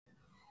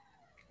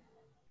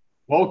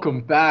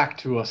Welcome back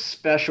to a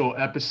special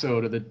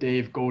episode of the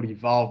Dave Gold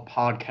Evolve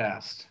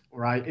podcast,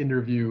 where I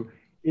interview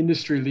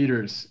industry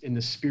leaders in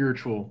the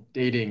spiritual,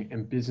 dating,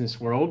 and business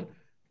world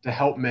to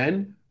help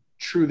men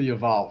truly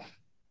evolve.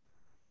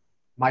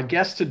 My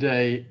guest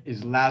today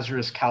is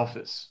Lazarus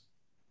Kalfas.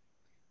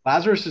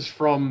 Lazarus is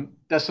from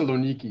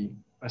Thessaloniki,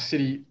 a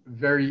city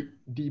very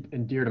deep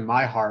and dear to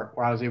my heart,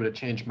 where I was able to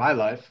change my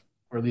life,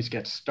 or at least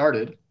get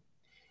started.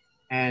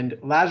 And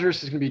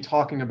Lazarus is going to be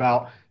talking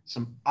about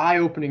some eye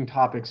opening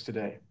topics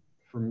today,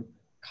 from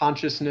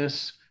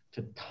consciousness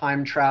to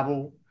time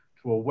travel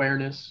to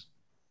awareness.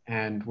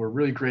 And we're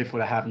really grateful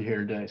to have you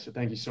here today. So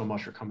thank you so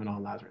much for coming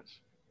on, Lazarus.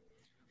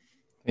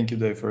 Thank you,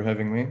 Dave, for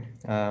having me.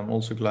 I'm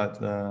also glad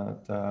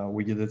that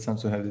we get the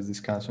chance to have this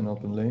discussion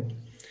openly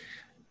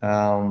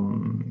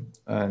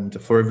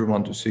and for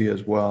everyone to see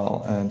as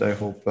well. And I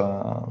hope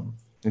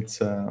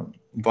it's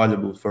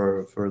valuable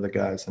for the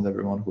guys and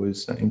everyone who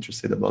is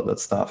interested about that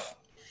stuff.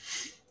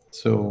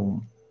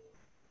 So,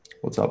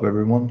 what's up,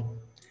 everyone?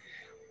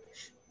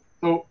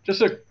 So,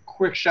 just a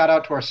quick shout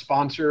out to our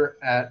sponsor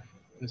at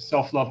the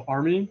Self Love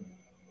Army.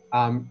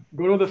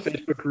 Go to the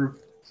Facebook group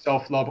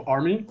Self Love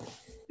Army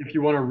if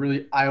you want a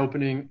really eye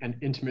opening and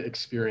intimate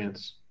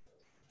experience.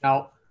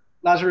 Now,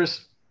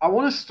 Lazarus, I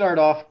want to start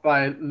off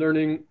by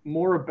learning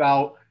more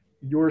about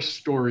your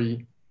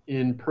story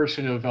in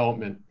personal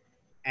development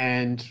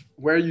and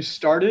where you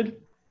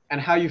started and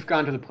how you've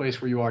gotten to the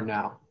place where you are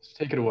now. So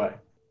take it away.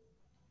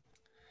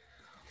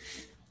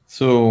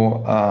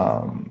 So,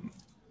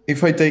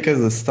 if I take as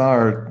a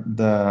start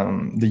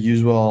the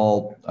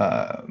usual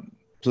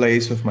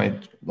place of my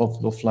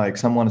of like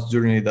someone's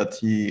journey that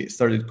he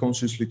started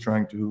consciously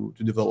trying to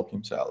develop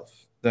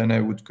himself, then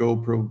I would go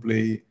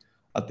probably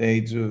at the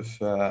age of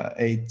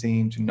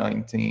 18 to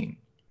 19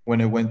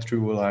 when I went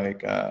through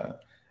like a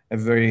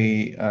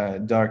very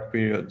dark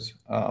period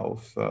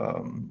of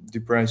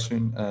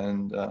depression,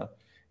 and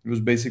it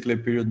was basically a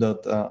period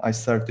that I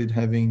started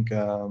having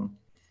um,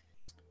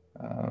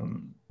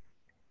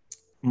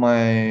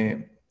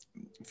 my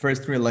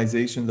first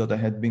realization that I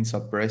had been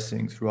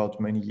suppressing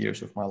throughout many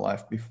years of my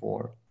life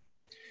before.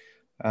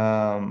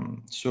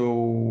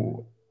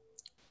 So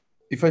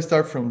if I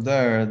start from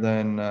there,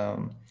 then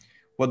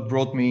what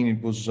brought me in,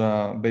 it was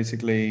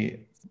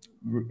basically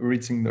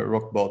reaching the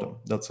rock bottom.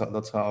 That's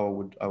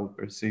how I would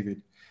perceive it.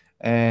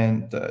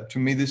 And to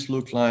me, this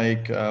looked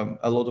like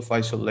a lot of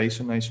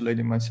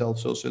isolating myself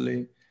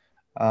socially,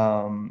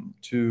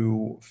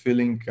 to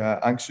feeling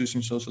anxious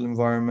in social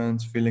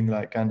environments, feeling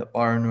like kind of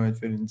paranoid,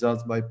 feeling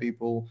judged by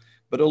people,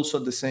 but also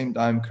at the same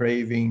time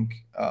craving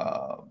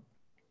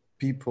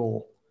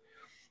people.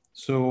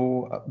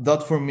 So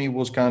that for me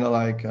was kind of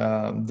like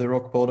the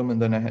rock bottom, and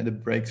then I had a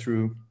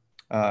breakthrough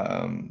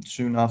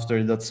soon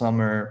after that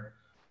summer.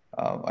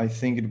 I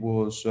think it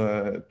was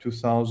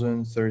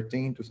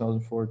 2013,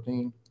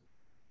 2014,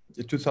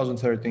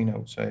 2013, I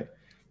would say,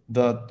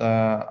 that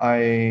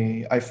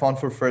I found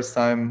for first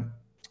time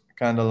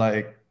kind of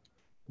like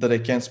that I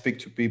can speak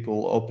to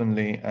people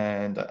openly,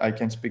 and I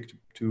can speak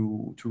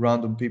to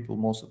random people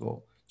most of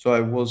all. So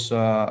I was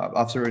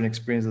after an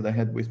experience that I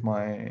had with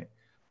my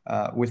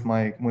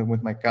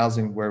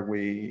cousin, where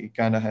we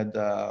kind of had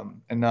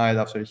a night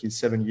after his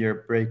 7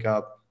 year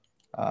breakup.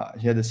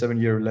 He had a 7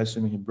 year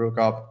relation, he broke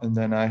up, and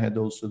then I had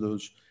also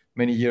those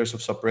many years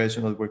of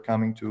separation that were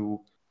coming to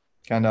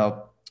kind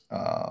of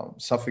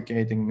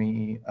suffocating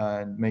me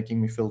and making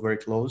me feel very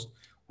closed.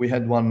 We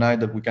had one night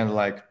that we kind of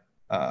like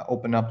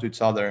open up to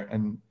each other,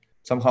 and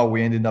somehow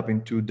we ended up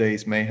in 2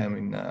 days mayhem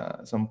in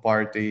some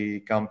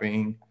party,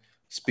 camping,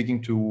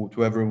 speaking to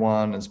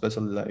everyone,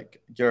 especially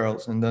like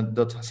girls, and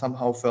that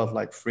somehow felt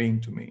like freeing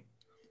to me.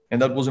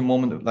 And that was a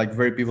moment of, like,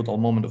 very pivotal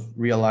moment of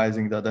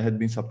realizing that I had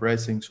been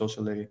suppressing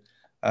socially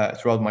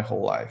throughout my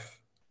whole life.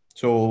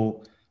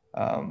 So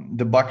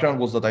the background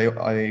was that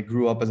I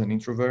grew up as an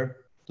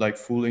introvert, like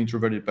fully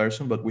introverted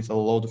person, but with a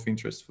lot of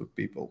interest for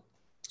people.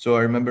 So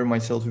I remember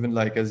myself even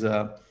like as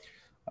a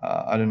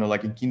I don't know,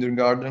 like in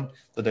kindergarten,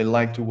 that I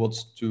like to watch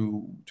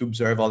to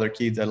observe other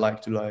kids. I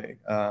like to like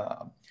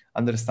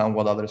understand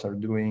what others are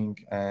doing,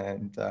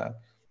 and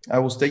I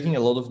was taking a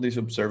lot of this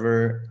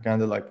observer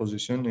kind of like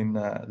position in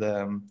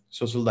the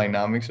social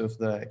dynamics of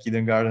the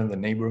kindergarten, the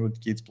neighborhood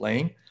kids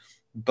playing.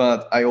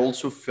 But I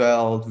also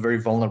felt very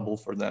vulnerable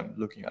for them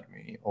looking at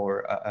me,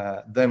 or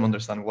them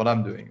understanding what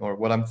I'm doing or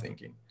what I'm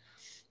thinking.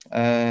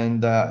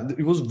 And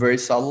it was very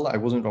subtle. I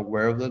wasn't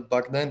aware of that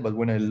back then, but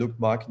when I look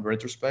back in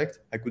retrospect,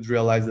 I could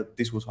realize that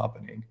this was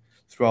happening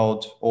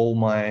throughout all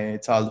my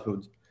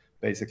childhood,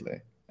 basically.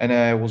 And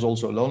I was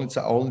also a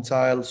only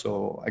child,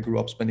 so I grew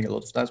up spending a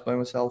lot of time by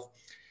myself.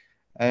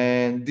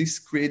 And this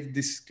created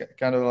this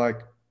kind of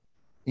like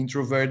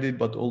introverted,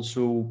 but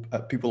also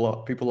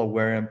people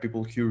aware and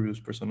people curious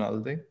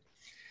personality.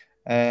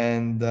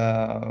 And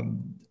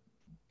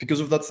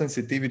because of that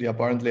sensitivity,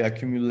 apparently I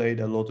accumulate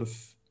a lot of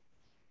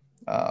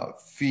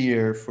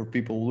fear for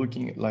people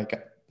looking like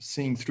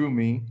seeing through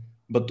me,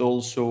 but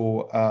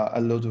also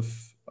a lot of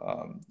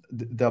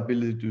the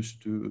ability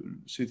to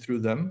see through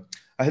them.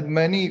 I had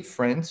many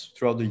friends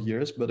throughout the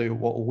years, but I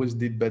always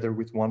did better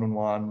with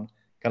one-on-one,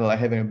 kind of like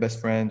having a best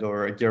friend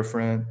or a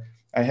girlfriend.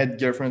 I had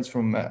girlfriends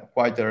from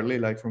quite early,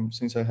 like from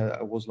since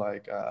I was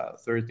like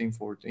 13,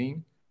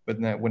 14. But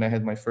when I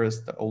had my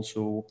first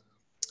also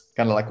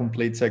kind of like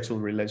complete sexual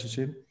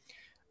relationship,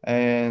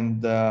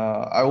 and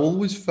I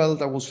always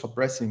felt I was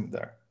suppressing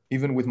there,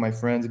 even with my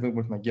friends, even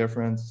with my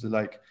girlfriends.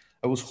 Like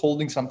I was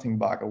holding something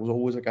back. I was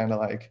always kind of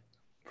like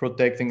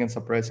protecting and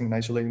suppressing and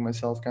isolating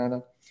myself, kind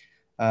of.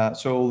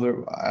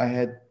 So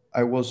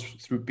I was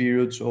through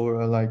periods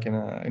or like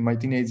in my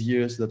teenage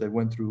years that I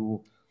went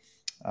through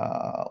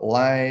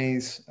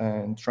lies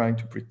and trying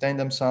to pretend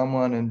I'm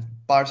someone, and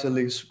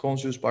partially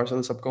conscious,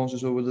 partially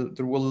subconscious. So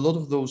there were a lot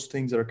of those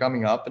things that are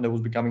coming up, and I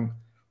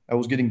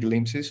was getting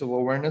glimpses of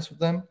awareness of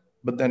them,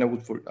 but then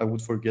I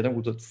would forget and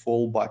would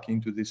fall back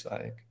into this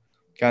like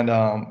kind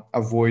of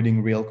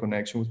avoiding real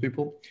connection with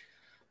people.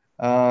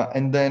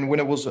 And then when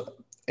I was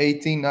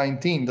 18,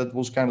 19, that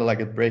was kind of like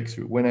a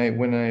breakthrough when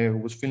I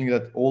was feeling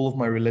that all of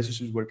my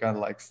relationships were kind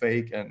of like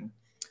fake and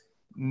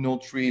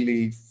not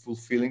really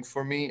fulfilling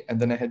for me. And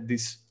then I had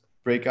this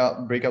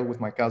breakout with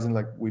my cousin.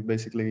 Like we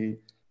basically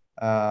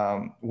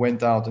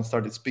went out and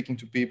started speaking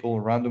to people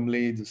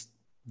randomly,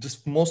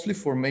 just mostly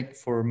for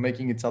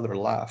making each other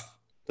laugh.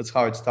 That's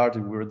how it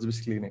started. We were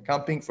basically in a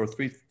camping for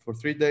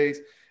 3 days,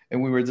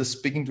 and we were just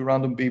speaking to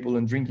random people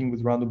and drinking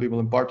with random people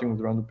and partying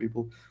with random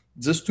people,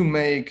 just to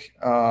make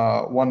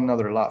one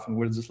another laugh. And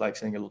we're just like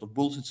saying a lot of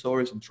bullshit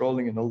stories and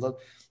trolling and all that.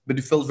 But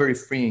it felt very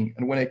freeing.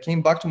 And when I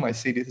came back to my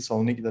city,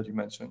 Thessaloniki, that you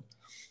mentioned,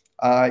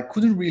 I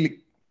couldn't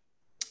really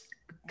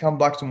come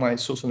back to my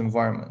social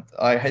environment.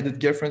 I had a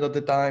girlfriend at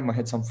the time. I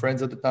had some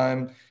friends at the time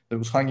that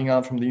was hanging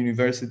out from the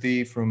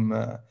university, from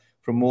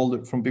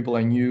people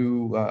I knew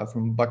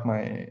from back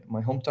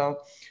my hometown.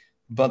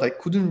 But I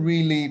couldn't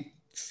really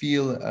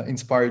feel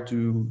inspired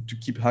to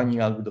keep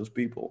hanging out with those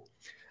people.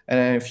 And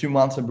in a few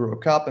months, I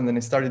broke up, and then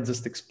I started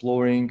just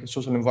exploring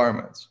social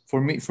environments. For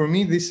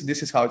me,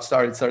 this is how it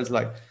started. It started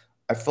like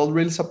I felt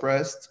really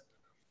suppressed.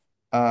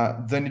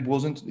 Then it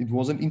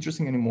wasn't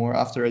interesting anymore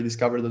after I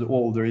discovered that,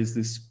 oh, there is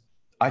this,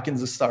 I can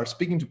just start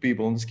speaking to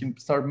people and just can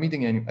start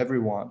meeting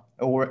everyone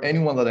or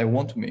anyone that I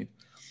want to meet.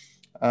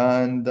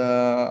 And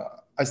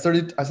I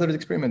started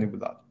experimenting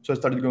with that. So I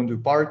started going to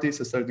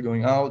parties. I started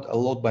going out a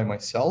lot by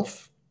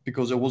myself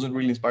because I wasn't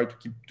really inspired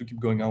to keep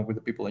going out with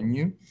the people I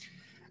knew.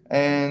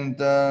 And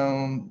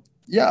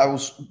yeah, I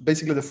was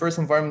basically the first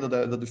environment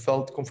that I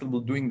felt comfortable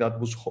doing that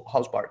was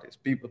house parties,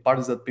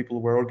 parties that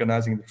people were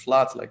organizing in their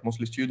flats, like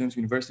mostly students,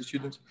 university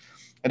students.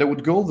 And I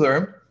would go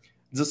there,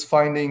 just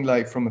finding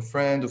like from a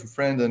friend of a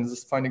friend, and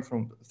just finding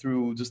from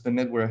through just the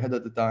network I had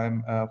at the time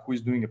who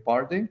is doing a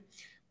party.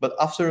 But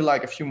after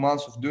like a few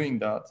months of doing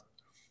that,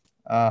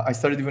 I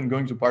started even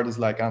going to parties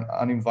like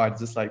uninvited,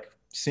 just like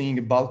seeing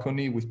a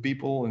balcony with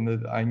people and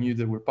that I knew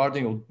they were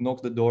partying. I would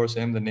knock the doors,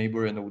 I'm the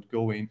neighbor, and I would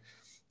go in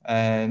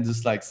and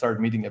just like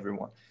start meeting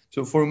everyone.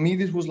 So for me,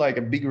 this was like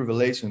a big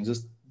revelation,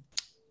 just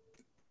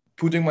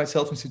putting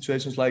myself in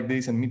situations like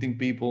this and meeting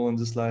people and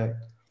just like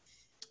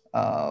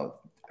uh,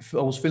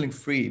 I was feeling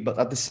free. But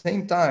at the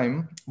same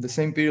time, the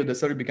same period, I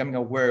started becoming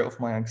aware of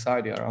my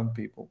anxiety around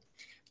people,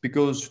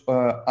 because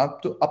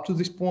up to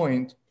this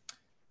point,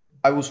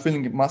 I was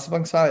feeling massive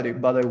anxiety,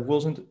 but I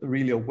wasn't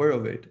really aware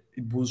of it.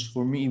 It was,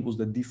 for me, it was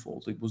the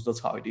default. It was, that's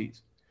how it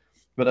is.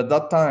 But at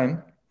that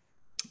time,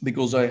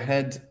 because I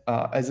had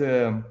as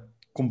a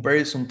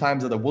comparison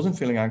times that I wasn't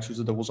feeling anxious,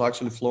 that I was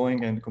actually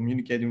flowing and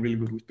communicating really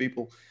good with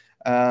people.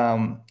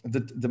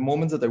 The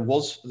moments that I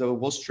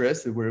was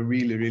stressed, they were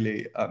really,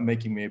 really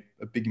making me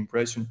a big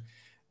impression.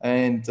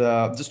 And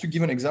just to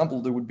give an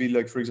example, there would be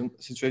like, for example,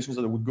 situations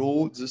that I would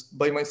go just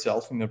by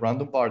myself in a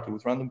random party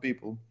with random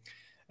people,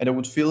 and I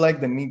would feel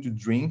like the need to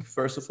drink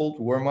first of all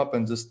to warm up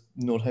and just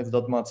not have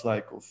that much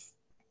like of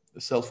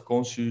a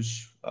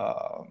self-conscious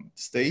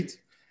state.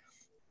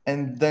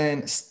 And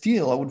then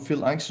still I would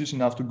feel anxious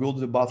enough to go to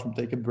the bathroom,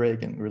 take a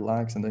break and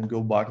relax, and then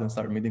go back and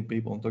start meeting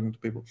people and talking to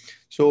people.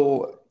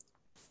 So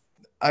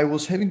I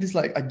was having this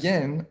like,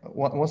 again,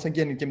 once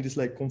again, it came this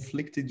like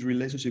conflicted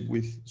relationship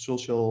with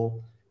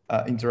social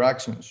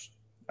interactions,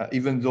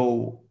 even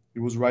though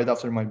it was right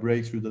after my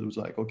breakthrough that was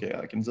like, okay,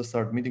 I can just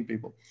start meeting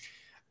people.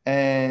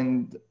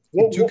 And it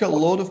What, took what, a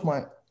what, lot of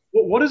my,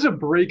 what does a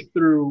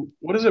breakthrough?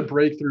 What does a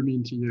breakthrough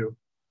mean to you?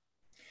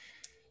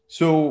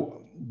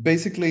 so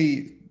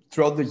basically,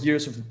 throughout the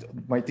years of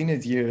my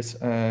teenage years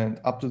and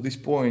up to this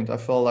point, I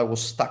felt I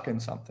was stuck in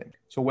something.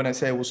 So when I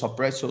say I was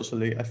suppressed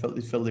socially, I felt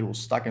it was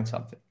stuck in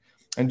something.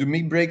 And to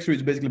me, breakthrough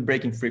is basically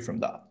breaking free from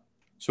that.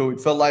 So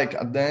it felt like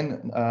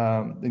then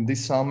in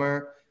this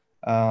summer,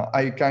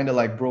 I kind of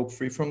like broke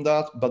free from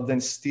that, but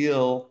then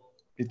still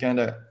it kind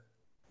of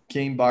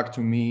came back to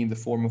me in the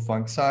form of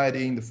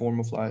anxiety, in the form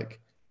of like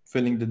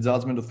feeling the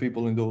judgment of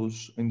people in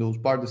those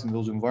parties, in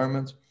those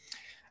environments.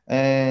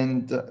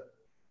 And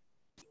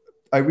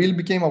I really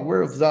became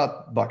aware of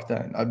that back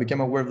then. I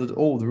became aware of that,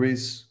 oh, there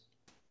is,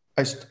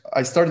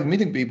 I started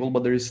meeting people,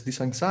 but there is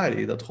this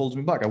anxiety that holds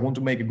me back. I want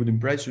to make a good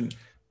impression.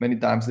 Many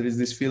times there is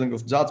this feeling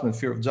of judgment,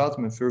 fear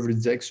of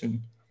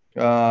rejection.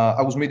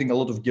 I was meeting a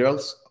lot of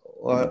girls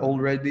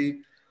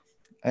already,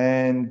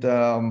 and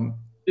I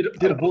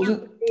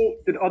wasn't.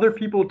 Did other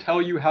people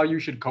tell you how you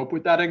should cope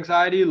with that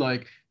anxiety?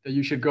 Like that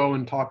you should go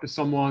and talk to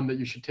someone, that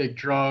you should take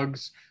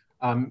drugs,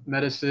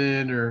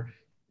 medicine, or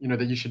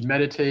that you should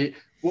meditate.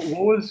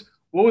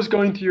 What was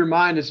going through your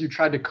mind as you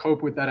tried to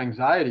cope with that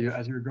anxiety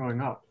as you were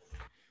growing up?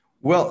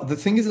 Well, the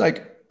thing is,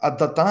 like at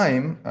that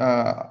time,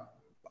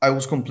 I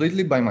was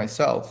completely by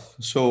myself,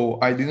 so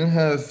I didn't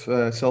have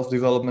a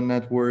self-development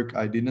network.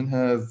 I didn't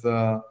have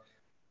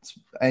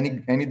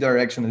any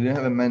direction. I didn't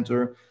have a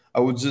mentor. I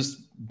was just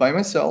by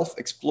myself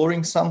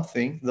exploring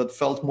something that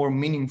felt more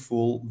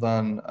meaningful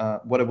than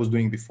what I was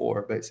doing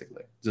before.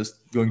 Basically,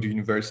 just going to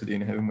university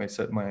and having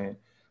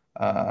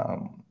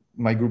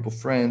my group of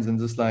friends, and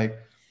just like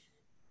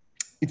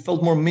it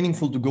felt more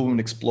meaningful to go and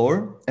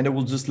explore. And it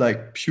was just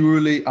like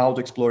purely out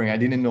exploring. I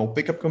didn't know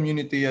pickup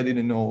community. I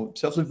didn't know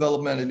self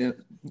development.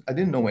 I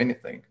didn't know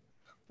anything.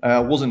 I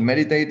wasn't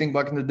meditating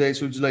back in the day,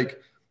 so it's like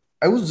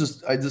I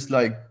just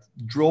like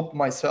dropped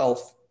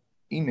myself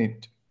in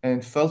it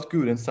and felt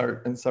good and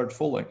start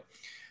following.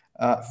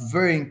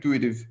 Very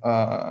intuitive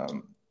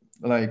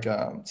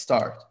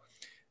start.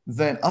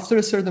 Then after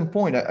a certain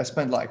point, I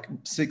spent like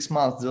 6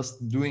 months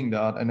just doing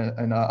that,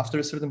 and after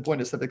a certain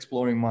point, I started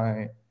exploring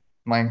my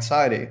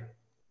anxiety.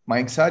 My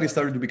anxiety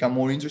started to become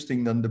more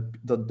interesting than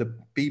the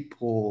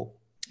people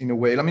in a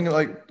way. I mean,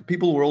 like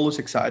people were always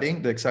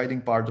exciting, the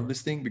exciting part of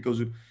this thing, because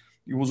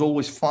it was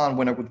always fun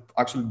when I would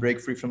actually break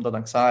free from that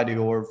anxiety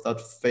or that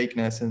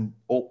fakeness and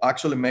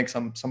actually make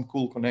some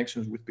cool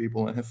connections with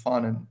people and have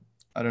fun, and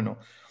I don't know.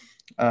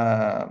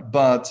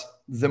 But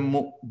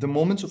the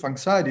moments of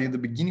anxiety at the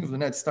beginning of the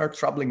night start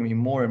troubling me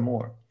more and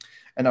more.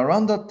 And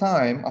around that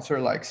time, after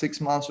like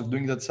 6 months of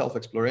doing that self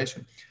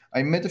exploration,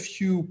 I met a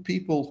few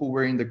people who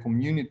were in the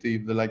community,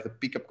 the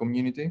pickup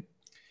community,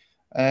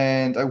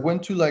 and I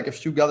went to like a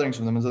few gatherings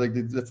with them. And like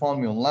they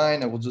found me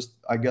online.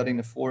 I got in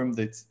a forum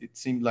that it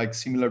seemed like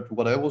similar to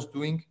what I was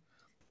doing,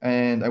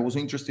 and I was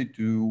interested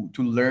to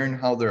learn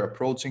how they're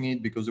approaching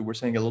it, because they were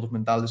saying a lot of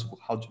mentalities of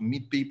how to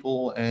meet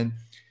people. And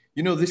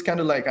this kind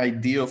of like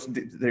idea of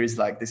there is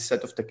like this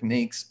set of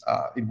techniques.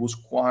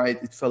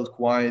 It felt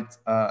quite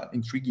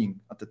intriguing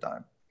at the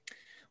time.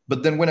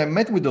 But then when I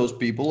met with those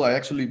people, I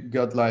actually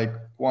got like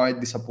quite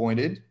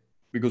disappointed,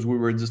 because we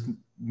were just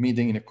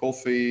meeting in a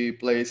coffee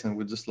place and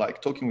we're just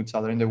like talking with each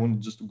other, and they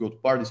wanted just to go to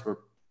parties or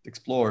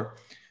explore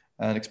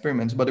and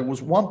experiments. But it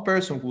was one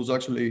person who was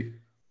actually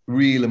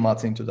really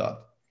much into that.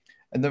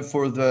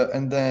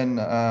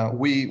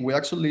 We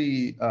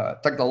actually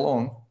tagged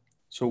along.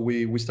 So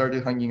we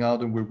started hanging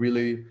out, and we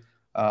really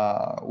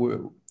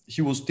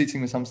he was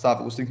teaching me some stuff,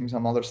 I was teaching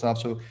some other stuff.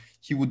 So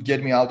he would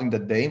get me out in the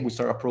day, and we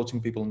start approaching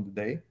people in the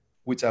day,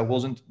 which I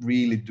wasn't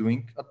really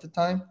doing at the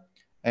time.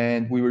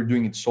 And we were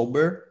doing it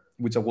sober,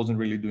 which I wasn't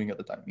really doing at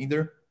the time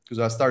either, because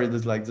I started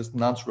as like just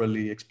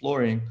naturally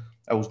exploring.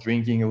 I was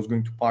drinking, I was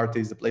going to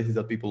parties, the places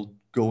that people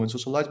go and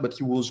socialize. But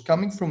he was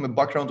coming from a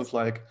background of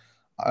like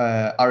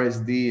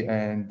RSD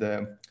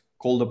and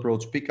cold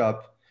approach pickup.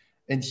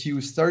 And he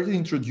started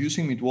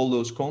introducing me to all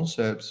those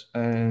concepts.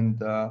 And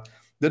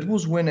that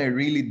was when I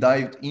really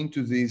dived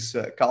into this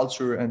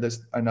culture, and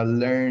I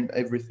learned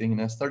everything,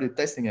 and I started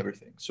testing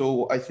everything.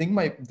 So I think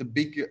the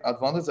big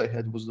advantage I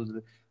had was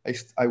that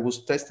I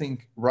was testing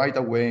right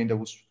away, and I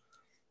was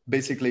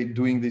basically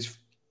doing this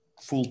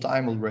full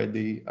time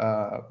already.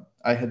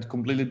 I had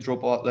completely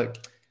dropped out, like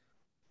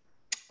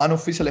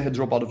unofficially I had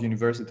dropped out of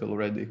university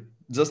already,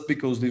 just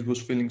because this was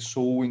feeling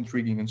so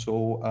intriguing and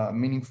so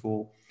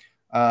meaningful.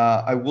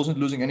 I wasn't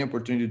losing any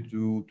opportunity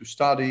to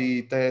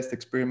study, test,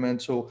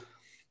 experiment. So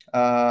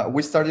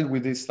we started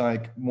with this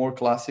like more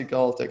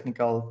classical,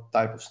 technical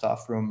type of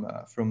stuff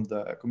from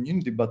the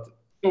community, but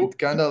So it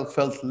kind of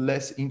felt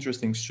less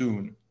interesting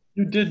soon.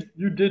 you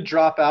did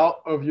drop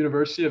out of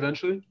university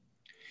eventually?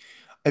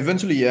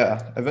 Eventually,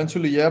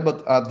 yeah.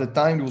 But at the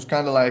time, it was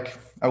kind of like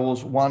I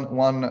was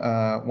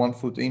one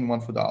foot in,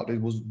 one foot out.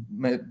 It was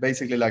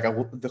basically like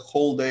the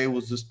whole day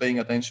was just paying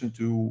attention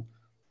to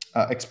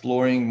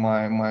exploring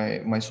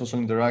my social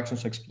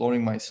interactions,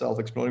 exploring myself,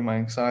 exploring my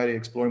anxiety,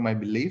 exploring my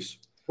beliefs.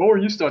 What were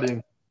you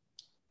studying?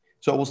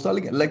 So I was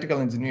studying electrical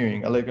and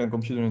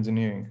computer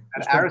engineering. It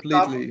was At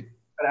Aristotle? completely,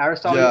 At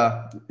Aristotle?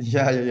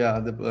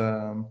 yeah.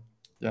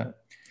 Yeah,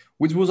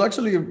 which was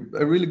actually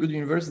a really good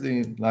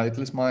university, like at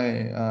least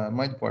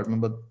my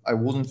department. But I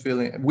wasn't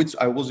feeling, which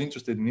I was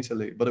interested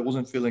initially, but I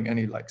wasn't feeling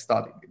any like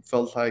studying. It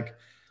felt like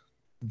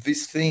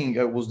this thing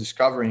I was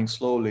discovering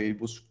slowly.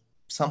 It was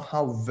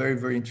somehow very,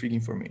 very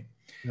intriguing for me.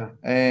 Yeah.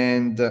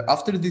 And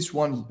after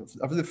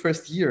the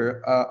first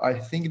year, I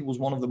think it was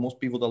one of the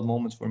most pivotal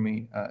moments for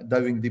me,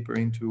 diving deeper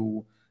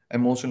into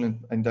emotional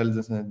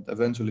intelligence and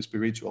eventually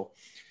spiritual,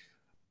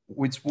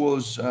 which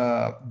was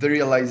the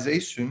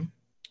realization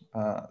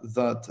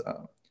that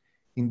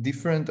in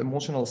different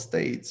emotional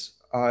states,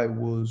 I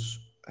was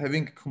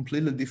having a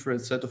completely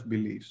different set of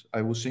beliefs.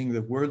 I was seeing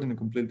the world in a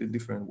completely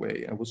different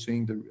way. I was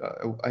seeing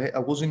I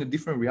was in a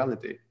different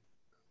reality,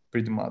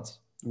 pretty much.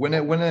 When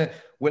I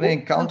What,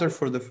 encounter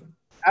for the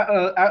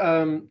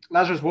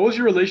Lazarus, what was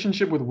your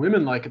relationship with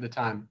women like at the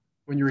time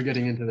when you were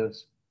getting into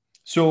this?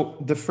 So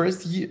the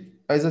first year,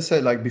 as I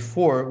said, like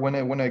before,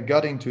 when I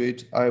got into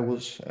it,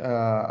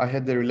 I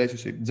had the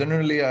relationship.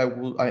 Generally,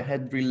 I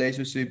had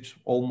relationships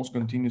almost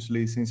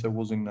continuously since I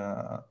was in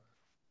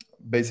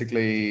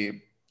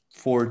basically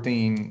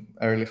 14,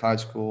 early high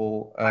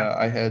school.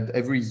 I had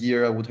every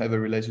year I would have a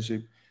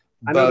relationship,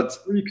 I know but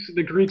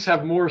The Greeks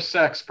have more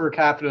sex per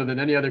capita than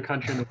any other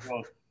country in the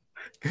world.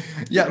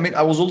 yeah, I mean,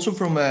 I was also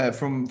from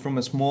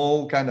a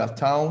small kind of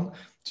town,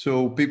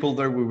 so people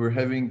there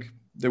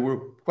there were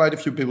quite a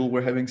few people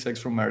were having sex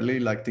from early,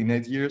 like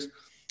teenage years,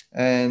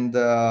 and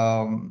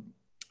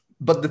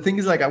but the thing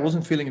is, like, I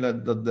wasn't feeling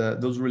that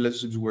those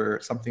relationships were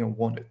something I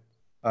wanted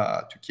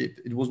to keep.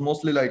 It was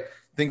mostly like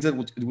things that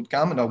would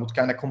come, and I would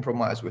kind of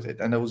compromise with it,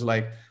 and I was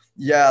like,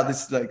 yeah,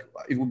 this is like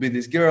it would be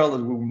this girl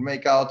that we would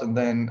make out, and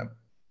then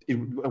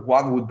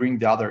one would bring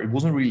the other. It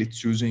wasn't really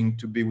choosing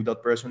to be with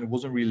that person. It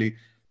wasn't really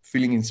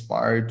feeling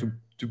inspired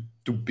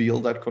to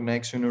build that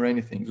connection or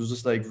anything. It was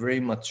just like very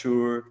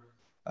mature,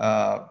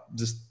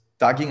 just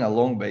tagging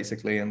along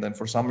basically, and then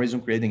for some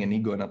reason creating an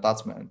ego and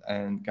attachment,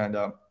 and kind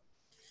of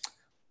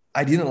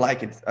I didn't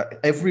like it.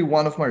 Every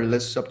one of my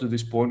relationships up to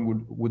this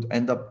point would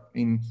end up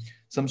in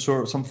some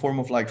form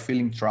of like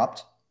feeling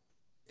trapped,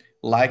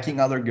 liking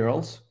other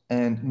girls,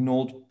 and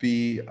not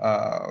be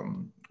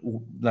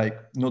like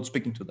not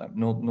speaking to them,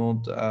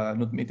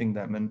 not meeting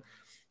them, and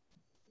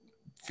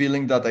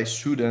feeling that I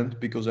shouldn't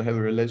because I have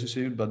a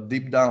relationship, but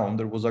deep down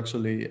there was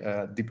actually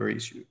a deeper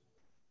issue.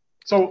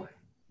 So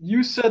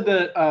you said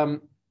that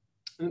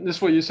this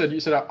is what you said. You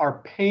said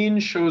our pain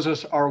shows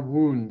us our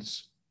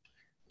wounds.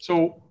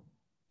 So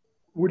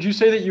would you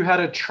say that you had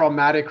a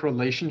traumatic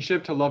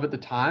relationship to love at the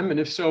time? And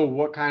if so,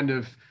 what kind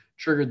of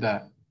triggered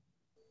that?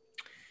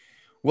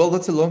 Well,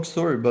 that's a long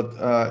story, but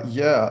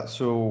yeah.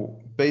 So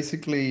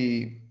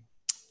basically,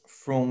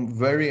 from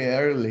very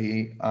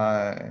early,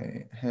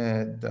 I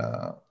had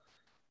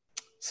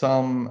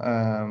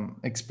some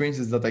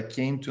experiences that I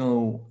came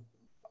to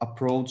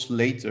approach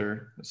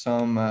later.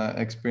 Some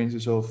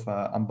experiences of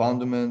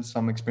abandonment,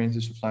 some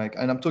experiences of like,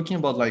 and I'm talking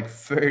about like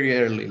very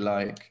early,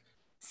 like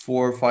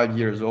 4 or 5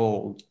 years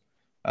old.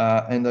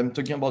 And I'm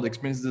talking about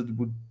experiences that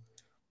would,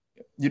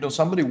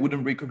 somebody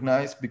wouldn't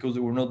recognize because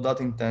they were not that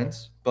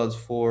intense, but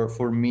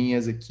for me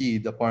as a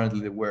kid,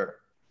 apparently they were.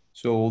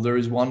 So there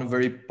is one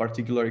very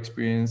particular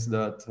experience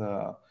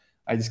that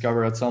I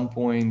discovered at some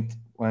point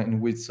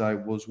in which I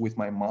was with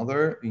my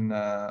mother in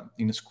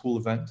a school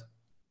event,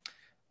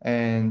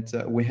 and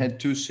we had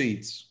two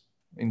seats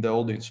in the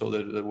audience, so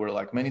there were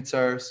like many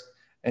chairs,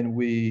 and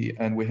we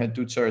had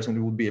two chairs, and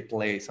it would be a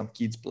play, some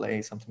kids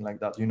play, something like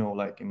that,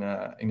 like in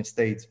a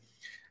stage.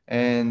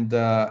 And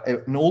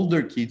an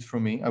older kid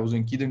from me, I was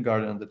in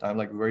kindergarten at the time,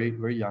 like very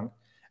very young.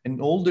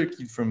 An older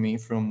kid from me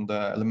from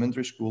the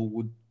elementary school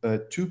would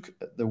took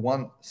the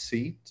one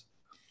seat,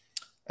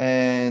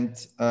 and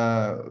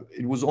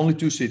it was only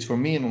two seats for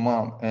me and my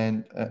mom,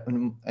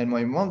 and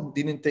my mom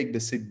didn't take the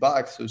seat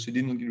back, so she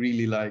didn't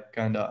really like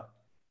kind of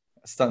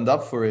stand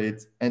up for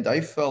it, and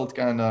I felt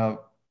kind of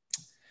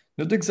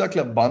not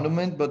exactly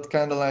abandonment, but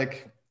kind of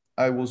like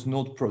I was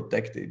not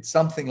protected,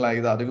 something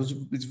like that.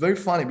 It's very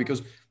funny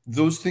because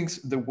those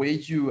things, the way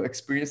you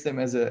experience them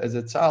as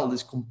a child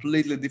is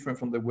completely different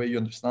from the way you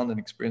understand and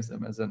experience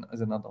them as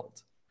an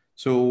adult.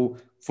 So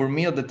for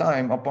me at the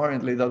time,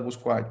 apparently that was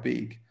quite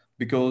big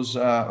because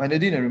and I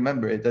didn't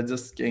remember it. I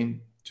just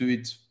came to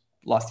it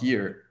last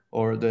year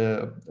or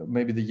the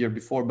maybe the year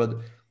before, but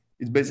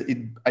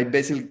I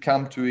basically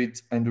come to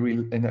it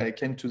and I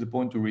came to the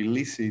point to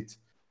release it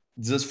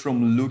just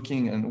from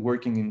looking and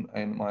working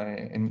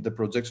in the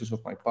projections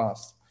of my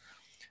past.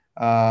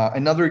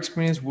 Another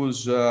experience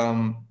was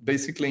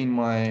basically in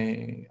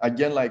my,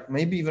 again, like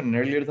maybe even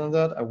earlier than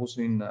that. I was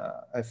in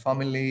a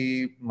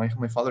family, my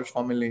father's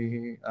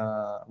family,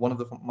 one of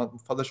my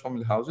father's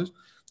family houses.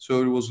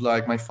 So it was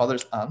like my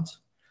father's aunt,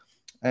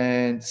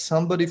 and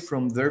somebody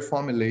from their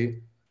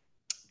family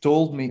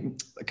told me,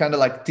 kind of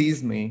like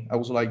teased me. I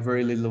was like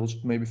very little, I was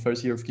maybe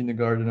first year of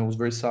kindergarten. I was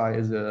very shy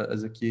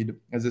as a kid,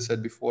 as I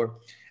said before,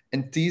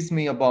 and teased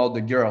me about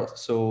the girl.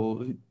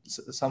 So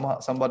somehow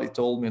somebody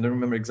told me, I don't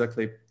remember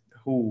exactly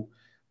who,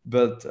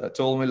 but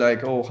told me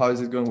like, oh, how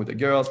is it going with the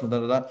girls? Da,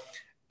 da, da.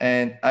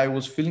 And I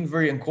was feeling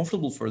very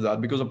uncomfortable for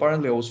that because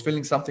apparently I was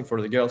feeling something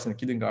for the girls in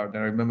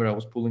kindergarten. I remember I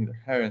was pulling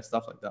their hair and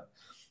stuff like that.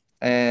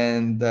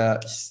 And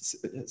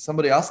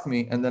somebody asked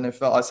me, and then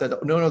I said,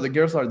 no, no, the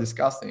girls are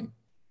disgusting.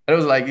 And it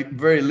was like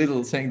very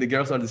little saying the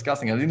girls are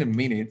disgusting. I didn't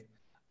mean it.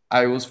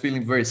 I was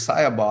feeling very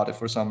shy about it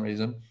for some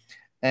reason.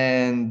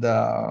 And,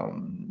 I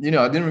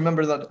didn't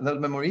remember that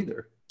memory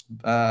either.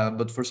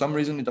 But for some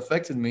reason, it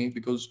affected me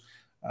because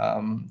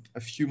a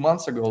few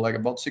months ago, like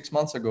about 6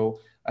 months ago,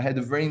 I had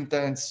a very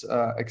intense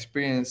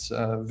experience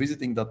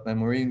visiting that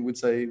memory in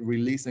which I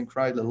released and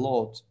cried a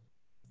lot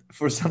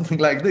for something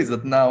like this.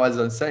 That now, as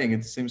I'm saying,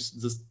 it seems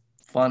just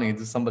funny.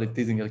 It's somebody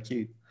teasing a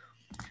kid.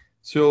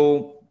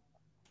 So,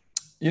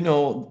 you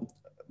know,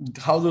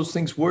 how those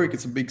things work,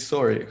 it's a big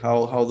story.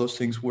 How those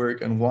things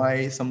work and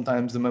why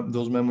sometimes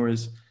those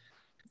memories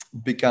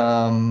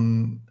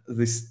become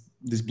this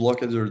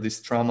blockage or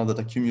this trauma that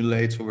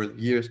accumulates over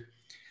the years.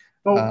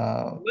 So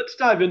Uh, let's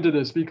dive into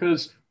this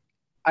because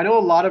I know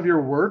a lot of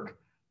your work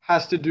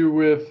has to do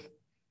with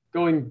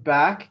going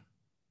back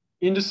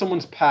into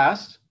someone's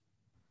past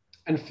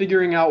and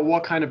figuring out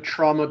what kind of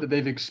trauma that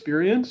they've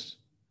experienced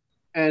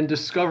and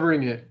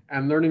discovering it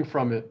and learning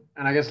from it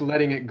and I guess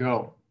letting it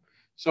go.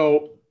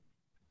 So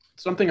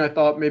something I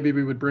thought maybe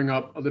we would bring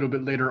up a little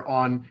bit later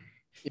on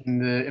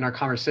in our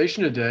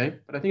conversation today,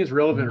 but I think it's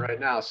relevant mhm. right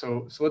now.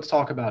 So let's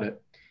talk about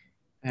it.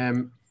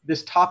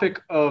 This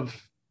topic of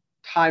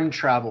time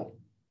travel.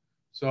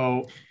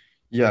 So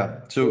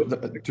Yeah. So the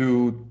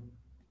to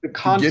get you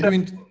concept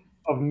into,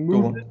 of go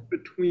movement on.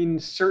 between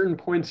certain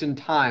points in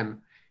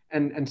time.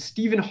 And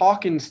Stephen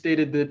Hawking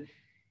stated that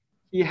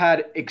he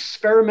had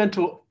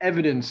experimental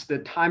evidence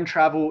that time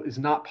travel is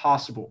not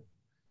possible.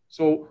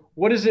 So,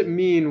 what does it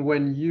mean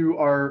when you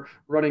are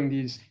running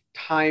these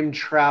time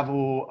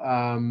travel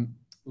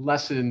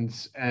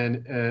lessons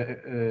and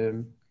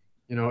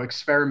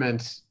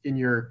experiments in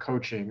your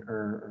coaching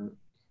or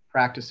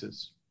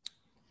practices?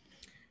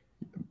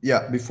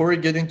 Yeah, before I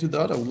get into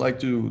that, I would like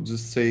to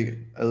just say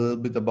a little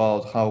bit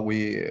about how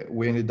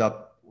we ended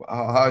up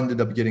how I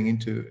ended up getting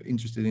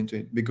interested into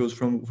it, because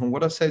from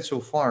what I said so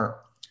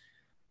far,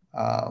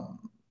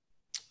 um,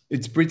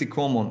 it's pretty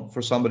common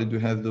for somebody to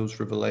have those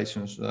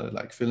revelations,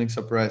 like feeling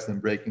suppressed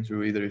and breaking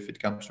through, either if it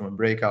comes from a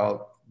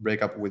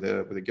breakup with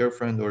a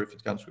girlfriend, or if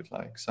it comes with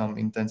like some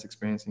intense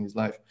experience in his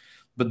life.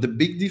 But the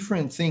big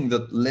different thing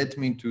that led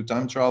me to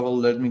time travel,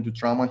 led me to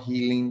trauma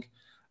healing,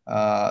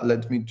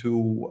 led me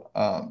to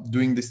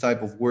doing this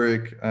type of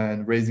work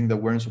and raising the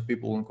awareness of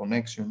people on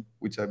connection,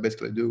 which I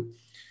basically do.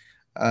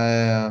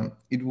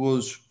 It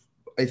was,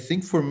 I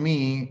think, for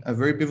me, a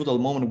very pivotal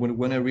moment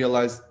when I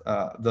realized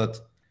that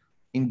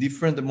in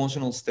different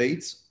emotional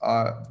states,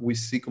 we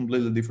see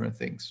completely different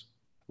things.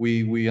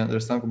 We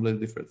understand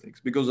completely different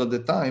things, because at the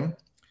time,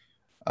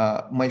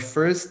 my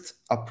first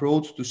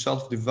approach to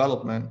self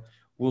development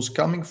was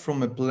coming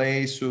from a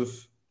place of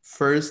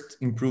first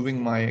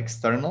improving my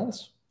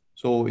externals,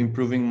 so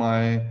improving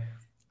my,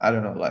 I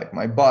don't know, like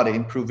my body,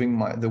 improving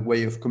my the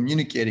way of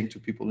communicating to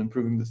people,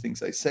 improving the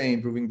things I say,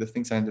 improving the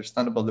things I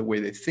understand about the way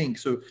they think.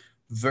 So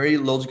very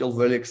logical,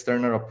 very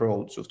external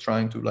approach of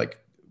trying to, like,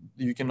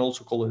 you can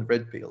also call it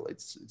red pill.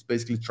 It's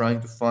basically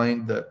trying to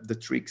find the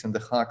tricks and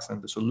the hacks and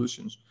the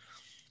solutions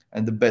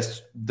and the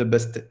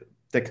best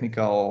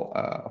technical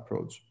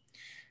approach.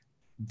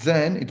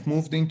 Then it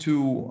moved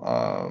into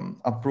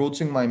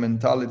approaching my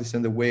mentalities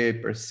and the way I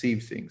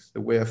perceive things,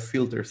 the way I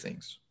filter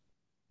things.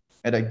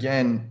 And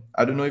again,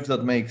 I don't know if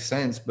that makes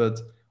sense, but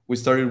we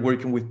started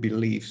working with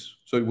beliefs.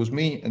 So it was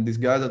me and this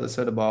guy that I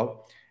said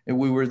about, and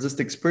we were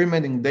just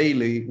experimenting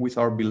daily with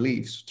our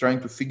beliefs,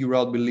 trying to figure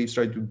out beliefs,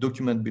 trying to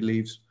document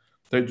beliefs,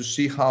 trying to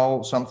see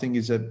how something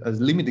is a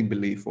limiting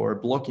belief or a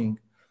blocking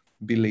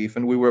belief.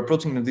 And we were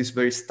approaching it in this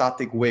very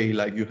static way,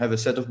 like you have a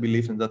set of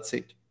beliefs and that's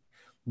it.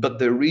 But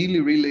the really,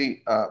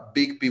 really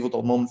big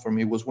pivotal moment for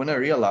me was when I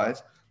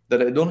realized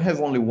that I don't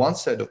have only one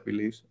set of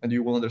beliefs, and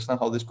you will understand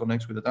how this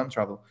connects with the time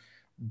travel,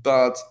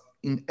 but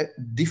in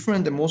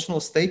different emotional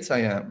states I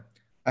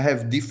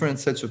have different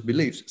sets of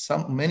beliefs,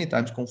 some many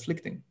times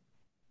conflicting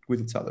with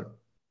each other.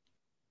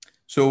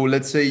 So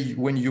let's say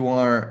when you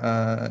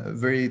are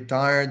very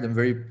tired and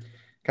very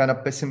kind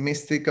of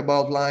pessimistic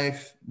about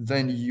life,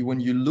 then when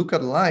you look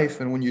at life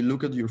and when you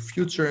look at your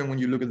future and when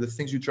you look at the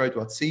things you try to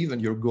achieve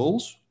and your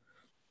goals,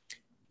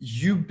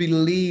 you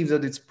believe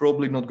that it's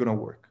probably not going to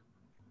work.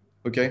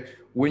 Okay,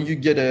 when you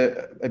get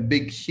a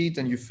big hit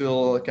and you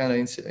feel kind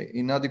of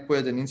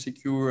inadequate and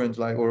insecure, and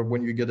like, or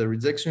when you get a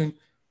rejection,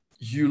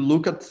 you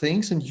look at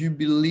things and you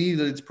believe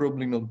that it's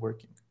probably not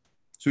working.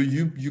 So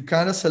you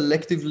kind of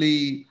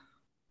selectively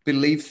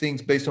believe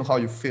things based on how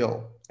you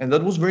feel, and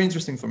that was very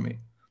interesting for me.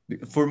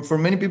 For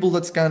many people,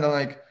 that's kind of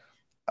like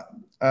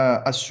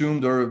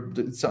assumed, or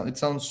it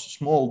sounds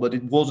small, but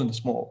it wasn't a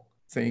small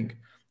thing.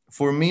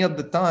 For me at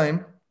the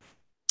time,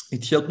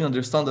 it helped me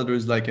understand that there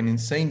is like an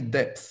insane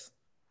depth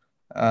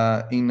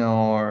in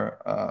our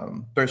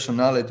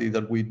personality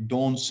that we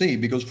don't see,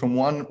 because from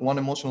one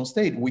emotional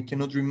state we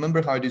cannot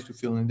remember how it is to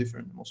feel in a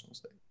different emotional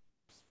state.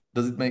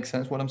 Does it make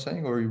sense what I'm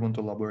saying, or you want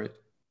to elaborate?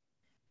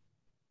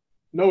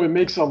 No, it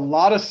makes a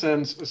lot of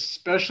sense,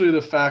 especially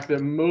the fact that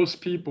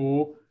most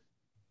people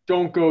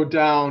don't go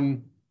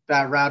down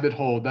that rabbit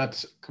hole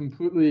that's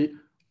completely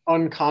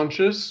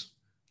unconscious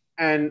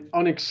and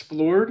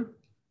unexplored.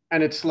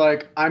 And it's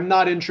like, I'm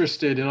not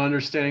interested in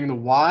understanding the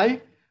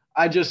why.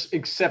 I just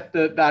accept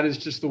that that is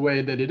just the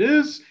way that it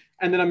is.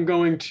 And then I'm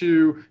going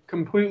to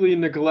completely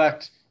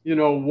neglect,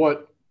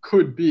 what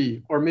could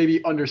be, or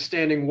maybe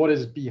understanding what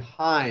is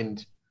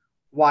behind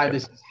why Yeah,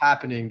 this is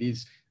happening,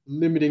 these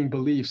limiting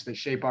beliefs that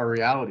shape our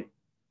reality.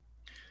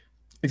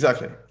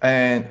 Exactly.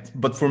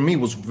 But for me, it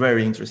was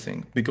very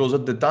interesting because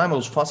at the time I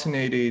was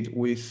fascinated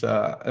with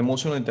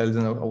emotional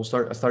intelligence.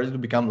 I started to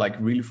become like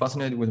really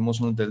fascinated with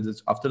emotional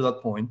intelligence. After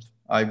that point,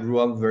 I grew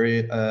up very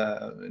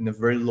in a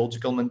very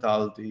logical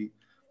mentality.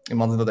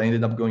 Imagine that I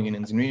ended up going in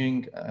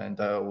engineering, and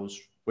I was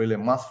really a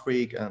math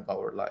freak, and I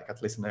were like,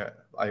 at least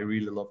I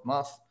really love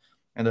math,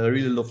 and I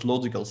really love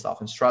logical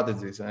stuff and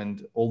strategies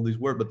and all this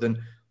work. But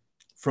then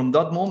from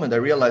that moment, I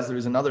realized there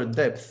is another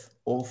depth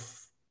of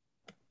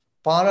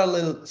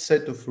parallel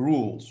set of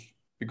rules,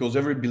 because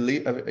every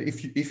belief,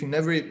 if in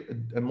every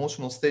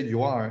emotional state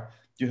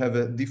you have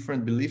a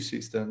different belief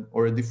system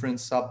or a different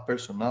sub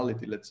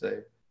personality, let's say,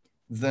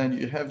 then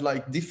you have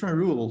like different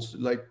rules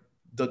like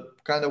that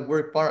kind of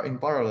work in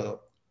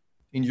parallel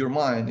in your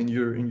mind, in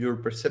your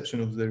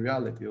perception of the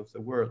reality of the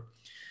world.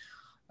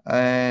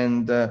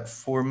 And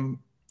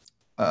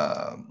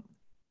um,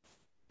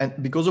 and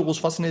because I was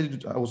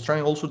fascinated, I was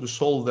trying also to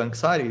solve the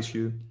anxiety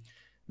issue.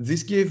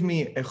 This gave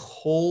me a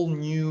whole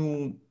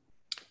new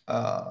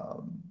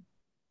um,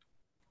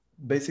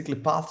 basically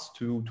paths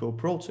to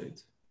approach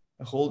it,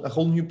 a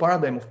whole new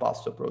paradigm of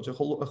paths to approach, a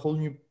whole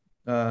new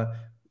uh,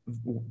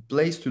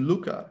 place to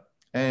look at.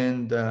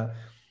 And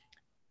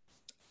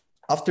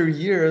after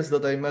years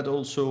that I met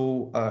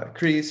also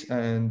Chris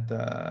and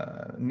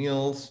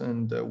Niels,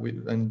 and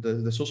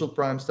the Social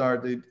Prime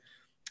started,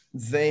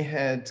 they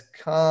had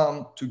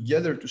come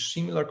together to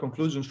similar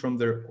conclusions from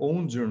their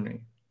own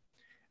journey.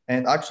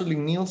 And actually,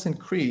 Niels and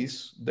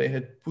Chris, they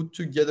had put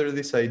together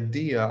this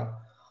idea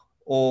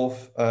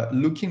of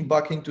looking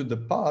back into the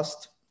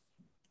past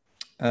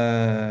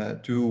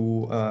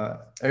to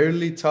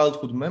early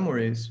childhood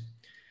memories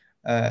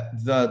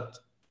that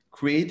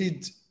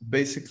created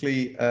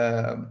basically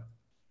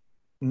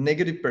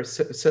negative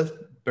self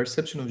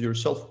perception of your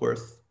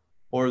self-worth,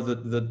 or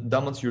that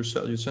damage your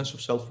sense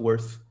of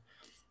self-worth.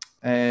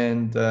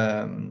 And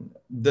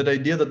that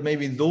idea that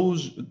maybe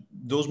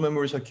those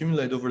memories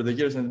accumulate over the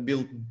years and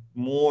build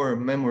more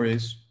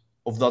memories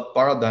of that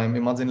paradigm.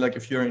 Imagine like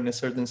if you're in a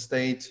certain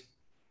state,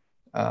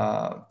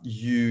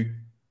 you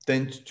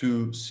tend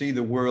to see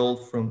the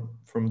world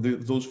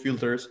those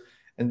filters,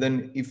 and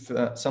then if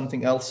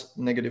something else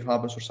negative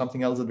happens or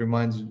something else that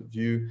reminds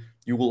you,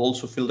 you will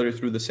also filter it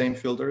through the same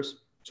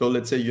filters. So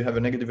let's say you have a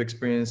negative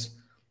experience,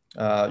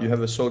 you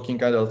have a shocking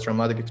kind of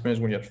traumatic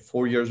experience when you're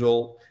 4 years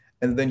old,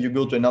 and then you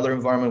go to another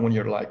environment when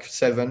you're like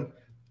 7,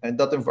 and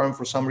that environment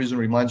for some reason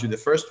reminds you the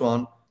first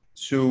one.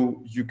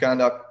 So you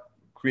kind of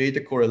create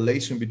a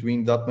correlation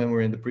between that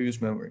memory and the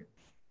previous memory,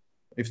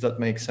 if that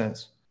makes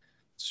sense.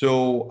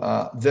 So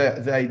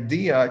the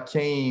idea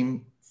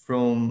came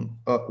from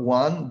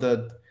one,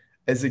 that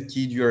as a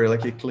kid you're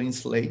like a clean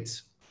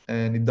slate,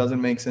 and it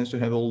doesn't make sense to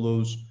have all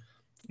those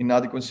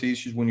inadequacy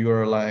issues when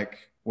you're like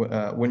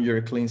when you're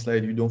a clean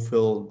slate, you don't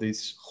feel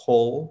this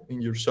hole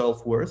in your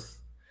self-worth,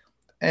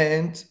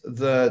 and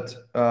that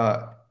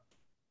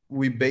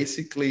we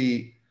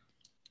basically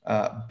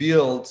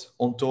build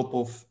on top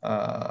of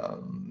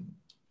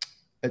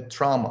a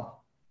trauma.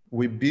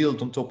 We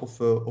build on top of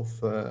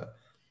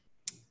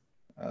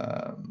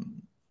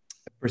um,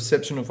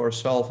 perception of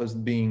ourselves as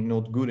being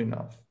not good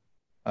enough.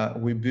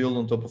 We build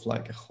on top of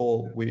like a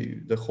hole.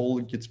 The hole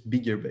gets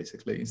bigger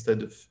basically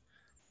instead of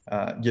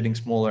getting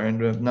smaller.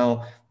 And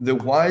now the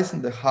whys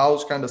and the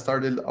hows kind of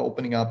started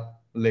opening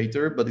up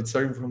later, but it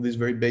started from this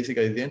very basic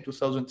idea in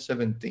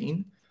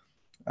 2017.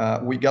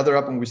 We gathered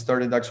up and we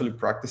started actually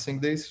practicing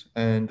this.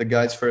 And the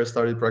guys first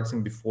started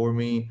practicing before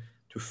me,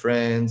 to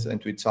friends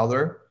and to each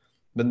other.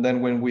 But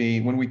then when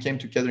we came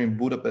together in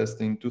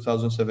Budapest in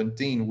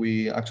 2017,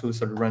 we actually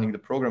started running the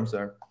programs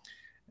there.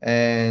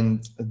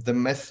 And the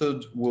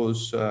method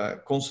was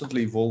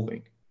constantly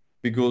evolving,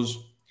 because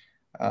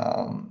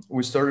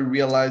we started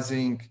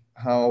realizing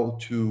how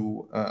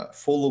to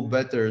follow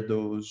better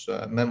those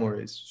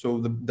memories. So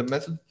the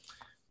method,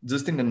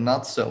 just in a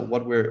nutshell,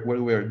 what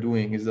we are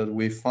doing is that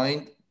we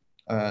find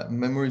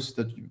memories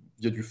that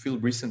you feel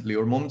recently,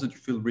 or moments that you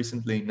feel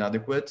recently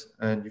inadequate,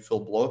 and you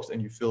feel blocked,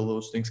 and you feel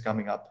those things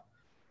coming up,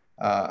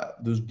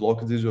 those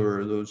blockages,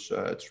 or those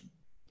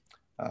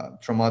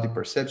traumatic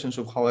perceptions,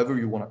 of however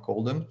you want to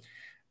call them,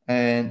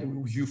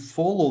 and you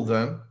follow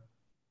them.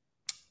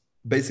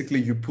 Basically,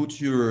 you put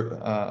your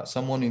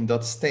someone in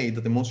that state,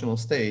 that emotional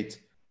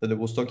state that I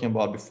was talking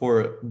about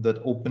before,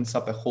 that opens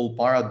up a whole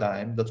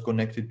paradigm that's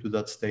connected to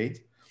that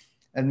state,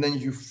 and then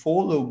you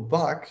follow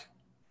back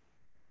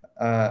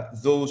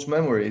those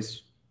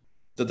memories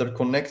that are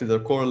connected or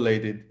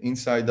correlated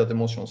inside that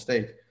emotional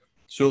state.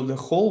 So the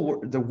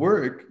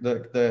work,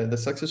 the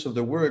success of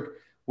the work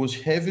was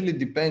heavily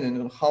dependent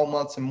on how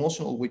much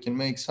emotional we can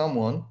make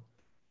someone,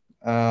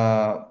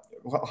 uh,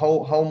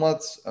 how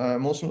much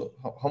emotional,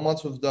 how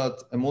much of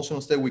that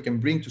emotional state we can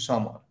bring to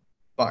someone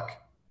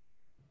back.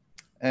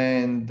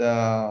 And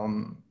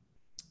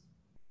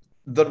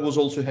that was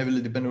also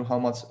heavily dependent on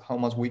how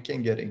much we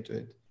can get into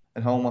it,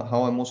 and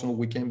how emotional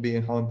we can be,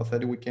 and how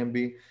empathetic we can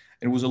be.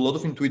 And it was a lot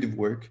of intuitive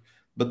work.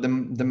 But the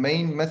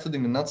main method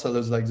in a nutshell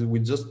is like we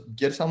just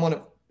get someone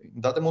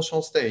in that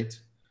emotional state,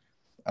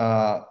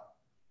 uh,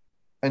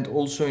 and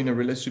also in a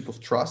relationship of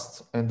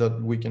trust, and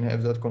that we can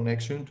have that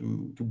connection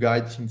to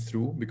guide him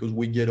through, because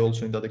we get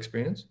also in that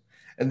experience,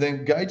 and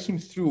then guide him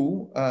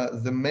through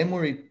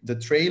the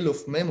trail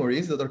of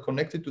memories that are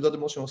connected to that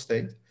emotional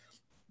state,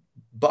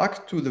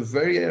 back to the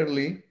very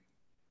early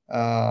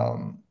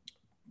um,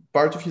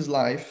 part of his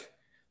life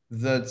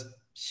that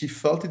he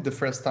felt it the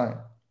first time.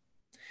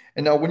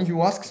 And now, when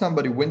you ask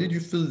somebody, when did you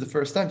feel it the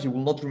first time, he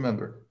will not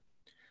remember.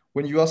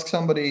 When you ask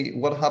somebody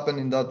what happened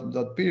in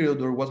that period,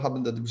 or what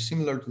happened that was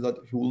similar to that,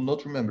 he will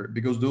not remember,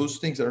 because those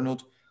things are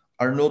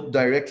not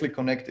directly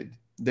connected.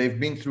 They've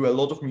been through a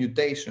lot of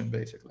mutation,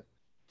 basically.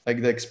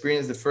 Like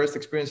the first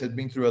experience had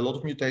been through a lot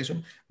of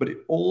mutation, but it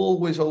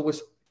always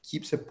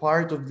keeps a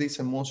part of this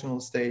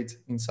emotional state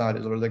inside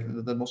it, or like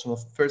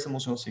the first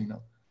emotional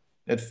signal,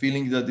 that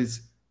feeling that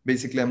it's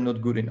basically, I'm not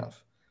good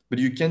enough. But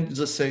you can't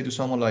just say to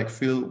someone like,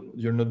 Phil,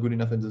 you're not good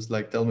enough, and just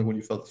like tell me when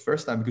you felt the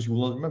first time, because you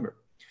will not remember.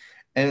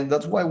 And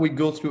that's why we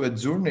go through a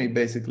journey,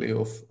 basically,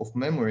 of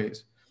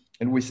memories.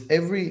 And with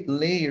every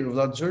layer of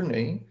that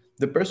journey,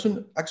 the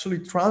person actually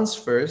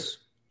transfers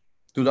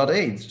to that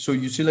age. So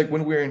you see, like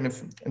when we're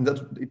and that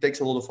it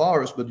takes a lot of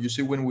hours, but you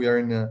see when we are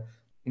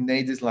in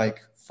ages like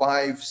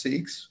 5,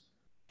 6,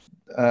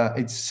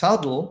 it's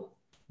subtle,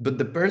 but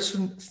the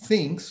person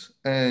thinks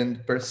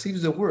and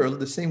perceives the world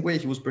the same way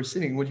he was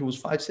perceiving when he was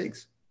 5,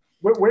 6.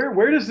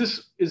 Where does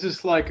this, is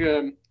this like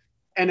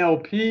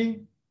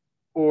NLP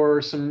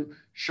or some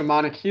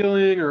shamanic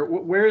healing, or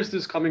where is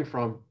this coming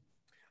from?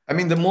 I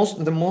mean, the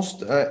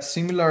most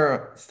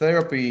similar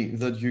therapy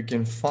that you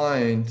can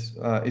find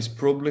is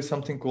probably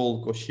something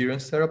called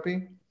coherence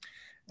therapy,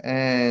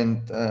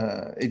 and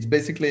it's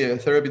basically a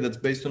therapy that's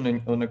based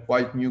on a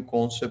quite new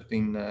concept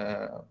in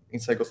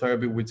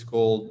psychotherapy, which is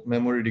called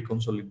memory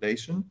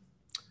reconsolidation,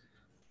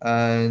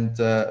 and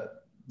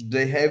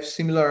they have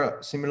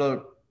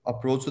similar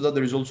approach to that.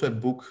 There is also a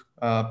book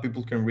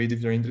people can read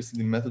if they're interested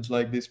in methods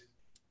like this.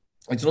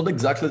 It's not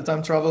exactly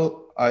time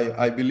travel.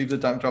 I believe the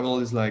time travel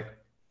is like,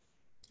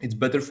 it's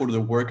better for the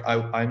work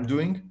I'm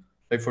doing,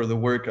 like for the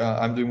work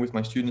I'm doing with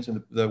my students,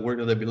 and the work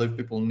that I believe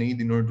people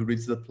need in order to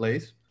reach that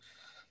place.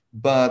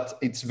 But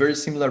it's very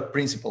similar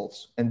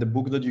principles. And the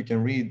book that you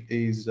can read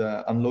is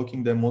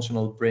Unlocking the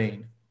Emotional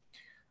Brain.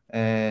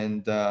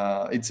 And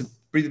it's a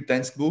pretty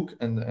dense book,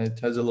 and it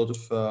has a lot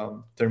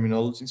of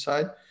terminology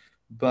inside,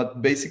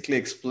 but basically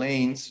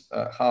explains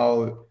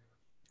how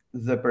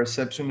the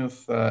perception of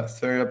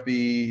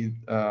therapy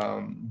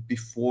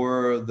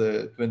before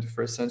the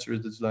 21st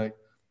century is like,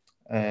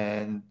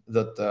 and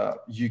that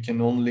you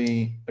can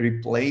only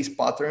replace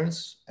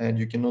patterns, and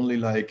you can only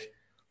like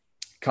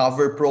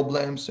cover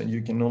problems, and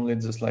you can only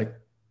just like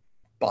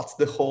patch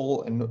the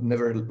hole and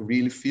never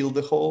really feel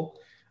the hole.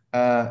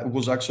 It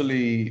was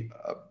actually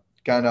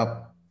kind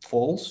of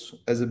false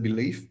as a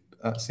belief,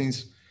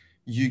 since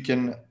you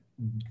can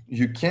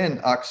you can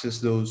access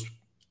those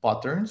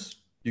patterns,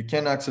 you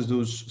can access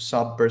those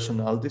sub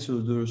personalities, so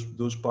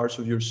those parts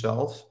of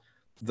yourself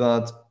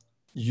that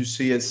you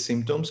see as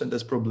symptoms and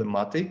as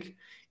problematic,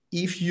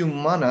 if you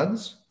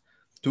manage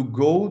to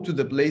go to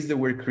the place they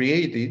were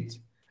created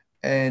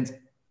and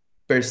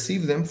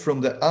perceive them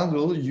from the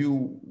angle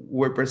you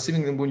were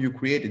perceiving them when you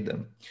created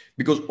them.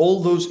 Because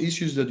all those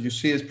issues that you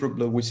see as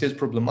we see as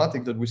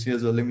problematic, that we see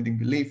as a limiting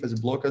belief, as a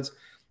blockage,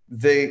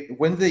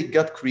 when they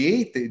got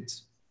created,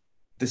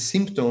 the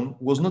symptom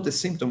was not a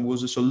symptom,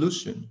 was a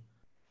solution.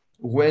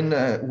 When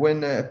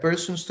a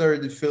person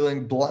started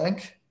feeling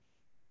blank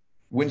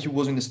when he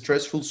was in a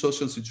stressful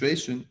social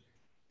situation,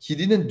 he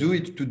didn't do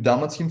it to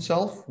damage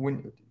himself.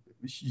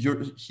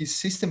 His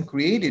system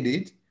created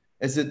it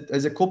as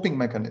a coping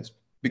mechanism,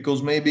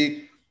 because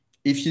maybe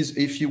if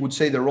he would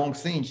say the wrong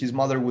thing, his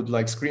mother would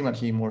like scream at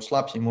him or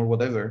slap him or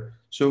whatever.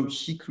 So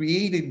he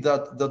created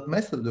that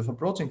method of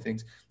approaching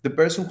things. The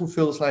person who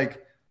feels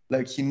like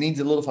he needs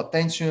a lot of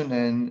attention,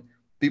 and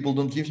people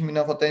don't give him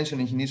enough attention,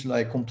 and he needs to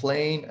like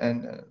complain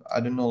and I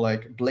don't know,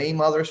 like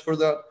blame others for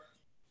that.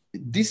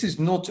 This is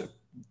not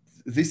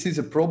this is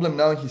a problem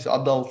now in his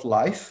adult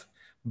life,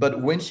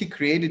 but when he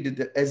created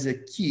it as a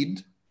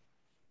kid,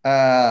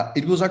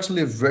 it was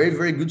actually a very,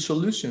 very good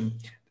solution,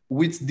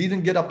 which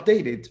didn't get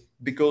updated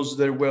because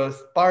there were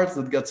parts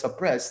that got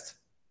suppressed.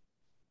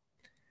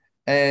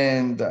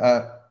 And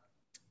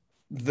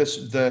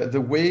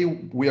the way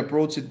we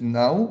approach it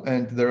now,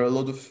 and there are a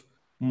lot of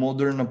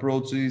modern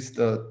approaches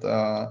that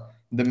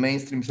the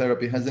mainstream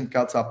therapy hasn't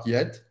caught up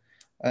yet.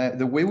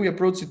 The way we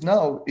approach it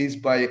now is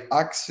by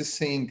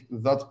accessing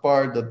that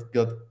part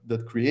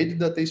that created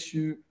that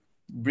issue,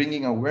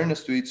 bringing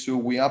awareness to it, so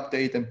we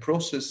update and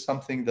process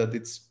something that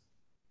it's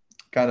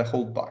kind of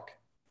hold back.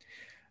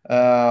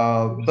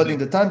 But in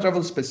the time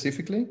travel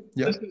specifically,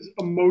 yeah. This is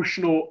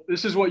emotional.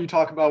 This is what you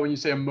talk about when you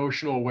say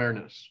emotional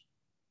awareness.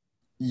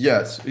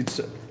 Yes,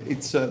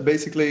 it's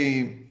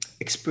basically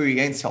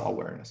experiential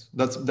awareness.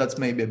 That's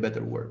maybe a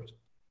better word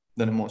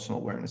than emotional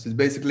awareness. It's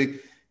basically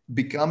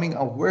becoming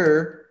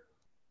aware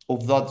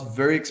of that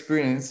very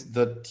experience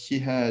that he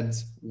had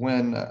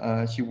when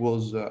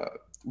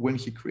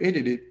he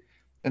created it,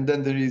 and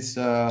then there is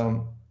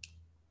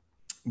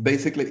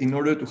basically, in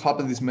order to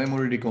happen this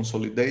memory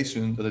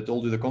reconsolidation that I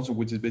told you the concept,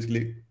 which is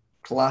basically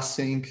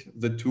classing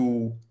the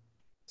two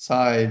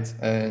sides,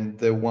 and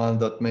the one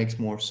that makes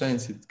more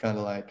sense, it kind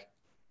of like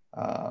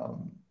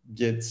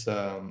gets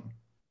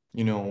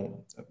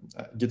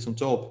gets on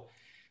top.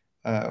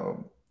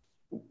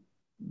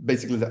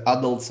 Basically, the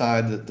adult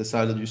side, the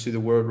side that you see the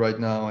world right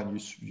now,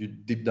 and you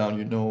deep down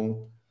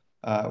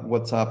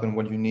what's up and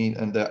what you need,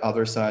 and the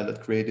other side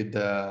that created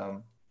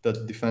the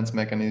defense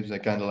mechanism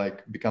that kind of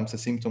like becomes a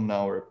symptom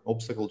now or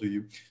obstacle to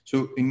you.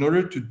 So in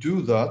order to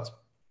do that,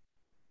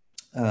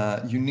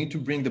 you need to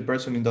bring the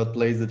person in that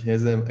place that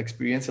has an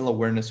experiential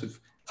awareness of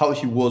how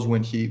he was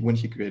when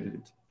he created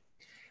it.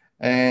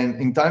 And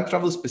in time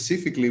travel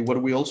specifically,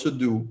 what we also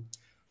do,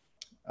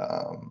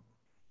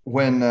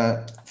 when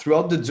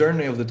throughout the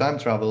journey of the time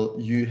travel,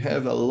 you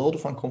have a lot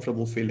of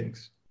uncomfortable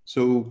feelings.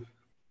 So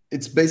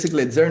it's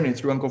basically a journey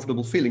through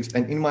uncomfortable feelings.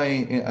 And in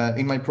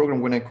my program,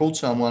 when I coach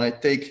someone, I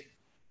take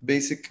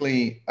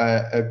basically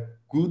a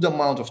good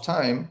amount of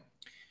time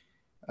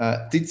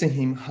teaching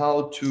him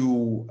how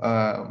to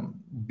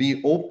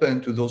be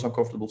open to those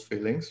uncomfortable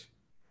feelings,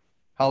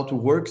 how to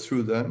work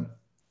through them,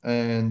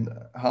 and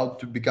how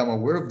to become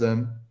aware of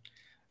them.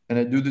 And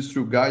I do this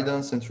through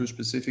guidance and through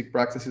specific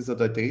practices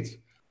that I teach.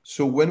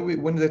 So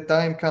when the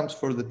time comes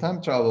for the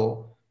time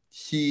travel,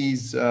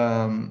 his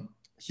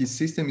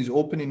system is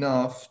open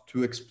enough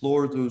to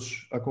explore those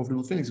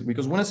uncomfortable feelings.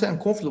 Because when I say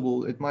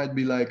uncomfortable, it might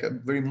be like a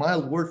very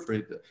mild word for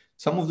it.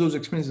 Some of those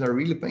experiences are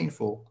really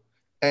painful.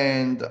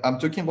 And I'm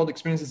talking about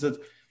experiences that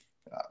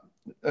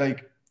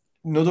like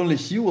not only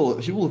he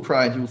will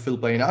cry and he will feel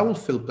pain, I will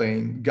feel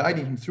pain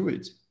guiding him through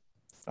it.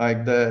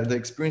 Like the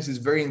experience is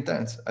very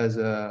intense as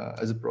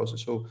a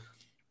process. So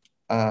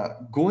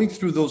going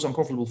through those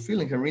uncomfortable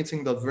feelings and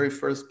reaching that very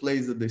first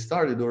place that they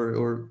started,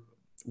 or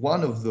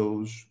one of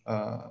those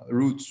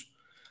roots,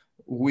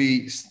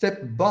 we step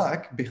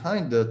back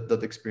behind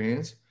that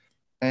experience,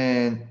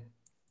 and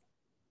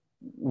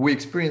we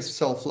experience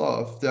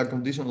self-love, the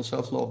unconditional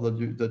self-love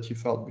that you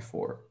felt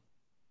before.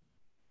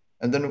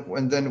 And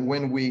then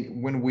when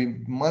we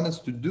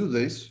manage to do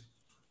this,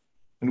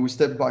 and we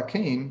step back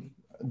in,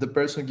 the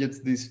person gets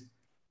this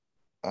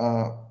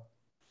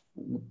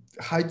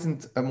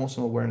heightened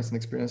emotional awareness and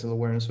experiential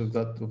awareness of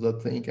that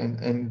thing,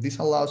 and this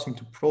allows him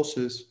to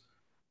process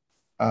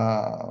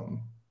the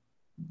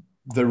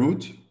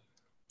root,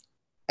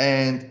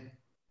 and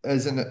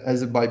as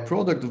a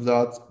byproduct of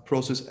that,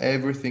 process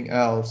everything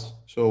else.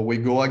 So we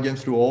go again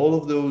through all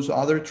of those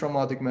other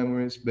traumatic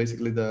memories,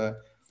 basically the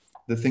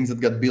things that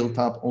got built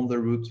up on the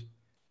root,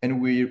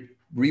 and we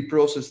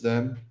reprocess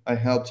them. I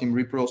helped him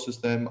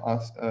reprocess them,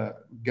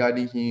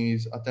 guiding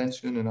his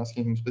attention and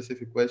asking him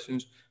specific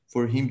questions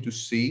for him to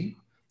see.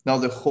 Now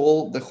the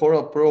whole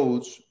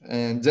approach,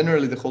 and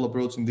generally the whole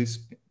approach in this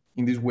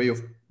way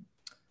of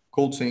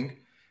coaching,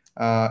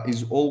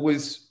 is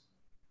always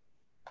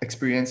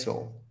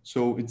experiential.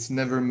 So it's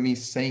never me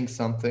saying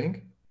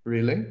something,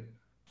 really.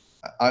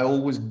 I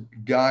always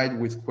guide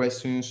with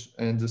questions,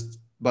 and just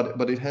but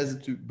I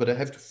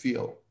have to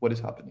feel what is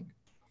happening.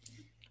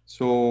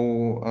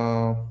 So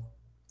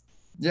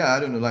yeah, I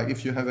don't know, like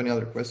if you have any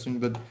other question,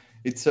 but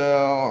it's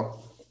a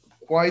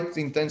quite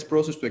intense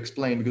process to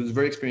explain because it's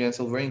very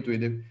experiential, very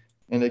intuitive,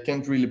 and I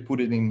can't really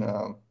put it in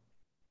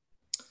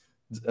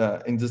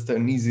just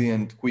an easy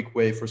and quick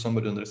way for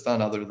somebody to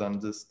understand, other than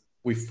just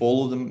we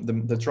follow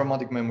the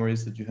traumatic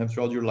memories that you have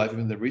throughout your life,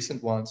 even the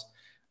recent ones,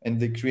 and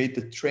they create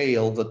the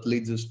trail that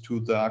leads us to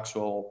the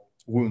actual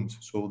wound.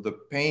 So the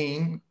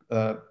pain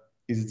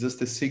is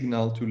just a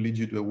signal to lead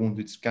you to a wound.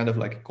 It's kind of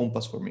like a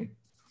compass for me.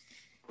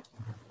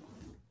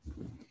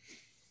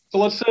 So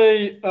let's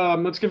say,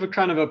 let's give a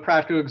kind of a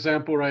practical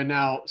example right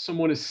now.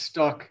 Someone is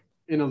stuck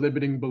in a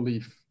limiting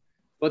belief.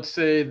 Let's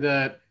say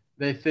that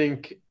they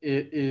think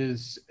it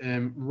is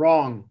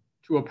wrong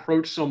to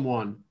approach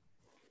someone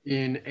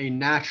in a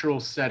natural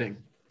setting.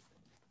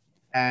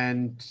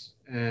 And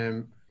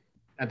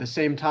at the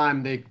same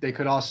time, they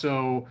could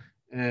also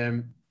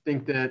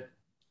think that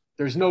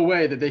there's no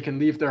way that they can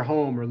leave their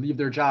home or leave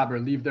their job or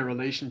leave their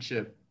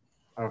relationship.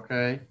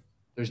 Okay.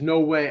 There's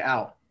no way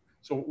out.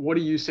 So what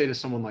do you say to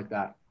someone like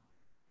that?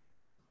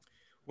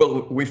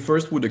 Well, we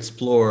first would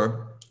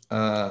explore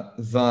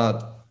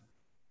that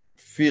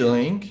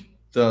feeling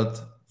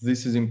that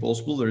this is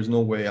impossible, there is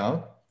no way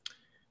out.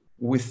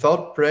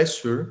 Without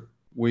pressure,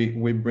 we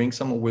would bring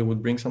some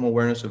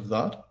awareness of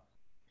that,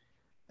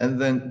 and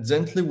then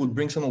gently would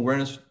bring some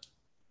awareness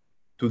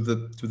to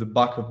the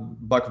back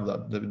of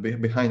that,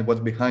 behind what's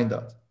behind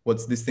that.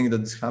 What's this thing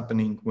that is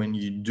happening when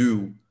you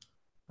do,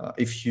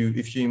 if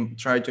you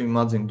try to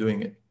imagine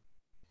doing it.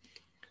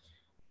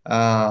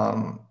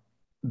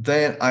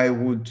 Then I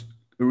would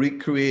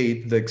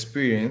recreate the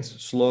experience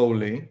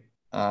slowly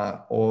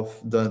of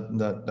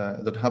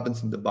that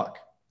happens in the back,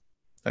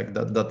 like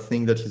that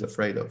thing that he's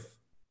afraid of.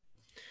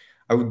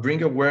 I would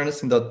bring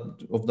awareness of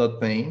that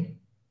pain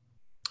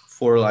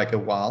for like a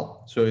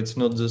while. So it's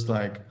not just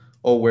like,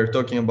 oh, we're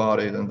talking about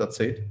it and that's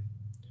it.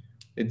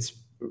 It's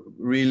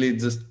really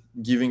just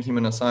giving him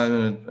an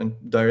assignment and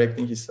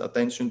directing his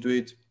attention to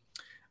it.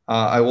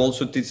 I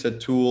also teach a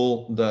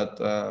tool that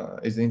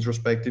is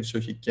introspective, so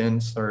he can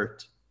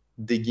start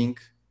digging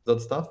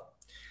that stuff.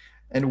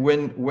 And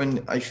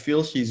when I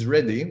feel he's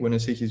ready, when I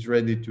say he's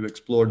ready to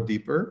explore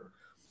deeper,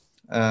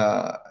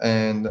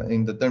 and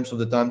in the terms of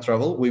the time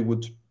travel, we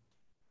would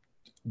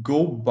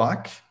go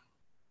back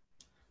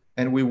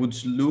and we would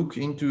look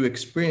into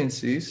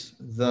experiences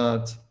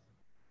that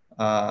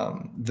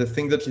the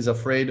thing that he's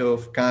afraid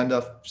of kind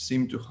of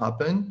seem to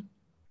happen,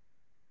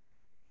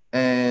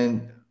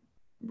 and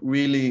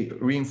really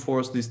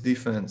reinforce this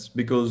defense,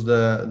 because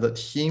that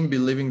him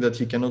believing that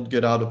he cannot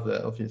get out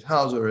of his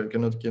house, or he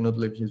cannot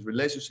leave his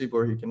relationship,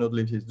 or he cannot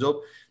leave his job,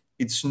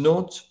 it's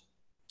not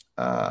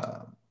uh,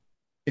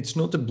 it's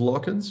not a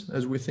blockage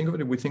as we think of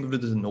it. We think of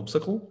it as an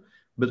obstacle,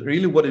 but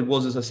really what it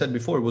was, as I said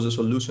before, it was a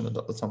solution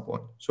at some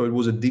point. So it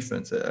was a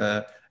defense,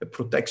 a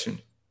protection.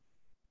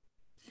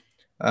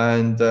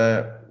 And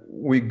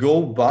we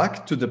go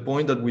back to the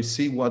point that we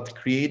see what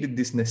created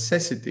this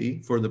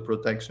necessity for the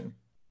protection.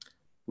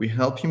 We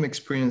help him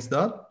experience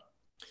that.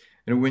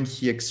 And when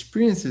he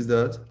experiences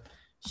that,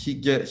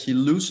 he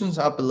loosens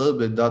up a little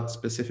bit that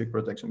specific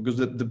protection. Because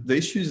the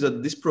issue is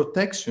that this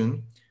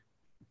protection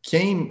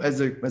came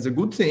as a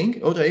good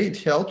thing. Okay, it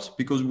helped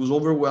because it was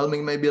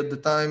overwhelming maybe at the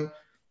time.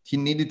 He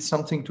needed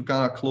something to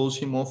kind of close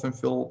him off and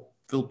feel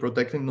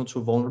protected, not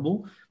so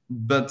vulnerable.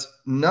 But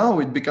now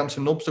it becomes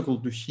an obstacle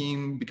to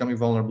him becoming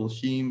vulnerable,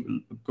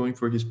 him going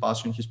for his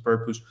passion, his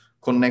purpose,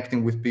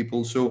 connecting with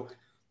people. So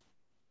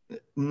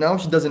now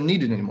he doesn't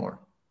need it anymore.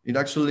 It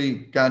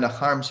actually kind of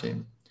harms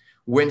him.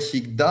 When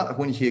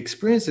he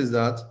experiences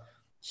that,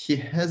 he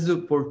has the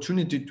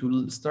opportunity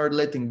to start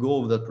letting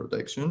go of that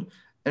protection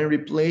and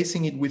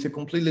replacing it with a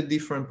completely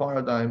different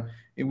paradigm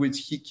in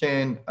which he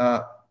can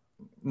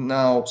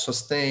now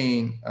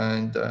sustain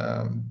and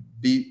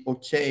be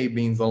okay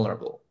being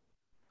vulnerable.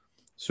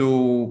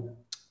 So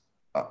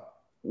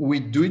we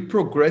do it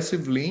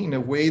progressively in a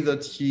way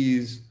that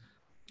he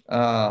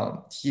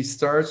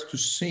starts to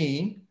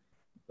see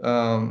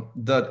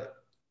that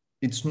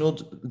it's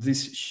not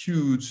this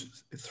huge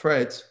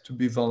threat to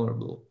be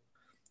vulnerable.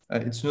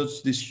 It's not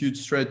this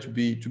huge threat to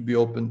be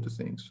open to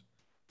things.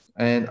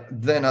 And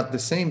then at the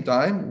same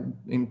time,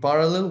 in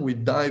parallel, we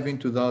dive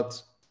into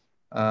that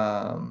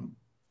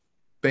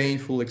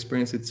painful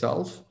experience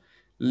itself,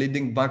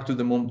 leading back to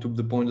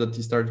the point that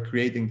he started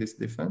creating this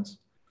defense,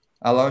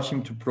 allows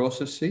him to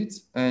process it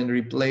and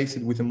replace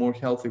it with a more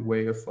healthy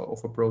way of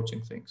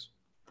approaching things,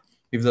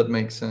 if that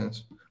makes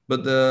sense.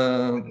 But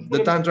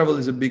the time travel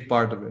is a big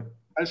part of it.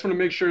 I just want to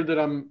make sure that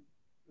I'm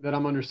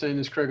understanding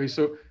this correctly.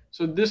 So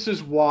this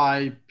is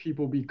why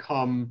people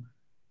become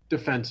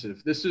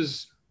defensive. This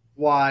is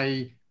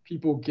why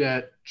people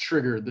get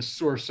triggered, the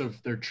source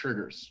of their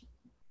triggers.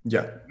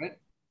 Yeah. Right?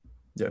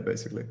 Yeah,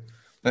 basically.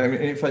 I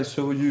mean, if I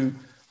show you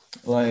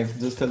like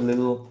just a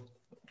little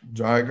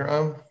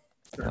diagram,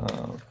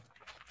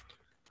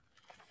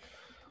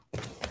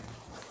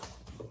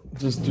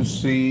 just to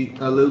see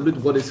a little bit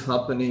what is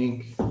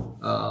happening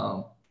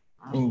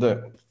in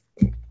the,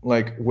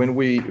 like when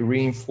we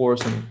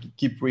reinforce and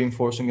keep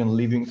reinforcing and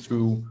living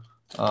through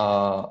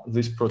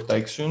this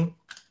protection.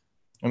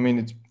 I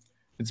mean,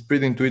 it's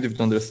pretty intuitive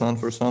to understand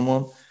for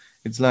someone.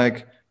 It's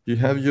like you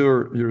have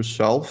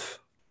yourself.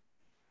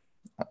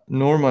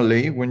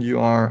 Normally, when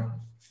you're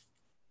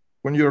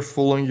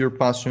following your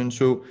passion,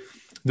 so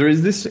there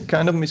is this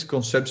kind of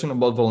misconception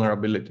about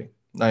vulnerability,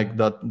 like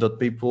that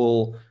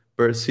people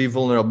perceive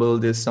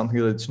vulnerability as something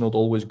that's not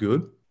always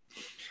good.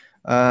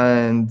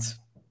 And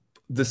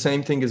the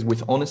same thing is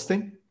with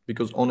honesty,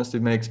 because honesty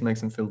makes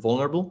them feel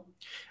vulnerable.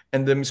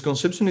 And the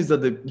misconception is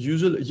that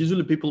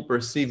usually people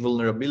perceive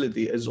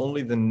vulnerability as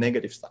only the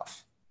negative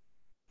stuff,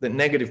 the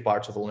negative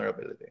parts of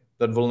vulnerability,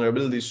 that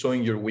vulnerability is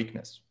showing your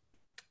weakness.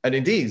 And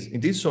it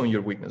is showing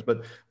your weakness,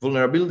 but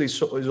vulnerability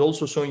is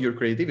also showing your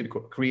creativity.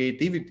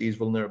 Creativity is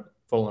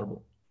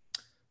vulnerable.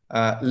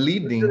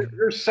 Leading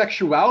your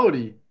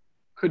sexuality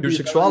could be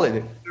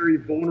sexuality. Very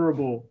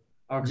vulnerable.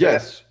 Okay.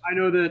 Yes. I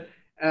know that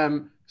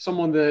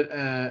someone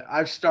that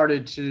I've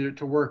started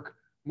to work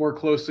more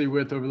closely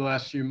with over the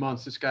last few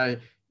months, this guy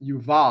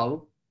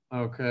Yuval,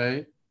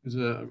 okay, who's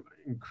an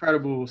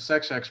incredible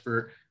sex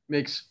expert,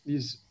 makes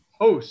these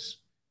posts.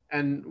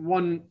 And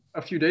one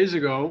a few days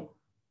ago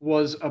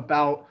was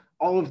about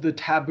all of the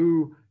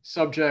taboo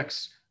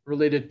subjects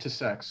related to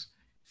sex.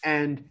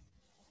 And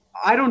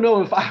I don't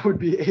know if I would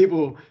be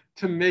able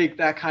to make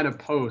that kind of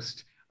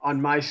post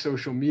on my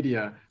social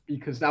media,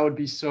 because that would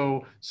be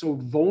so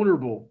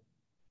vulnerable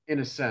in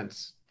a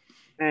sense.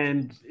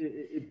 And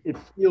it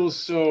feels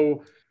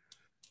so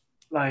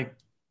like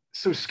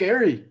so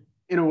scary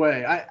in a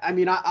way. I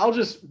mean, I'll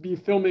just be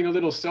filming a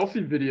little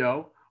selfie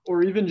video,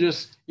 or even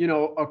just,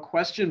 a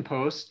question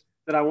post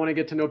that I want to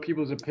get to know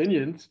people's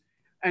opinions.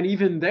 And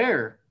even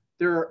there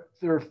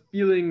are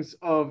feelings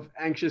of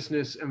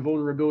anxiousness and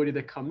vulnerability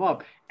that come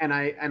up. And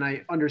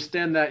I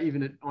understand that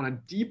even on a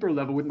deeper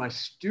level with my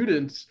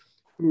students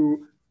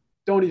who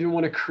don't even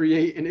want to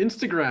create an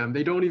Instagram.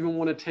 They don't even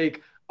want to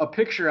take a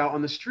picture out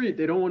on the street.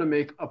 They don't want to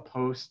make a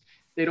post.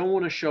 They don't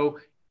want to show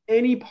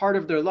any part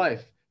of their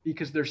life.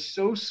 because they're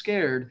so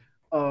scared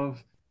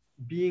of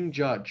being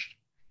judged.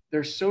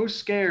 They're so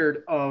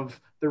scared of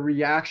the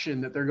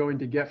reaction that they're going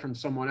to get from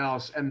someone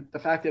else, and the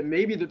fact that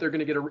maybe that they're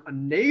going to get a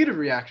negative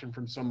reaction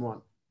from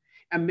someone,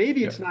 and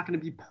maybe Yeah. it's not going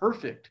to be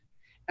perfect,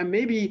 and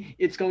maybe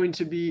it's going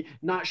to be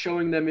not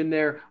showing them in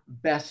their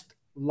best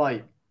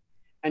light.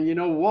 And you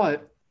know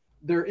what?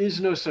 There is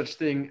no such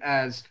thing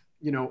as,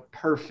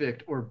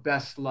 perfect or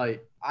best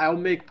light. I'll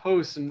make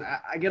posts and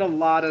I get a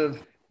lot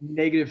of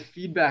negative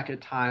feedback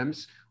at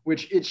times,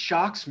 which it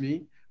shocks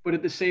me. But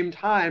at the same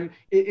time,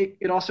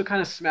 it also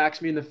kind of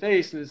smacks me in the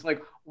face. And it's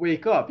like,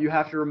 wake up. You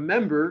have to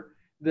remember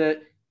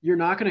that you're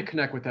not going to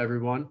connect with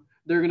everyone.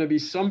 There are going to be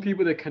some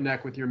people that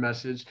connect with your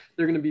message.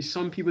 There are going to be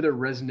some people that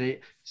resonate,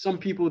 some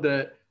people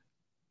that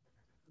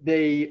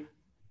they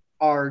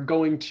are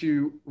going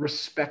to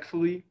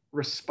respectfully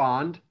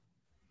respond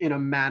in a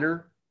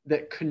manner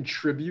that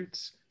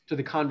contributes to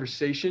the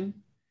conversation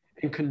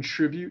and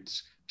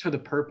contributes to the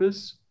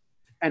purpose,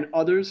 and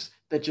others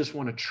that just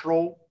want to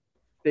troll.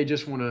 They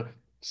just want to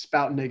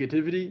spout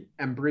negativity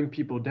and bring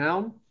people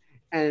down.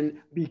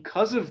 And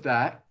because of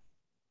that,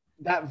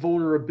 that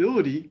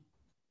vulnerability,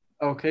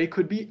 okay,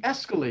 could be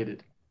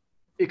escalated.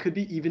 It could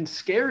be even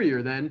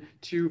scarier then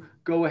to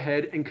go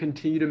ahead and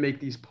continue to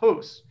make these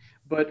posts.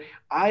 But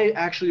I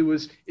actually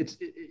was,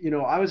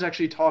 I was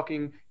actually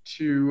talking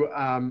to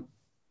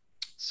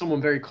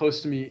someone very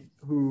close to me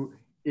who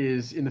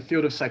is in the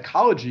field of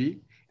psychology,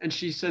 and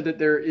she said that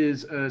there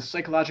is a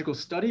psychological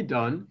study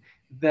done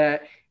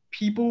that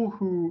people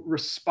who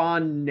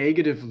respond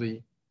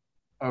negatively,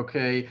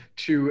 okay,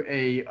 to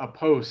a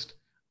post,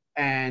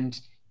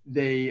 and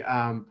they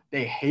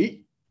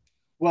hate,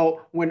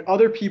 well, when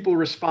other people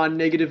respond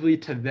negatively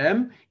to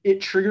them,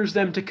 it triggers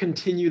them to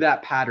continue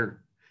that pattern,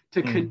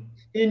 to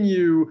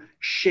continue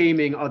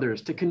shaming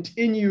others, to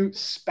continue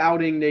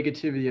spouting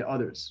negativity at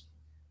others.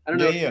 I don't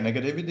Yeah, know. yeah.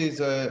 Negativity is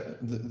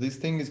this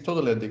thing is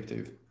totally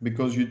addictive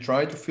because you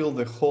try to fill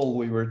the hole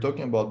we were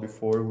talking about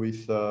before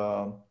with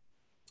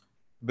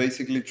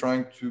basically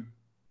trying to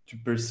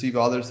perceive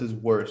others as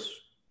worse.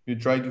 You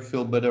try to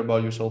feel better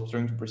about yourself,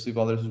 trying to perceive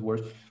others as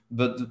worse.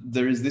 But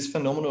there is this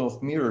phenomenon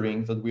of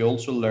mirroring that we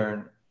also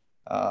learn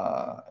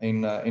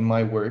in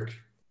my work,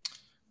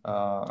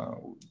 uh,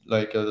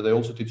 that I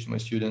also teach to my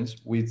students.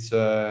 Which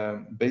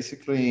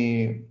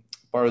basically,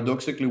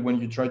 paradoxically, when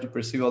you try to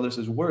perceive others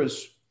as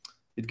worse,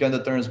 it kind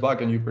of turns back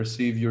and you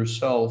perceive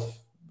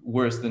yourself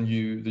worse than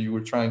you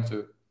were trying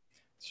to.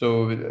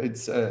 So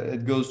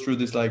it goes through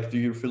this, like, do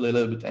you feel a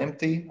little bit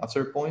empty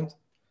after a point,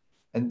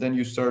 and then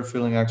you start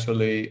feeling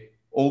actually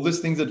all these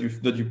things that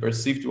you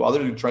perceive to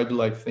others, you try to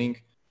like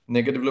think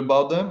negatively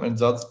about them, and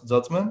that's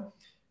judgment.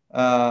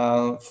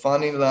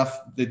 Funny enough,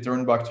 they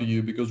turn back to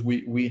you because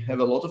we have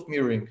a lot of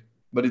mirroring,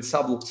 but it's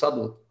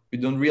subtle. We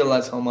don't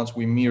realize how much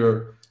we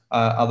mirror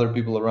other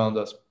people around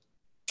us,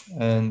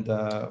 and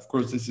of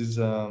course this is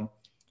a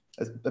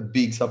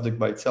big subject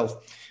by itself.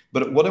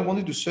 But what I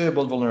wanted to say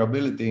about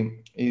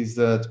vulnerability is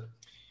that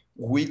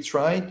we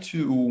try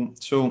to.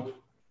 So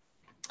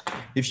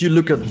if you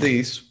look at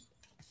this,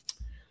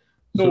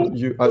 so So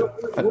you,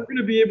 we're going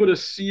to be able to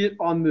see it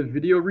on the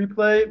video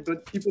replay,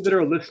 but people that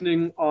are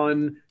listening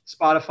on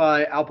Spotify,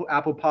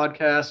 Apple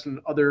Podcasts,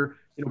 and other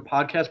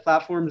podcast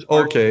platforms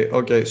are.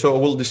 okay. So I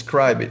will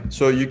describe it.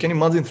 So you can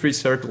imagine three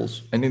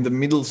circles, and in the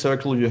middle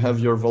circle you have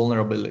your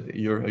vulnerability,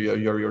 your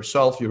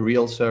yourself, your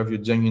real self,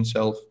 your genuine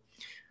self,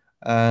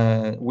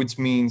 which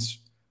means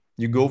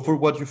you go for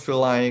what you feel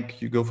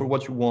like, you go for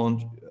what you want.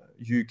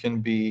 You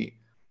can be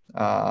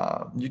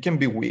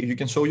weak, you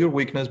can show your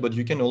weakness, but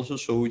you can also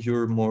show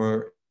your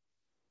more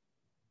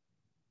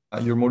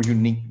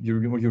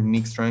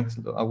unique strength,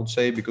 I would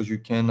say, because you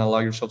can allow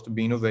yourself to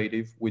be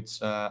innovative, which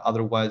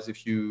otherwise,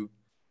 if you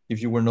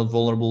were not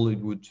vulnerable, it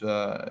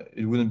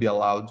wouldn't be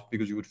allowed,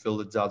 because you would feel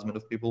the judgment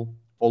of people Have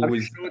you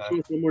always. show it to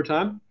us one more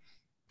time?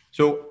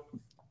 So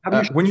Have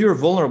you, when you're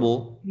vulnerable,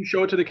 you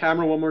show it to the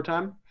camera one more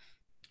time?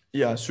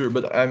 yeah, sure,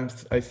 but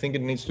I think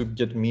it needs to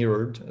get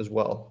mirrored as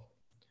well.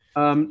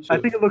 I So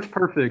think it looks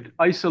perfect.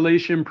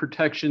 Isolation,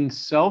 protection,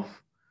 self,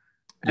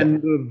 yeah, and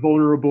the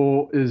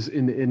vulnerable is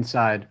in the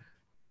inside.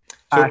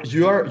 so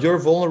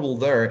you're vulnerable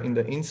there in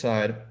the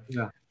inside,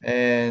 Yeah.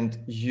 and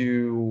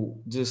you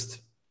just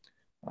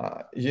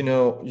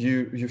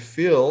you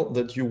feel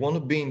that you want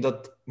to be in that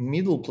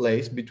middle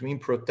place between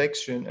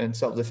protection and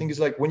self. The thing is,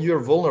 like, when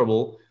you're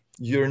vulnerable,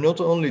 you're not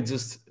only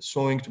just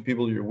showing to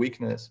people your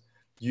weakness.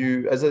 You,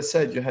 as I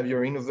said, you have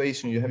your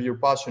innovation, you have your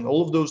passion,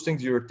 all of those things.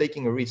 You're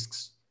taking risks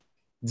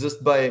just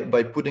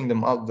by putting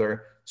them out there,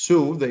 so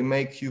they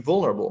make you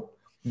vulnerable.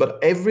 But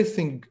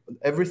everything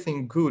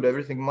good,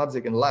 everything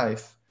magic in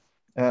life,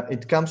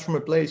 it comes from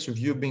a place of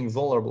you being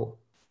vulnerable.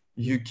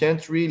 You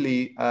can't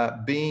really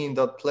be in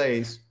that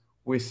place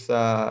with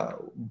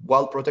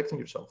while protecting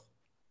yourself.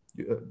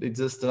 It's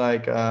just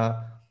like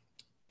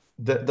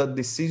the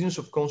decisions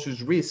of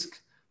conscious risk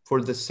for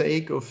the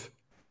sake of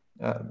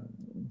uh,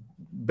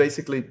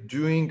 basically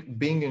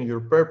being in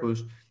your purpose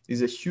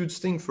is a huge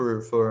thing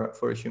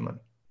for a human.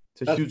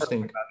 It's a That's huge perfect,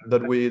 thing Patrick.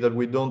 that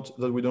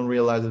we don't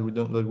realize,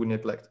 that we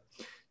neglect.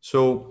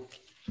 So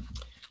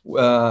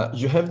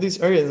you have these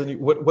areas, and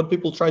what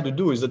people try to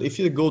do is that if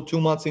you go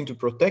too much into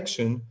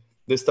protection,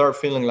 they start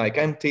feeling like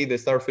empty. They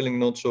start feeling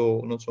not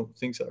so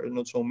things are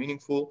not so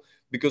meaningful,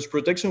 because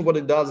protection, what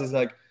it does is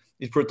like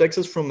it protects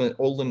us from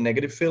all the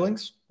negative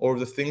feelings or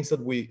the things that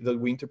we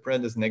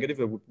interpret as negative,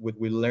 what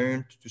we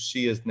learn to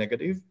see as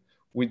negative,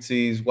 which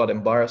is what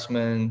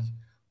embarrassment,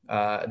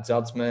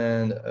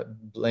 judgment,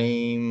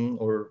 blame,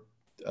 or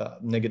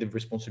negative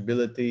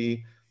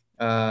responsibility,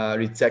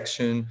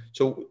 rejection.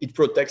 So it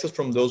protects us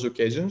from those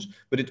occasions,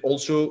 but it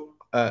also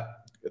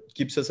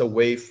keeps us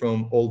away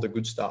from all the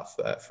good stuff,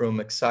 from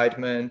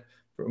excitement,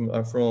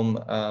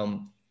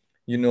 from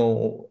you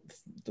know,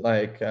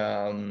 like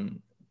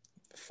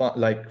fun,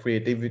 like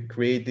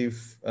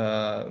creative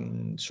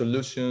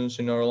solutions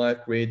in our life,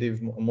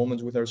 creative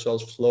moments with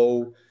ourselves,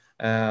 flow,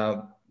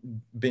 uh,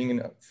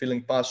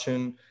 feeling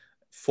passion.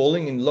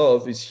 Falling in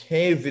love is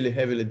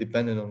heavily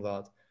dependent on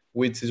that,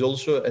 which is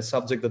also a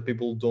subject that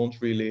people don't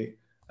really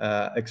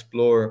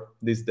explore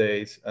these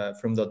days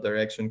from that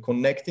direction.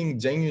 Connecting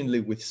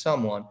genuinely with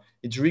someone,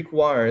 it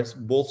requires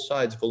both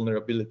sides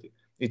vulnerability.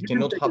 It You can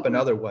cannot take happen it.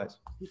 otherwise.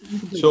 You can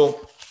take it.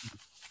 So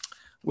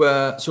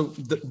so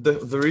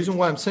the reason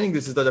why I'm saying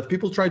this is that if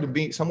people try to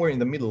be somewhere in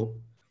the middle,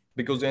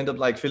 because they end up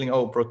like feeling,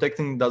 oh,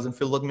 protecting doesn't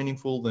feel that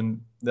meaningful, then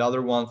the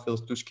other one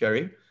feels too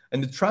scary,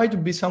 and they try to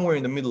be somewhere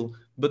in the middle,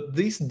 but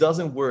this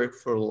doesn't work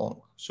for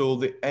long. So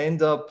they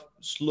end up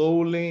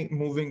slowly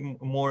moving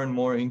more and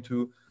more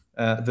into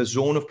the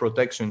zone of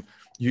protection.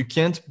 You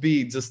can't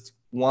be just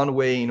one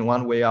way in,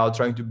 one way out,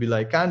 trying to be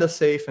like kind of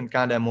safe and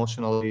kind of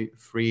emotionally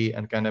free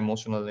and kind of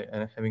emotionally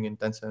and having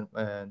intense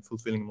and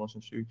fulfilling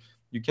emotions.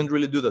 You can't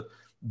really do that.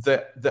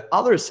 The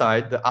other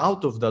side, the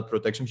out of that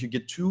protection, if you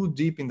get too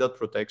deep in that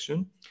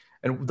protection,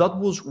 and that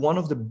was one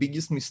of the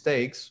biggest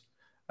mistakes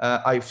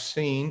I've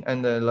seen,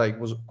 and like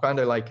was kind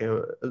of like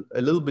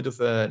a little bit of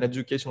an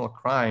educational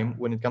crime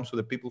when it comes to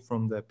the people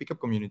from the pickup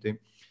community,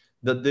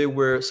 that they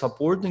were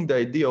supporting the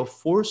idea of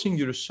forcing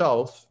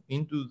yourself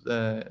into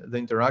the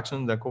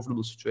interaction, the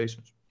uncomfortable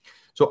situations.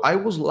 So I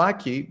was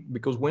lucky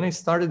because when I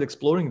started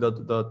exploring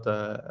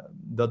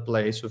that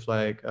place of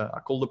like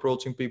cold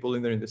approaching people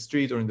in the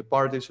street or in the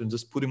parties, and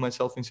just putting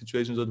myself in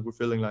situations that were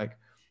feeling like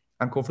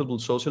uncomfortable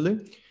socially,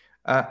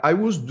 I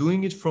was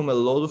doing it from a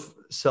lot of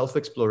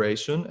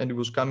self-exploration, and it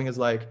was coming as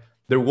like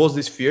there was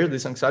this fear,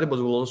 this anxiety, but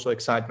there was also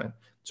excitement.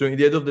 So in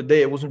the end of the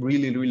day, I wasn't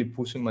really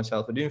pushing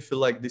myself. I didn't feel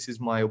like this is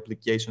my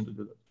obligation to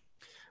do that.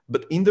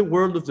 But in the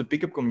world of the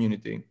pickup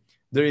community,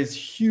 there is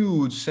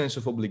huge sense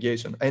of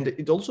obligation. And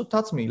it also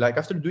touched me. Like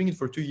after doing it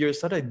for 2 years,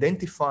 started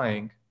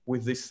identifying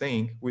with this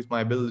thing, with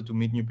my ability to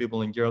meet new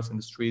people and girls in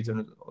the streets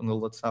and all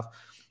that stuff.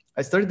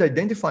 I started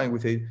identifying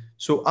with it.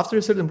 So after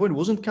a certain point, it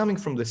wasn't coming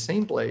from the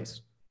same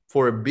place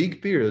for a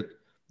big period.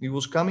 It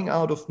was coming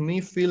out of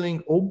me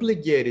feeling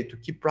obligated to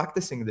keep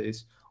practicing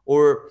this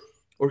or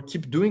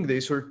keep doing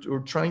this or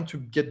trying to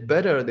get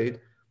better at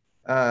it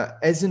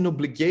as an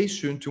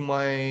obligation to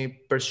my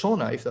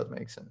persona, if that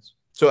makes sense.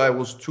 So I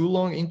was too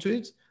long into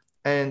it.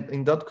 And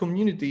in that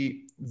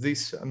community,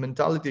 this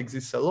mentality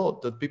exists a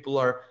lot, that people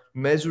are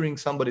measuring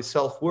somebody's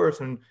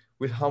self-worth and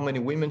with how many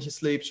women he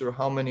sleeps or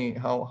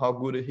how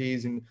good he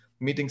is in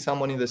meeting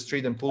someone in the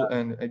street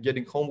and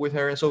getting home with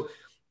her. And so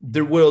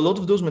there were a lot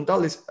of those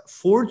mentalities.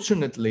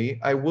 Fortunately,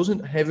 I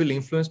wasn't heavily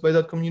influenced by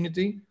that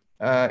community.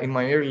 In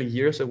my early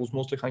years, I was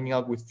mostly hanging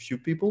out with few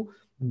people,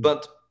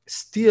 but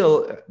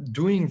still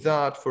doing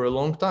that for a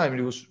long time,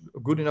 it was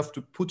good enough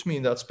to put me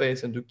in that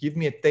space and to give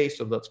me a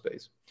taste of that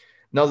space.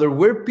 Now, there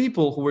were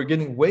people who were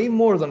getting way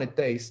more than a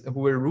taste and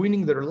who were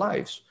ruining their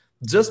lives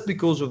just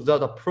because of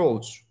that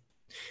approach.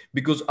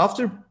 Because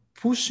after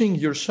pushing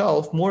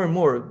yourself more and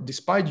more,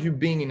 despite you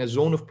being in a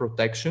zone of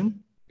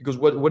protection, because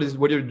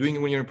what you're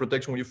doing when you're in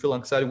protection, when you feel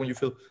anxiety, when you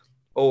feel,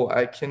 oh,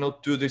 I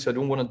cannot do this, I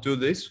don't want to do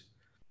this,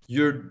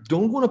 you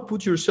don't want to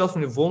put yourself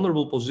in a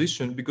vulnerable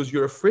position because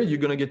you're afraid you're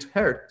going to get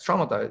hurt,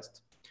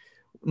 traumatized.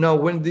 Now,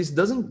 when this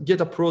doesn't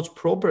get approached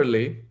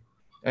properly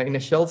in a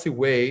healthy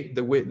way,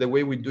 the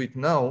way we do it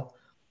now,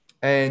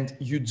 and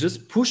you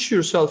just push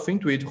yourself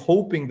into it,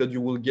 hoping that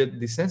you will get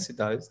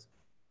desensitized,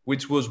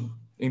 which was,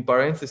 in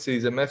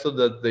parentheses, a method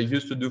that they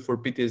used to do for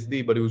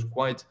PTSD, but it was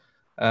quite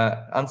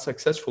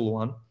unsuccessful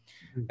one.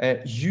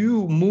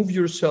 You move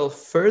yourself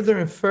further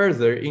and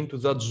further into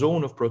that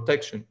zone of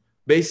protection.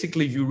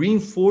 Basically, you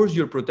reinforce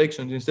your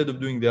protection instead of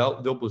doing the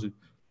opposite.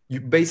 You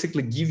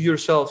basically give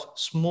yourself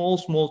small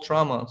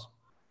traumas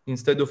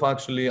instead of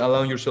actually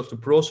allowing yourself to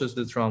process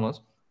the traumas.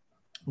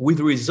 With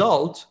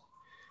result,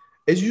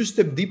 as you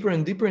step deeper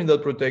and deeper in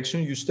that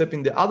protection, you step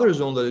in the other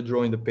zone that I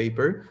draw in the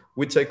paper,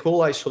 which I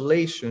call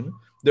isolation.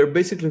 They're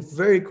basically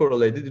very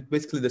correlated. It's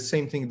basically the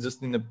same thing,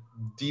 just in a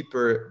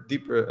deeper,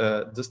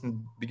 just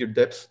in bigger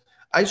depth.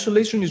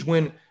 Isolation is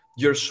when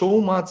you're so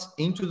much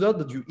into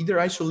that you either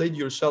isolate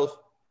yourself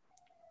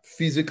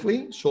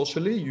physically,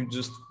 socially,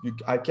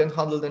 I can't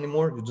handle it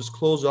anymore, you just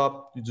close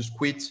up, you just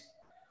quit,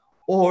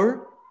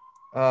 or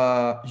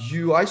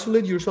you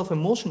isolate yourself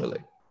emotionally.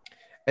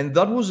 And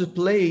that was a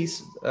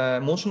place,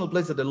 emotional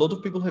place, that a lot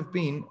of people have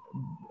been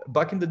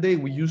back in the day,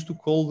 we used to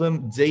call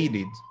them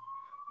jaded.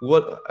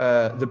 What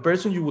the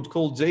person you would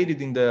call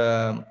jaded in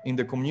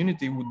the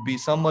community would be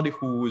somebody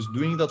who was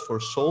doing that for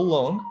so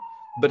long,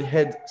 but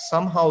had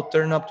somehow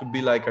turned up to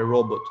be like a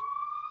robot,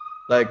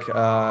 like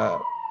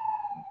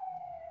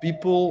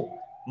people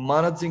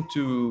managing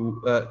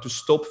to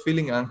stop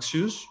feeling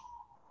anxious.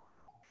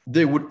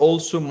 They would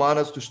also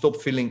manage to stop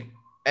feeling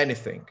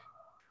anything.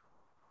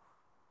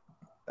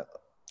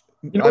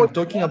 You know I'm what?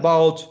 talking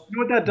about You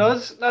know what that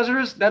does,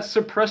 Lazarus? That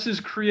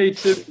suppresses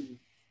creativity,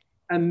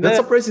 and that then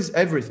suppresses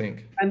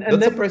everything. and That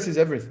then suppresses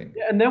everything.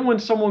 and then when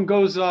someone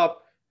goes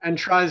up and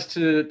tries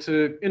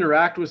to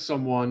interact with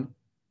someone,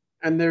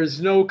 and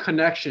there's no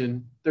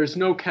connection, there's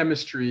no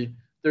chemistry,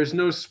 there's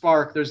no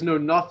spark, there's no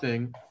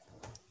nothing.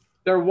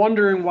 They're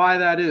wondering why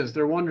that is.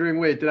 They're wondering,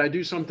 wait, did I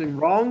do something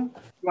wrong?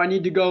 Do I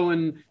need to go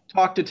and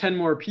talk to 10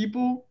 more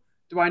people?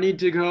 Do I need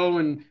to go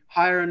and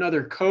hire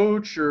another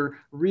coach or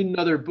read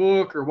another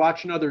book or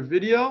watch another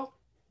video?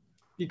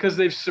 Because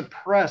they've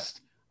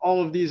suppressed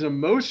all of these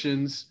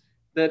emotions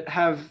that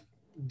have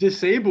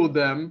disabled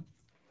them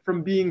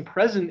from being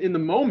present in the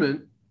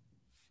moment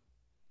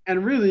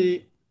and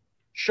really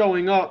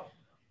showing up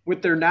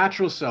with their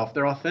natural self,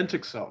 their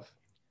authentic self.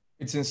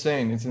 It's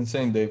insane. It's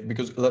insane, Dave,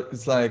 because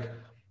it's like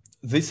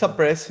this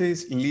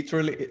suppresses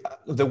literally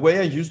the way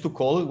I used to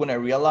call it when I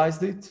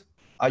realized it.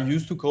 I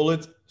used to call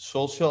it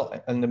social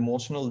and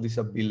emotional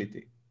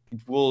disability.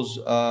 It was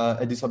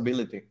a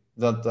disability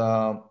that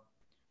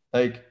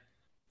like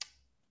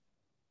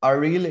are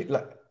really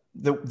like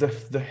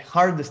the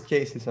hardest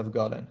cases I've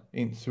gotten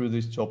in through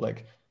this job,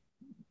 like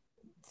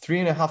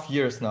 3.5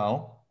 years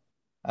now,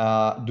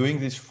 doing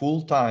this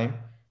full time.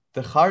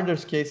 The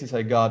hardest cases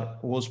I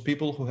got was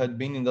people who had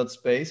been in that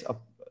space,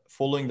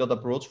 following that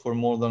approach for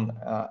more than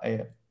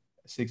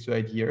 6 to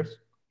 8 years.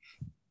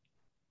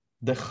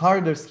 The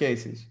hardest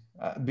cases,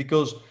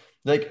 because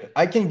like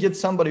I can get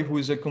somebody who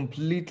is a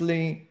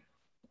completely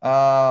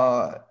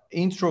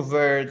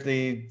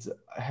introverted,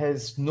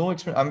 has no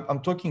experience.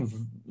 I'm talking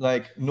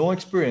like no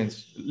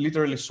experience,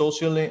 literally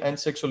socially and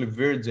sexually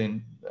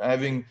virgin,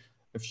 having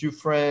a few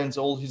friends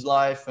all his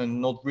life and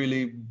not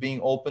really being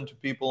open to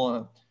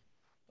people,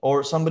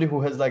 or somebody who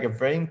has like a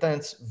very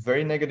intense,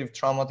 very negative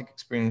traumatic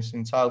experience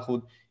in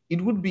childhood.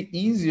 It would be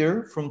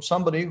easier from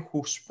somebody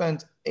who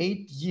spent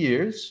 8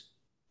 years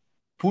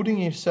putting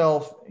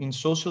himself in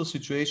social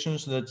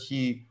situations that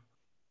he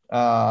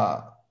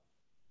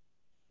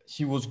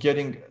was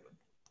getting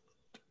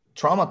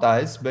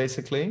traumatized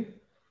basically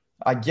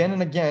again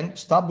and again,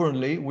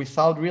 stubbornly,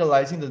 without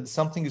realizing that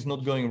something is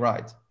not going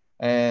right.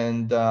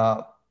 And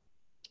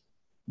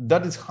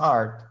that is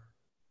hard.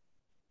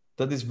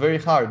 That is very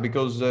hard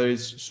because there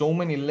is so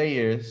many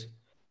layers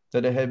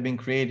that have been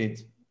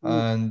created,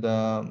 and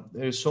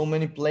there's so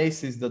many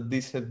places that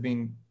this have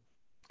been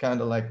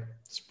kind of like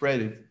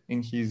spread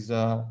in his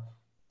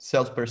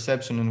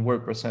self-perception and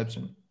work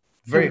perception.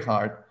 Very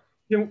hard.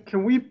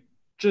 Can we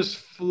just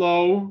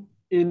flow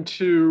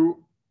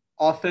into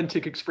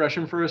authentic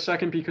expression for a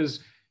second? Because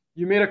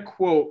you made a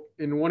quote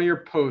in one of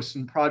your posts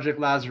in Project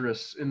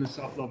Lazarus in the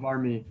Self Love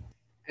Army.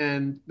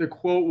 And the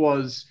quote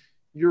was,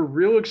 your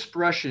real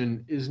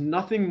expression is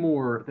nothing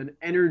more than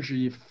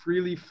energy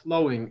freely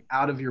flowing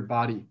out of your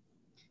body.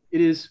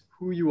 It is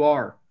who you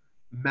are,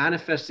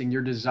 manifesting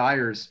your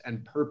desires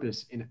and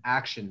purpose in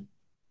action.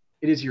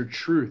 It is your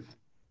truth,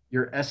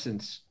 your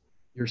essence,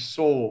 your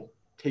soul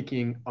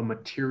taking a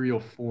material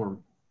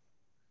form.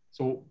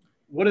 So,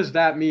 what does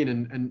that mean?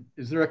 And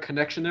is there a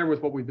connection there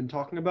with what we've been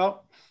talking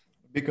about?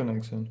 Big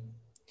connection.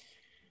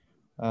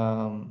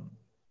 Um,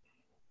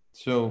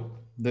 so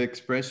the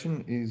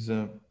expression is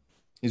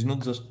not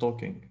just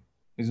talking.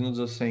 It's not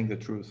just saying the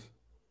truth.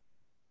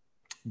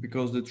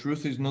 Because the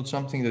truth is not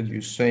something that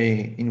you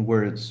say in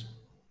words.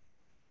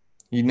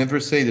 You never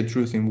say the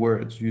truth in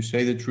words. You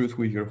say the truth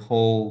with your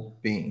whole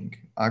being,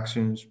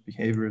 actions,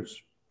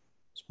 behaviors,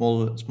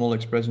 small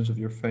expressions of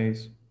your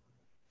face.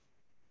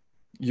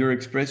 Your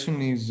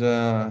expression is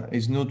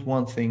not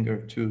one thing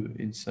or two.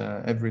 It's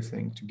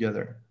everything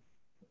together.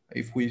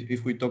 If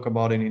we talk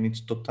about it in its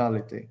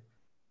totality,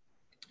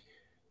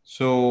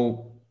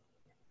 so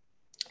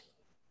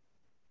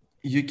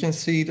you can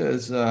see it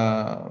as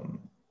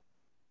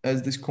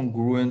this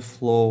congruent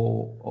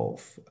flow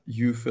of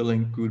you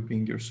feeling good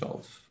being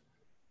yourself.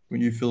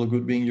 When you feel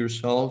good being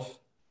yourself,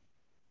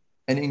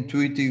 an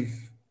intuitive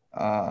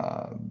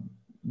uh,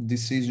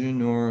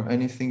 decision or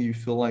anything you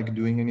feel like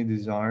doing, any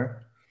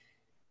desire,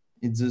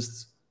 it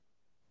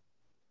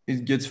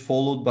gets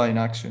followed by an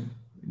action.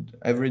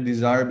 Every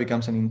desire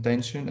becomes an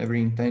intention.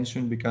 Every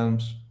intention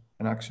becomes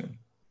an action.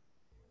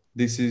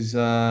 This is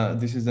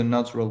the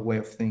natural way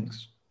of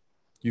things.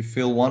 You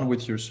feel one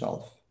with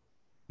yourself.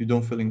 You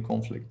don't feel in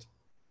conflict.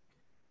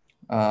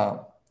 Uh,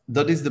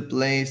 that is the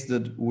place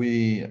that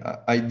we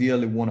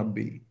ideally want to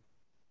be,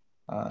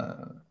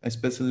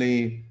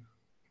 especially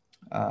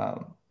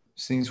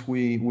since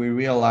we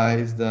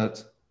realize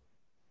that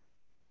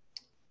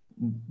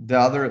the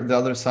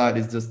other side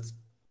is just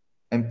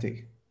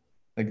empty.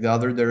 Like the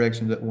other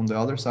direction, that on the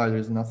other side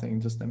there's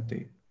nothing, just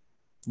empty.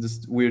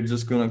 we're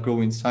just gonna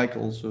go in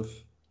cycles of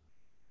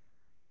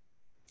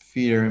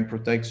fear and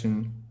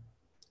protection,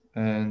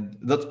 and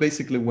that's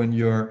basically when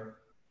you're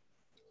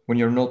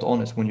not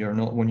honest, when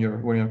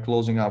you're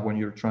closing up, when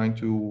you're trying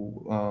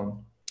to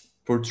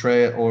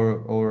portray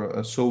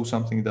or show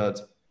something that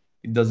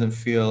it doesn't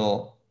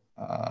feel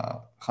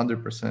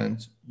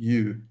 100%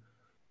 you.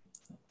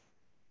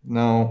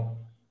 Now,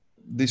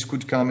 this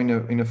could come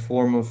in a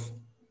form of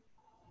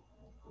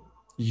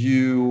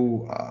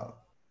you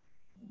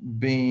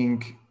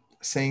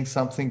saying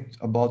something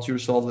about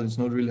yourself that is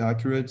not really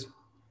accurate,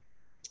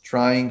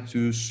 trying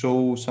to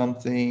show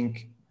something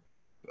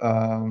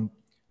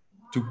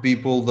to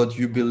people that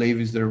you believe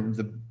is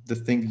the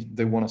thing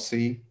they want to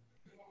see.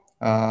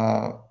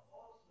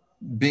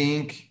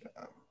 Being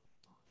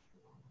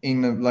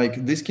in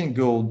like this can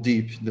go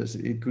deep.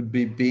 It could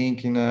be being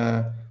in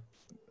a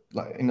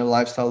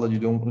lifestyle that you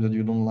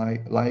don't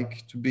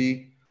like to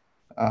be,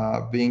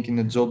 being in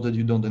a job that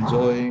you don't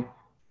enjoy,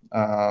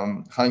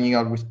 hanging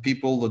out with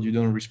people that you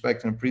don't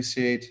respect and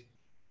appreciate,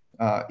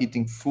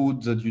 eating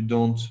food that you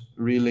don't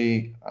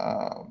really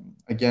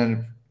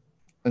again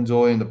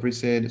enjoy and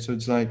appreciate. So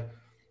it's like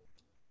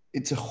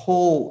it's a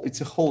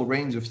whole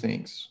range of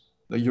things.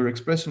 Like your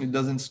expression, it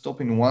doesn't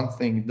stop in one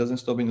thing. It doesn't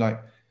stop in like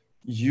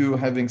you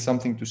having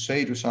something to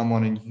say to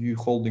someone and you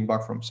holding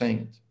back from saying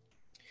it.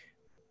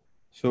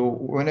 So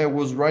when I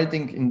was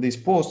writing in this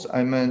post,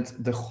 I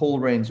meant the whole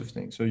range of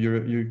things. So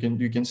you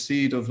can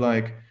see it of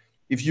like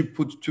if you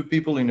put two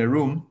people in a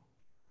room,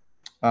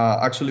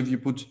 actually if you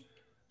put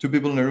two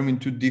people in a room in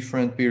two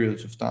different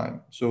periods of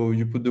time. So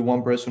you put the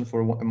one person for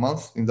a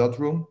month in that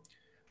room,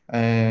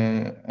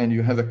 and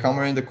you have a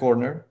camera in the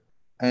corner,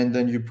 and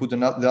then you put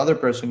the other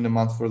person in a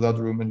month for that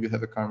room, and you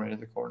have a camera in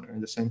the corner, in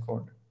the same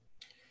corner.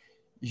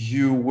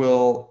 You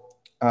will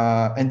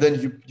and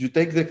then you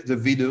take the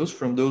videos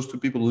from those two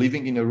people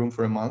living in a room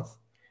for a month,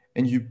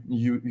 and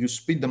you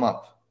speed them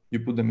up. You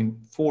put them in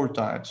 4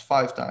 times,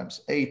 5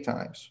 times, 8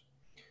 times.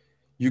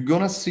 You're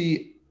gonna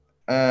see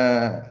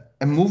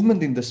a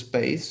movement in the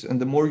space, and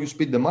the more you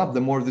speed them up,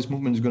 the more this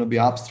movement is gonna be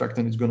abstract,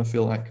 and it's gonna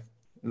feel like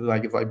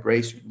a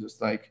vibration,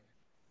 just like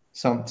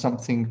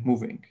something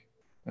moving,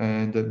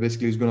 and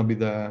basically it's gonna be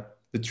the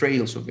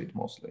trails of it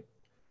mostly.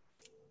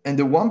 And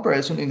the one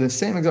person in the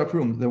same exact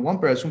room, the one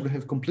person will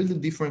have completely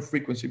different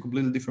frequency,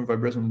 completely different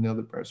vibration than the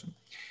other person.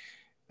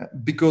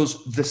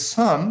 Because the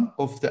sum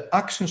of the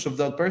actions of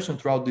that person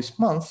throughout this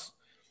month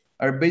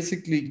are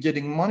basically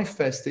getting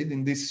manifested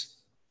in this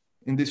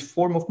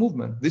form of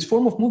movement. This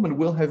form of movement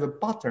will have a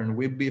pattern,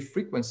 will be a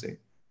frequency.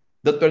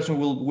 That person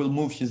will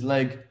move his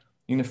leg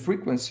in a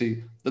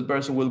frequency. That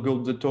person will go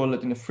to the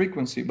toilet in a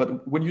frequency.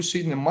 But when you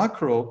see it in a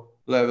macro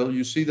level,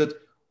 you see that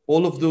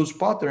all of those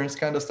patterns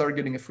kind of start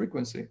getting a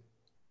frequency.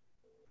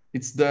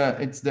 So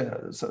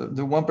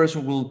the one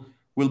person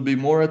will be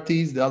more at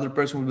ease, the other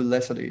person will be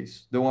less at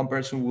ease. The one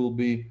person will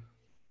be,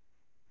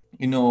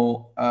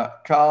 more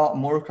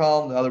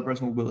calm, the other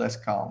person will be less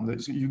calm.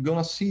 So you're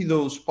gonna see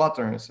those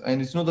patterns,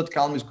 and it's not that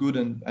calm is good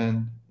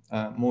and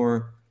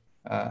more,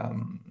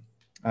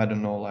 I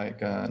don't know,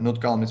 like not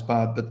calm is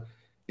bad, but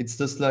it's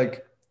just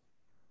like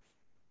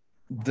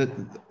the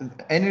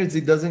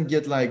energy doesn't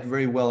get like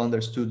very well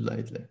understood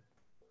lately.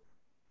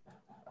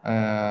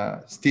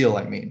 Still,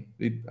 I mean,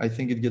 I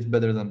think it gets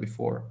better than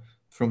before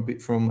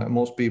from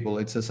most people.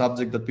 It's a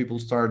subject that people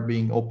start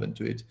being open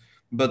to it,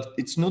 but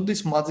it's not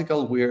this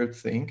magical weird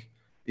thing.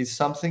 It's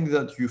something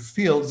that you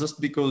feel just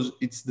because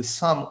it's the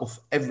sum of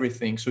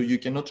everything. So you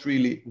cannot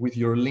really, with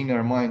your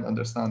linear mind,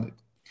 understand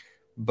it.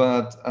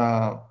 But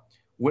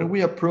when we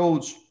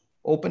approach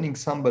opening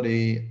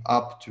somebody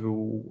up to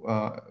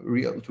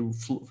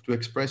to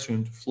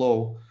expression, to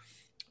flow,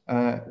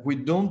 we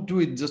don't do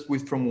it just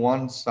from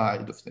one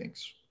side of things.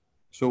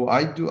 So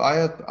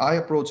I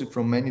approach it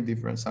from many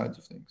different sides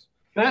of things.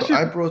 Can I ask So you,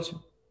 I approach, can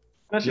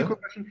I ask you a yeah.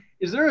 quick question?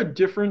 Is there a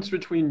difference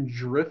between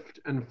drift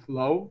and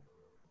flow?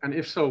 And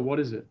if so, what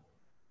is it?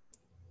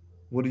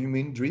 What do you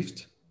mean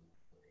drift?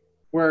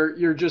 Where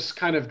you're just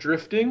kind of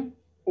drifting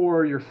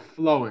or you're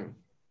flowing?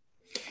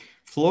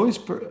 Flow has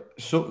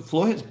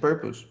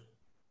purpose.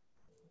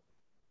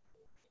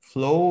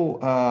 Flow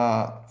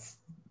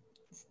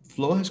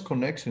flow has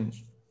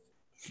connections.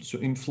 So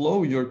in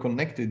flow you're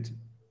connected.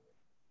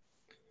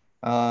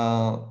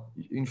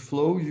 In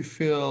flow you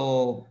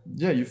feel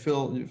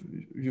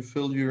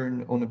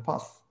you're on a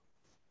path.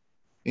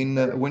 When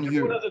Everyone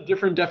you has a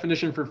different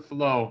definition for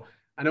flow.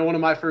 I know one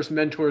of my first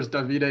mentors,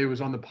 Davide, who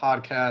was on the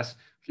podcast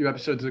a few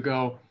episodes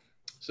ago,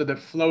 said that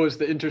flow is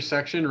the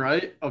intersection,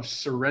 right, of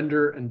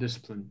surrender and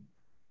discipline.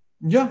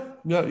 I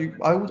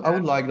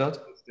would like that.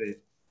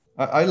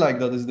 I like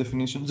that as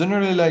definition.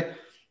 Generally, like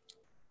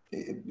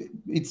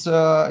it's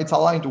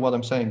aligned to what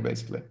I'm saying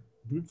basically.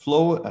 Mhm.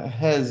 Flow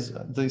has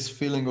this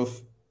feeling of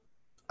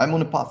I'm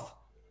on a path,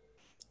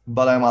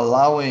 but I'm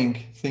allowing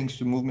things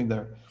to move me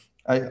there.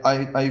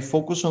 I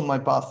focus on my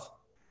path.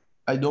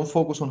 I don't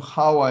focus on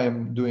how I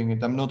am doing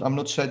it. I'm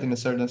not setting a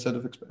certain set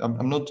of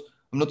I'm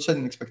not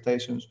setting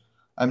expectations.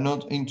 I'm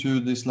not into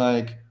this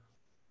like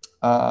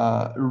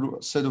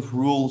set of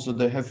rules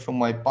that I have from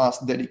my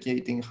past,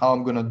 dedicating how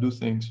I'm gonna do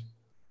things.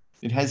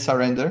 It has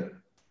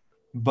surrender,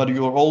 but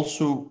you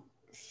also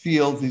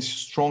feel this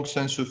strong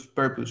sense of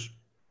purpose,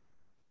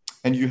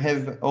 and you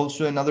have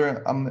also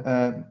another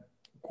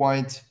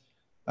quite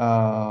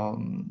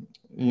one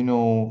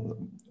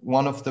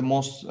of the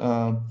most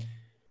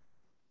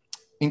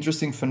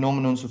interesting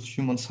phenomenons of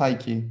human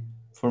psyche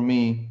for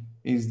me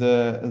is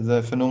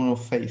the phenomenon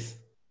of faith.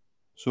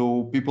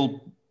 So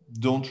people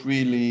don't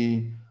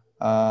really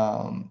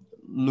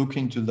look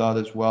into that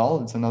as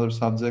well. It's another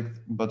subject,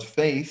 but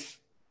faith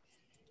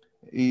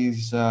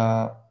is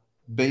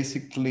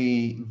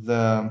basically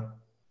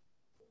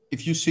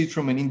if you see it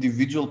from an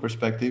individual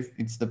perspective,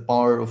 it's the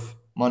power of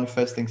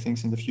manifesting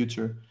things in the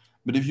future.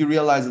 But if you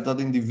realize that that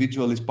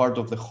individual is part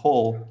of the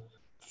whole,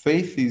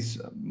 faith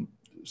is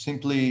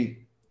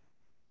simply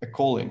a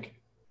calling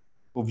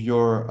of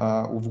your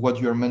of what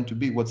you are meant to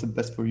be, what's the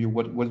best for you,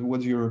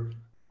 what's your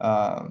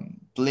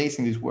place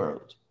in this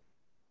world.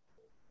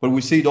 But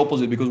we see it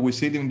opposite, because we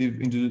see it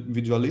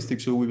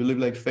individualistic. So we believe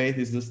like faith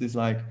is just this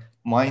like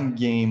mind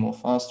game of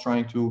us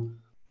trying to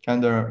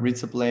kind of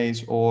reach a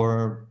place,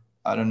 or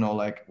I don't know,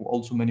 like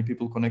also many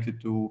people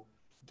connected to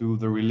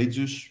the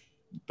religious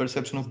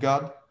perception of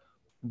God.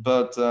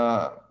 But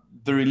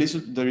the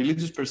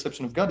religious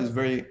perception of God is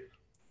very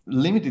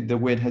limited the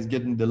way it has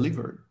gotten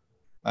delivered.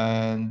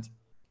 And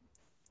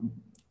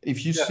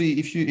if you see,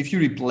 if you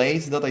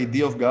replace that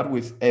idea of God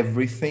with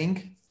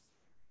everything,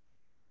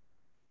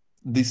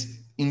 this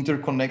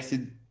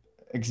interconnected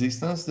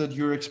existence that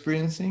you're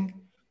experiencing,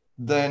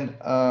 then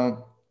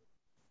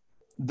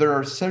there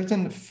are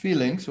certain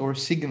feelings or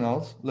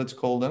signals, let's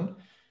call them,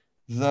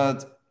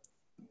 that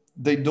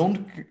they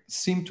don't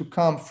seem to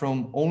come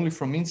from only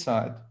from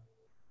inside.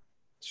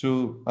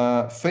 So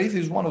faith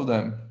is one of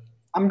them.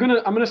 I'm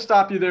gonna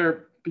stop you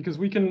there, because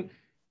you can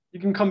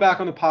come back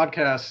on the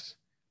podcast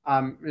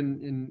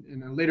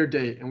in a later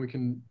date, and we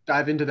can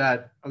dive into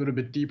that a little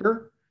bit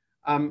deeper.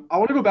 I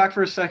want to go back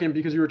for a second,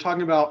 because you were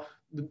talking about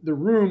the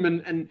room,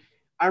 and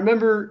I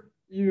remember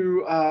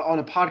you on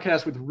a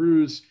podcast with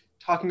Ruse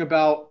talking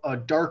about a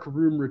dark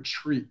room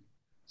retreat.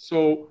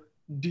 So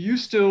do you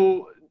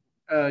still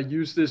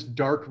use this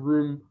dark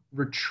room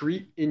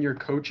retreat in your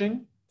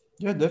coaching?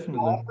 Yeah, definitely.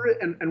 Offer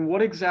it, and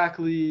what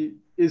exactly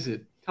is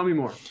it? Tell me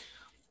more.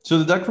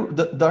 So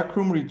the dark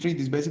room retreat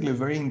is basically a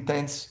very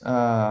intense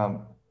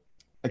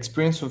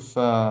experience of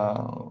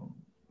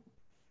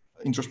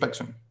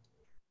introspection,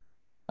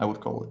 I would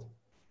call it.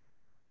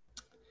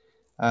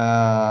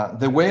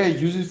 The way I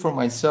use it for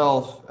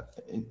myself,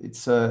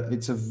 it's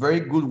a very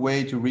good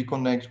way to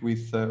reconnect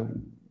with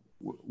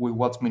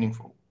what's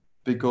meaningful,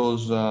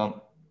 because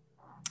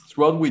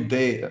throughout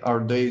our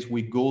days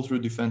we go through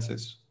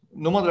defenses.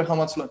 No matter how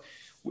much,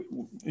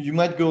 you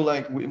might go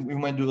like we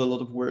might do a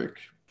lot of work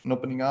in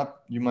opening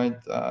up. You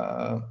might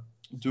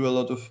do a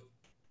lot of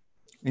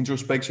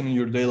introspection in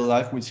your daily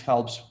life, which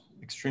helps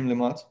extremely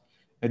much,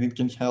 and it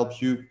can help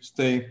you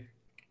stay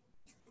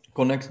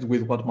connected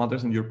with what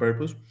matters and your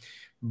purpose.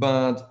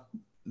 But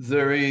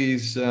there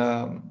is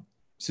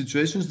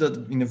situations that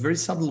in a very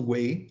subtle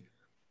way,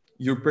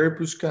 your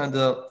purpose kind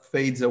of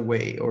fades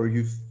away, or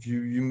you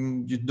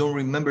don't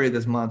remember it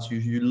as much.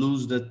 You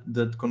lose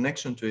that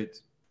connection to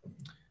it.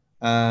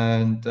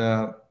 And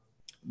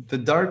the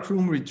dark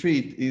room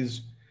retreat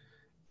is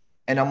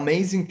an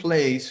amazing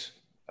place,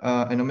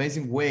 an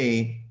amazing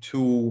way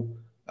to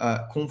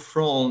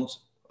confront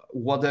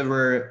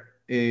whatever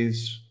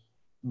is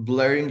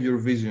blurring your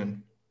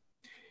vision.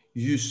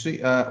 You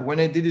see, when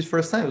I did it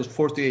first time, it was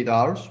 48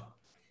 hours.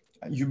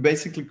 You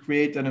basically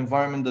create an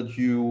environment that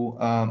you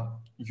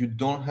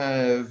don't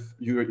have.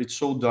 It's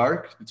so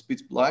dark, it's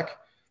pitch black,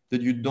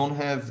 that you don't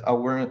have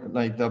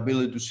the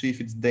ability to see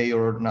if it's day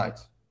or night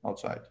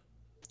outside.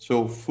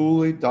 So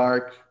fully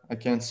dark, I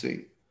can't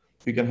see.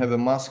 You can have a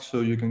mask so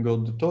you can go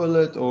to the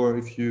toilet, or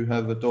if you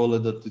have a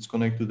toilet that is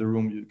connected to the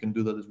room, you can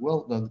do that as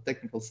well. The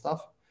technical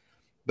stuff.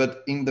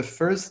 But in the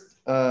first,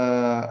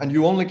 and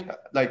you only,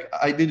 like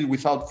I did it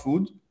without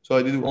food. So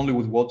I did it only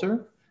with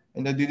water,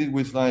 and I did it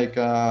with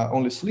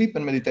only sleep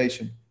and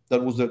meditation.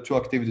 That was the two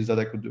activities that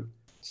I could do: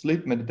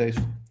 sleep,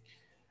 meditation.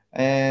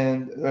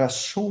 And there are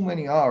so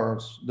many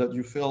hours that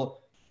you feel.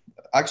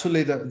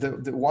 Actually,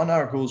 the 1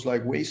 hour goes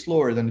like way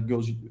slower than it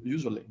goes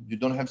usually. You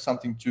don't have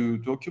something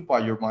to occupy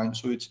your mind,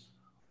 so it's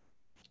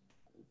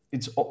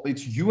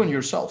you and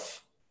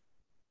yourself.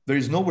 There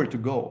is nowhere to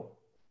go,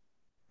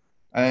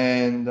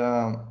 and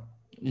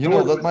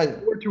that might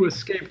nowhere to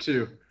escape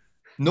to.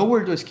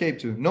 Nowhere to escape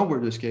to.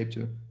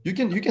 You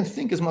can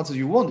think as much as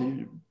you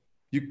want.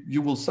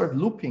 You will start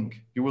looping.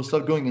 You will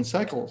start going in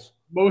cycles.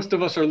 Most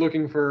of us are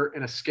looking for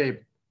an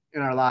escape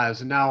in our lives,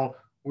 and now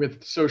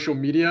with social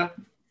media,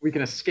 we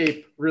can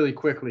escape really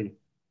quickly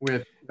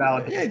with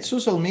validation. Yeah, it's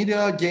social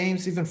media,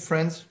 games, even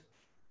friends.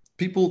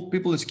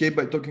 People escape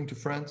by talking to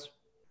friends,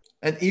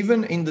 and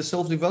even in the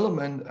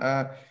self-development,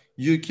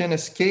 you can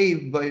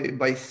escape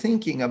by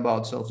thinking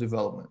about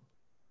self-development.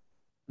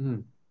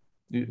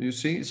 You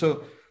see,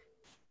 so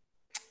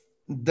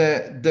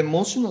the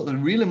emotional, the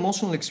real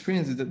emotional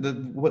experience,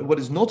 what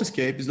is not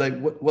escape is like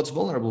what's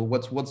vulnerable,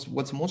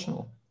 what's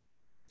emotional.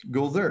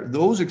 Go there.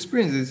 Those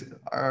experiences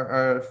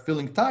are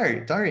feeling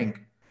tiring.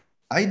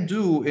 I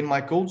do in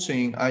my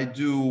coaching. I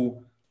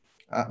do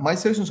my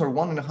sessions are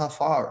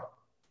 1.5 hours.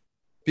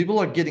 People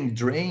are getting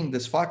drained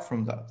as fuck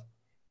from that.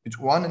 It's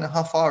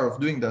 1.5 hours of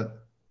doing that,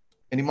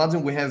 and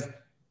imagine we have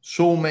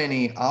so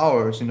many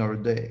hours in our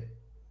day.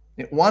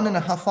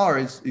 1.5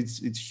 hours,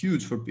 it's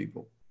huge for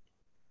people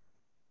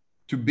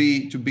to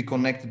be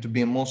connected, to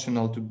be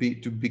emotional, to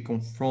be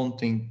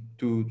confronting,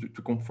 to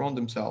confront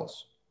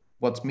themselves.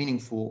 What's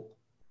meaningful?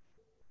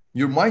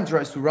 Your mind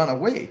tries to run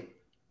away.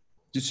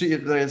 You see,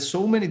 there are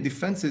so many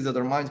defenses that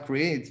our mind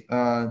create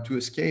to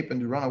escape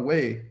and to run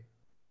away.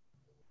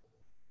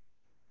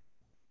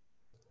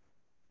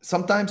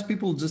 Sometimes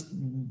people just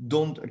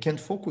can't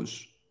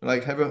focus.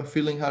 Like have a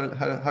feeling how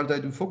do I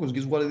do focus?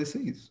 Guess what this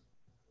is?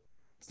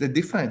 It's the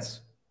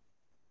defense.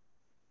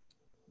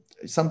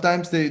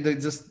 Sometimes they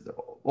just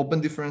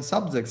open different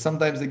subjects.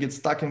 Sometimes they get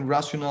stuck in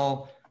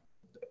rational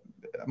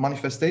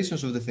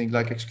manifestations of the thing,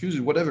 like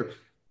excuses, whatever.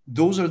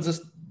 Those are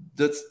just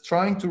that's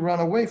trying to run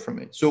away from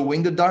it. So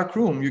in the dark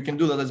room, you can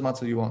do that as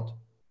much as you want.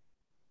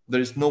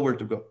 There is nowhere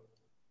to go.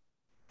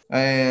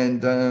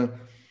 And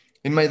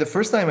the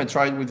first time I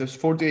tried with this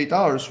 48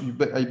 hours,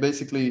 I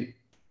basically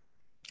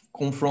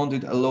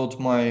confronted a lot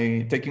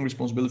my taking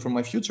responsibility for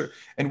my future,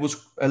 and it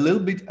was a little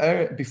bit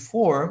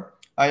before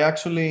I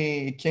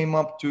actually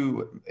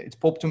it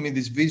popped to me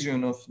this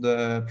vision of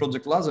the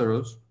Project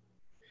Lazarus.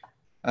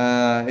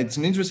 It's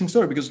an interesting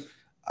story because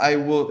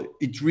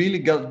it really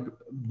got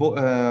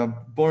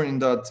born in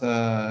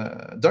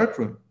that dark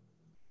room.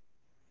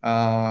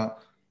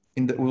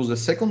 It was the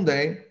second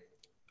day.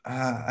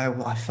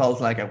 I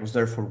felt like I was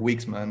there for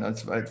weeks, man.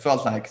 It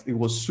felt like it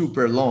was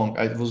super long.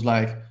 It was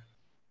like,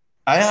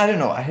 I don't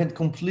know. I had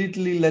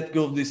completely let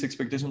go of this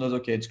expectation that,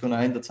 okay, it's going to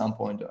end at some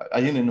point. I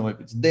didn't know if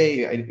it's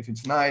day, if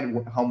it's night,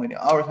 how many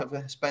hours have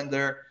I spent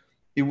there.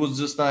 It was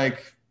just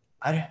like,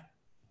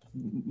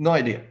 no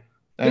idea.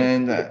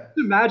 And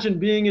imagine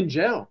being in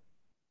jail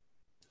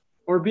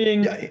or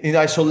being in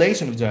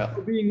isolation of jail,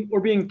 or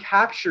being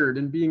captured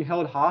and being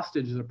held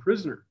hostage as a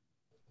prisoner.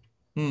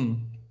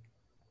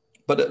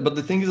 But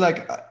the thing is,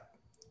 like,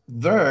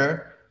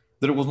 there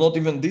was not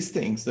even these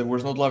things. There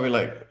was not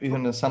like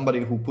even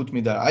somebody who put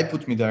me there. I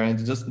put me there, and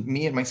it's just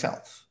me and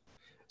myself.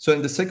 So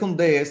in the second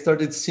day, I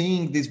started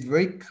seeing this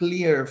very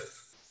clear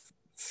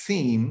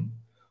theme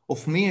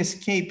of me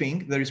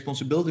escaping the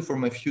responsibility for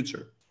my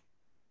future.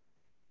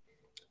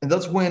 And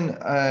that's when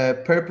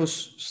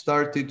purpose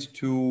started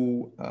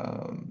to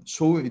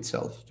show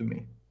itself to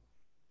me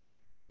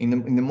in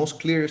the most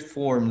clearest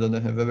form that I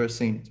have ever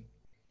seen.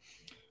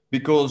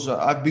 Because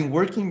I've been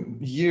working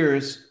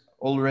years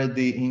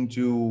already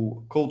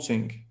into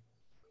coaching,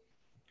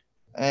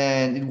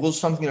 and it was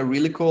something that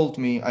really called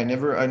me. I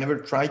never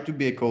tried to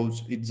be a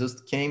coach. It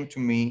just came to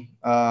me.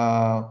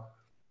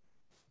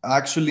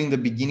 Actually, in the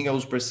beginning, I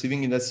was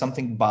perceiving it as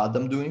something bad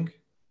I'm doing.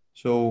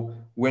 So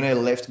when I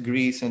left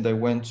Greece and I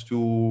went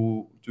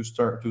to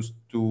start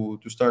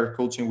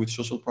coaching with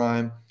Social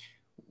Prime,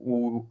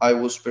 I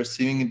was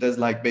perceiving it as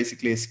like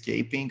basically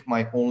escaping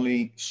my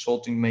only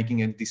shot in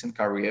making a decent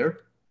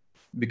career,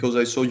 because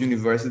I saw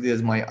university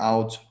as my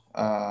out,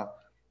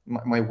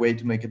 my way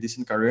to make a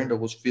decent career. And I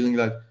was feeling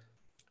like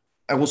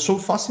I was so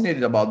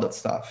fascinated about that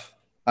stuff.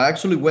 I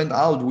actually went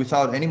out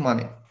without any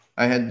money.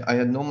 I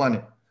had no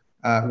money.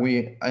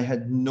 I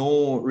had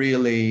no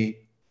really.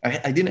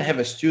 I didn't have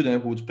a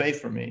student who would pay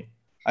for me.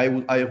 I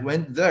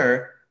went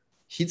there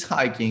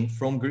hitchhiking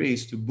from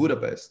Greece to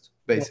Budapest,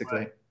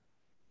 basically.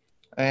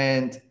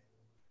 And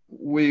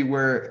we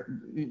were,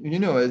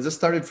 I just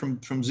started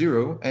from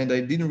zero, and I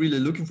didn't really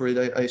looking for it.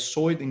 I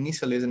saw it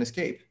initially as an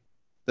escape,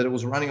 that I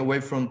was running away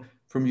from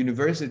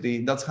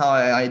university. That's how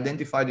I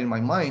identified in my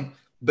mind.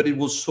 But it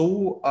was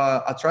so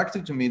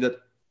attractive to me that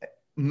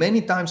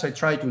many times I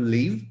tried to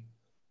leave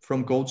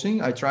from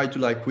coaching. I tried to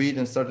like quit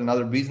and start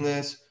another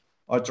business.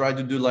 I tried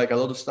to do like a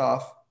lot of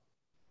stuff,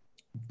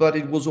 but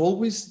it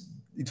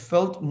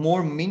felt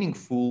more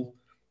meaningful,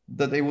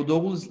 that I would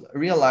always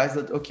realize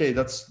that, okay,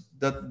 that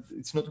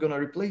it's not going to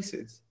replace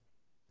it.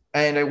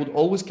 And I would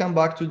always come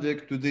back to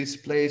this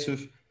place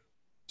of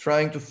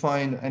trying to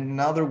find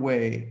another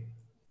way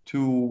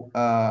to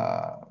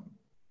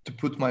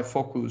put my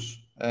focus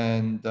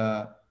and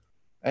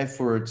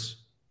efforts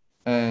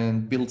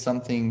and build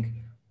something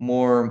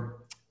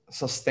more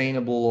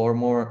sustainable, or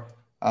more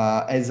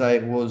as I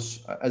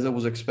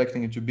was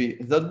expecting it to be.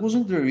 That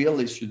wasn't the real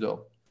issue,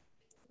 though.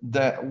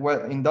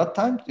 In that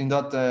time, in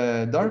that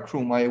dark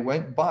room, I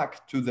went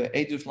back to the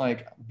age of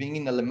like being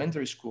in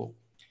elementary school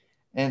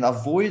and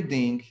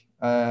avoiding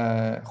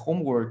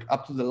homework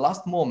up to the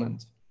last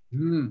moment.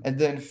 And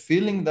then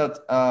feeling that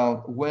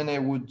when I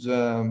would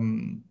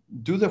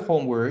do the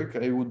homework,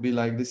 it would be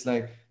like this,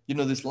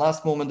 this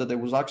last moment that I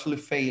was actually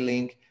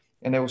failing,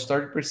 and I would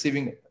start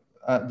perceiving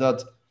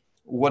that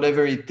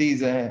whatever it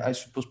is, I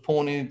should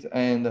postpone it,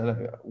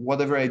 and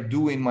whatever I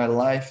do in my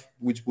life,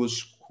 which was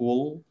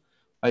school,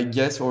 I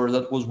guess, or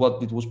that was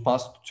what it was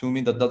passed to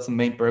me, that that's the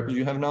main purpose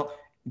you have now.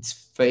 It's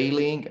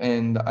failing,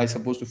 and I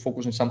supposed to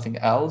focus on something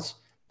else.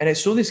 And I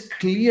saw this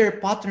clear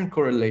pattern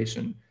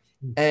correlation,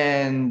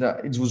 and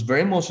it was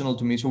very emotional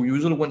to me. So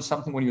usually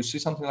when you see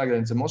something like that,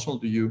 it's emotional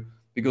to you,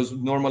 because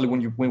normally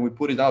when we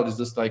put it out, it's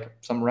just like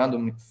some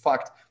random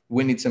fact.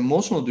 When it's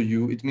emotional to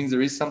you, it means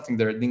there is something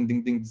there. Ding,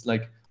 ding, ding. It's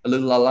like a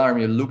little alarm.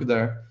 You look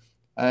there,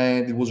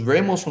 and it was very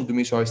emotional to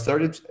me. So I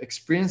started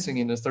experiencing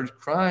it. I started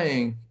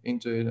crying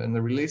into it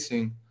and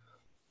releasing,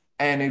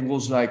 and it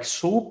was like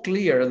so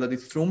clear that it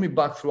threw me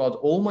back throughout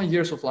all my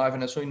years of life.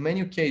 And I saw in many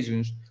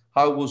occasions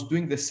how I was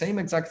doing the same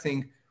exact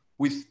thing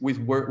with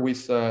work,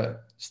 with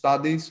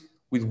studies,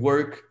 with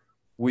work,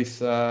 with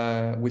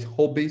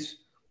hobbies,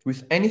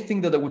 with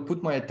anything that I would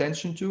put my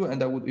attention to,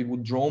 and it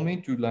would draw me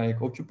to like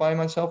occupy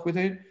myself with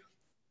it.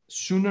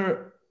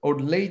 Sooner or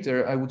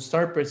later, I would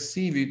start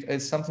perceive it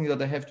as something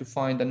that I have to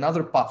find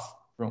another path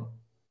from,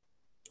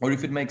 or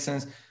if it makes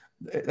sense,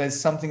 as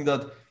something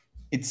that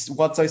it's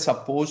what I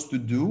supposed to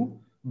do,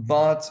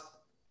 but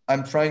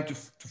I'm trying to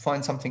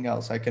find something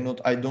else. I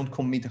don't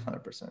commit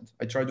 100%.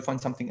 I try to find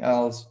something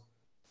else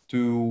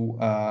to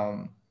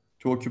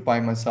occupy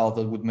myself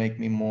that would make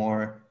me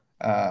more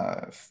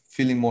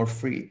feeling more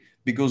free.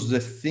 Because the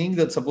thing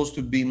that's supposed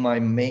to be my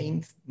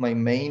main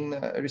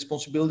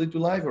responsibility to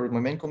life, or my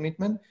main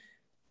commitment,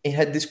 it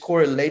had this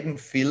correlating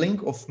feeling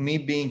of me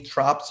being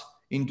trapped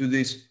into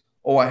this.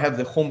 Oh, I have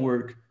the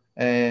homework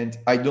and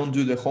I don't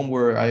do the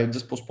homework. I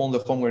just postpone the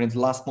homework in the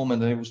last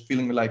moment, and I was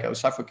feeling like I was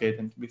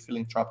suffocating, to be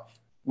feeling trapped,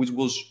 which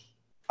was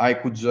I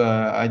could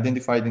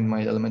identify it in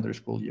my elementary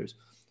school years.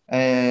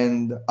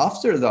 And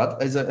after that,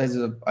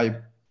 I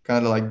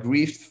kind of like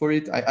grieved for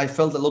it. I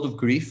felt a lot of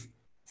grief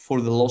for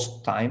the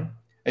lost time.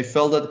 I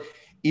felt that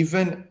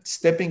even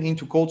stepping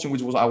into coaching,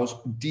 which was I was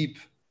deep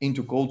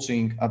into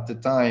coaching at the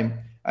time.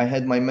 I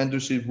had my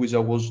mentorship, which I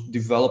was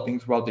developing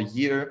throughout the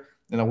year,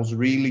 and I was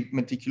really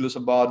meticulous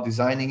about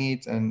designing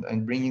it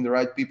and bringing the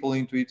right people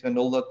into it and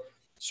all that.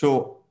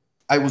 So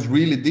I was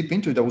really deep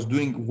into it. I was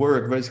doing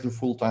work basically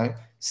full time.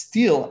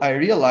 Still, I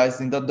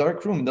realized in that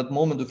dark room, that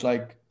moment of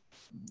like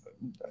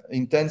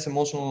intense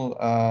emotional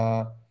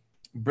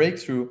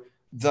breakthrough,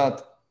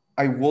 that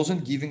I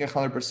wasn't giving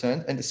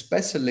 100%, and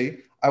especially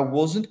I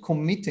wasn't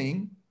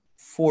committing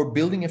for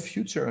building a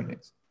future on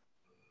it.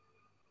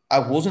 I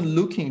wasn't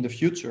looking in the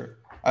future.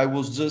 I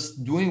was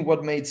just doing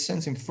what made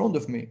sense in front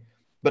of me.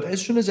 But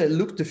as soon as I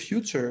looked the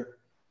future,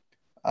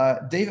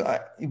 Dave,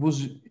 it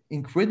was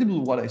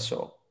incredible what I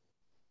saw.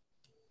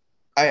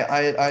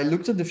 I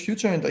looked at the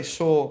future and I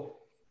saw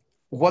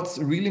what's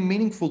really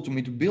meaningful to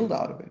me to build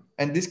out of it.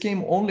 And this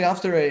came only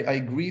after I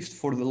grieved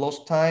for the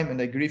lost time,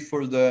 and I grieved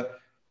for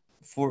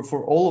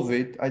all of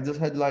it. I just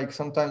had like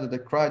sometimes that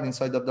I cried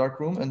inside that dark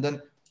room, and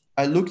then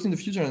I looked in the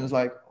future and it's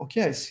like,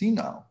 okay, I see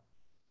now.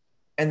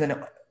 And then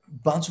a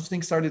bunch of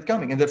things started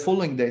coming, and the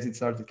following days it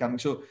started coming.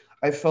 So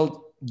I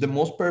felt the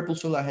most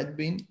purposeful I had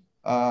been.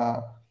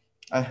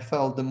 I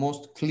felt the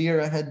most clear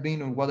I had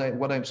been on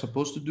what I'm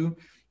supposed to do.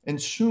 And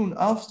soon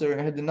after,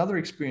 I had another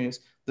experience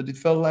that it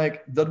felt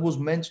like that was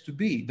meant to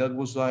be. That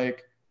was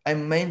like,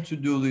 I'm meant to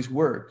do this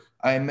work.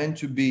 I'm meant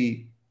to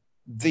be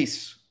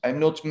this. I'm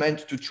not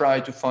meant to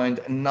try to find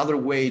another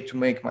way to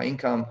make my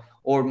income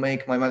or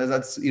make my money.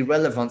 That's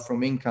irrelevant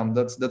from income.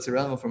 That's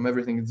irrelevant from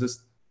everything. It's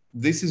just,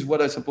 this is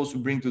what I'm supposed to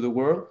bring to the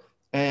world,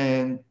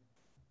 and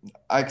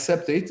I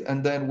accept it,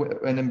 and then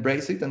and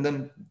embrace it, and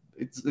then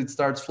it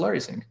starts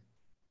flourishing.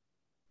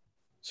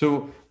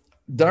 So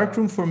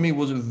darkroom for me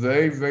was a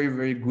very, very,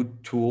 very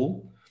good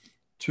tool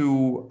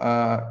to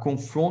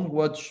confront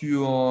what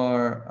you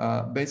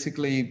are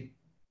basically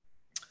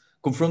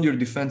confront your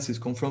defenses,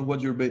 confront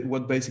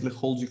what basically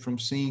holds you from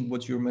seeing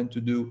what you're meant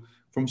to do,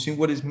 from seeing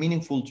what is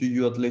meaningful to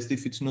you, at least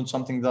if it's not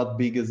something that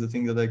big as the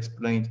thing that I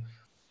explained.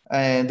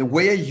 And the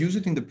way I use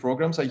it in the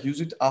programs, I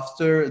use it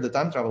after the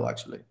time travel,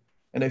 actually.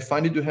 And I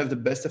find it to have the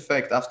best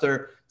effect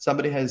after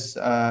somebody has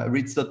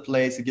reached that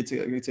place. It gets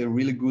a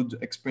really good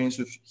experience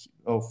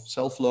of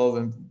self-love.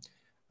 And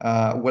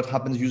what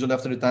happens usually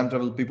after the time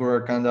travel, people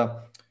are kind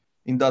of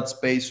in that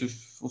space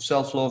of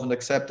self-love and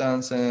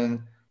acceptance.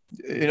 And,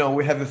 you know,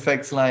 we have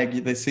effects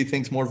like they see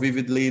things more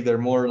vividly. They're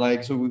more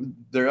like, so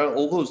there are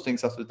all those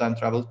things after time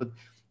travels. But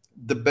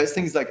the best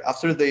thing is like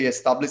after they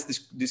establish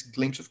this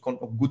glimpse of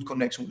good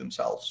connection with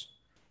themselves,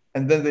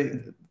 and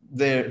then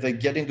they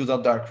get into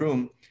that dark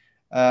room,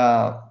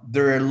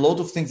 there are a lot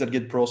of things that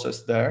get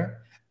processed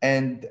there,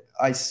 and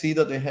I see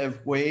that they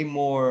have way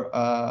more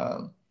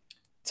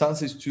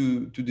chances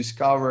to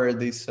discover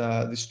this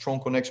strong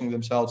connection with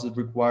themselves that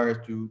require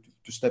to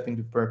step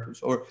into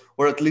purpose, or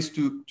at least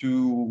to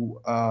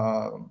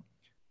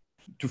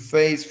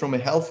face from a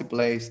healthy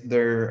place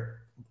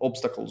their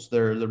obstacles,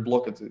 their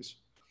blockages.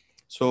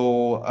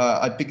 So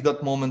I picked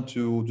that moment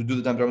to do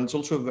the time travel. It's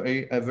also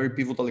a very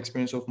pivotal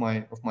experience of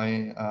my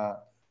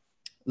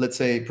let's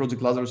say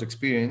Project Lazarus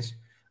experience,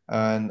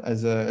 and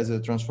as a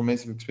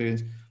transformative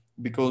experience,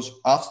 because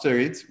after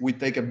it we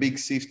take a big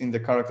shift in the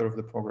character of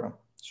the program.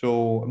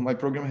 So my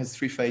program has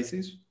 3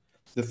 phases.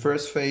 The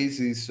first phase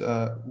is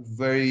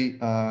very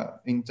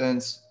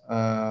intense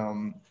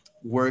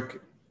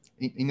work,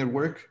 inner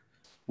work.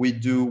 We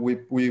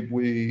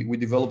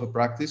develop a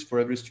practice for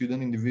every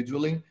student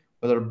individually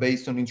that are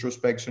based on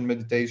introspection,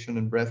 meditation,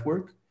 and breath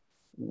work,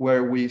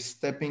 where we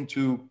step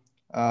into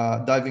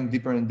diving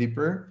deeper and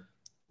deeper.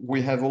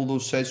 We have all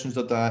those sessions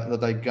that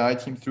I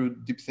guide him through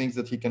deep things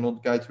that he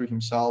cannot guide through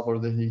himself or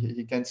that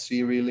he can't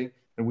see really.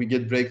 And we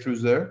get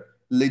breakthroughs there,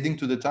 leading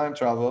to the time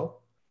travel,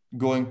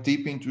 going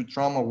deep into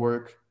trauma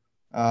work,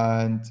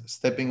 and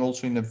stepping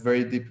also in a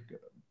very deep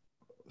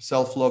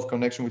self-love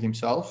connection with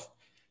himself,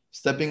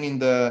 stepping in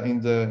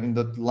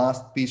that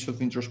last piece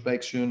of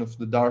introspection of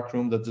the dark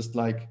room that just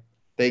like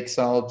takes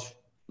out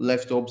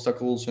left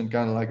obstacles and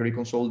kind of like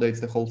reconsolidates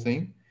the whole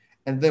thing.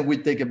 And then we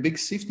take a big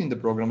shift in the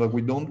program that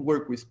we don't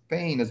work with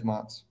pain as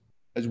much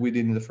as we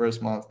did in the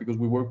first month, because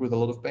we work with a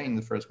lot of pain in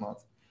the first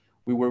month.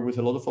 We work with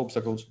a lot of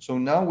obstacles. So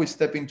now we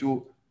step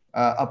into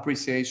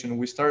appreciation.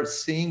 We start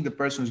seeing the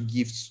person's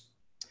gifts,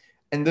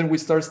 and then we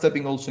start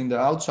stepping also in the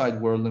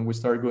outside world, and we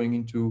start going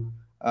into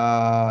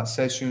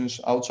sessions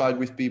outside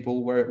with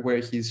people where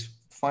he's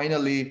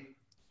finally,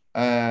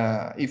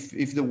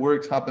 if the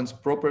work happens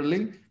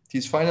properly,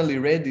 he's finally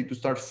ready to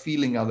start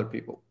feeling other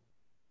people,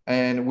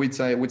 and which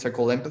I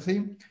call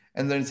empathy.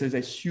 And then it's a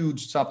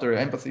huge chapter.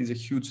 Empathy is a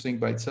huge thing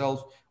by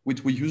itself,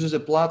 which we use as a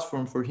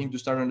platform for him to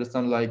start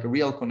understand like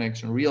real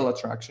connection, real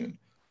attraction,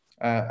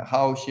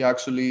 how he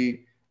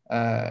actually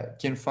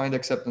can find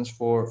acceptance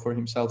for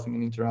himself in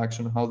an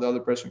interaction, how the other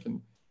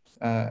person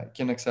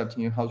can accept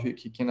him, how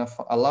he can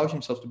allow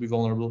himself to be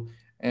vulnerable,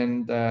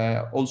 and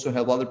also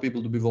help other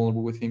people to be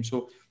vulnerable with him.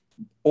 So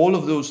all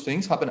of those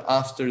things happen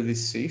after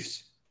this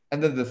shifts.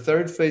 And then the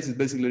third phase is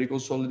basically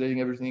reconsolidating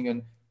everything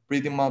and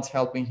pretty much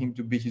helping him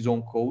to be his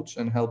own coach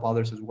and help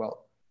others as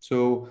well.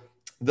 So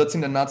that's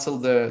in a nutshell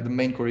the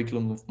main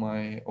curriculum of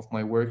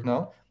my work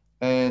now.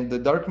 And the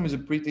darkroom is a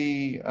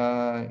pretty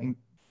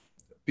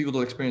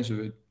pivotal experience of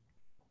it.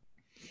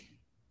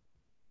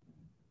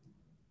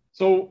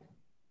 So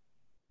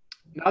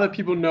now that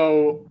people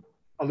know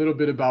a little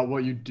bit about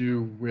what you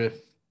do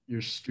with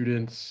your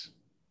students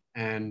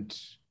and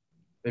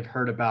they've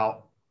heard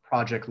about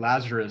Project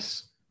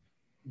Lazarus,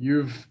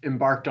 you've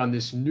embarked on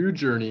this new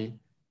journey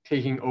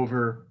taking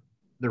over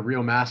the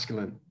real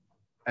masculine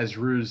as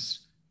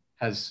Ruse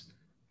has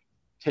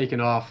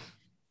taken off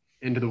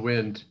into the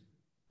wind.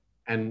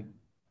 And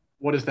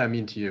what does that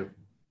mean to you?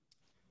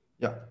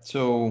 Yeah.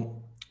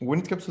 So when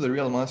it comes to the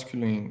real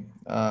masculine,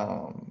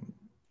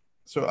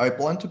 so I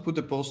plan to put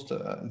a post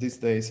these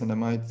days, and I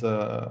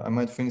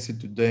might finish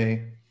it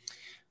today,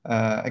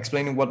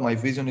 explaining what my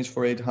vision is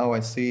for it, how I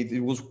see it.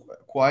 It was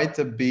quite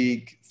a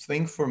big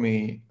thing for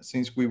me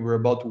since we were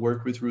about to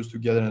work with Ruse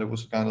together, and it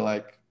was kind of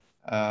like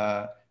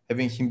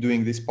having him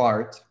doing this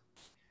part.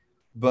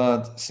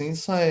 But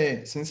since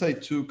I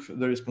took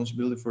the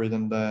responsibility for it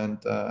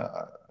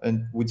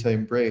and which I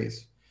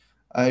embrace,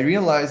 I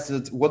realized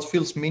that what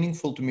feels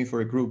meaningful to me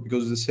for a group,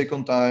 because the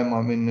second time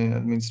I'm in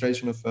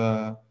administration of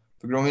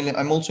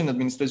I'm also in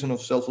administration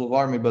of Self-Love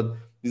Army, but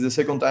this is the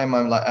second time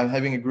I'm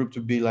having a group to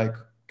be like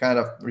kind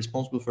of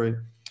responsible for it.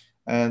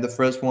 And the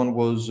first one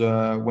was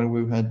when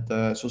we had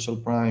Social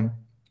Prime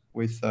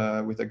with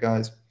the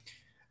guys,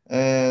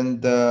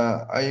 and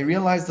I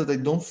realized that I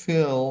don't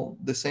feel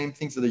the same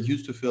things that I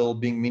used to feel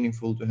being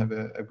meaningful to have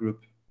a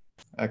group,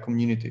 a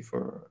community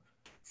for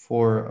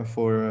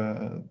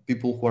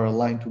people who are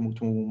aligned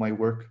to my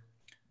work.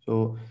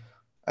 So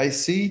I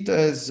see it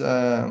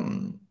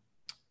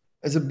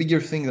as a bigger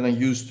thing than I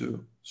used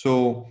to.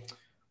 So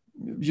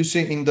you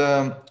see in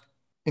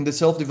the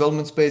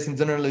self-development space and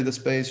generally the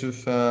space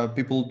of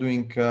people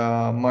doing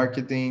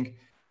marketing,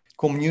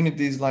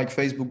 communities like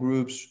Facebook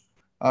groups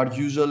are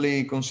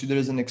usually considered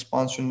as an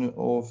expansion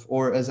of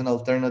or as an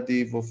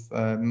alternative of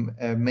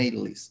a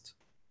mail list.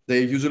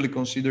 They're usually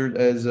considered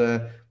as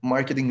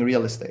marketing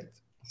real estate.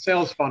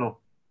 Sales funnel.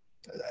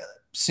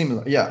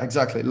 Similar, yeah,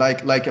 exactly.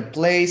 Like a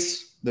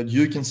place that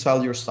you can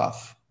sell your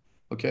stuff.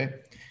 Okay.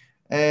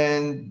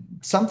 And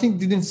something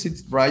didn't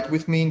sit right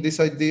with me in this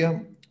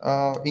idea.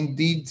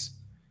 Indeed,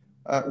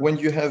 when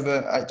you have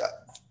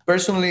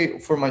personally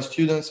for my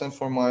students and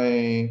for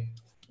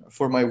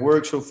my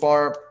work so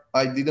far,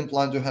 I didn't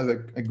plan to have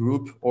a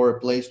group or a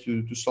place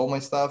to sell my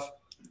stuff.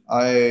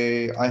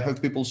 I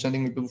have people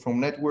sending me people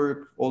from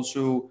network.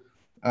 Also,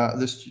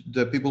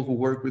 the people who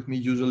work with me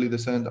usually they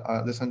send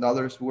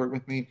others to work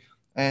with me,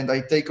 and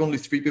I take only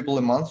 3 people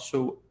a month.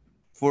 So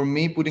for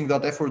me, putting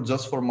that effort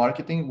just for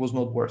marketing was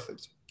not worth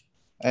it.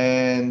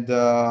 And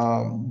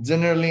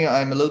generally,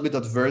 I'm a little bit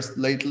adverse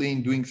lately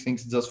in doing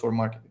things just for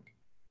marketing.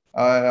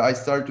 I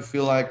start to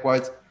feel like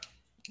quite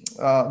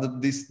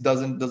that this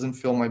doesn't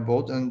fill my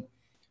boat, and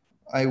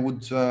I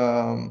would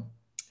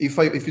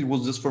if it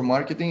was just for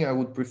marketing, I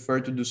would prefer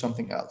to do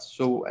something else.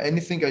 So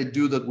anything I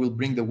do that will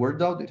bring the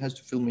word out, it has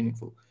to feel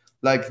meaningful.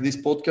 Like this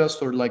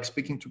podcast or like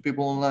speaking to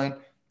people online,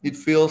 it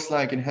feels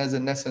like it has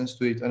an essence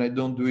to it, and I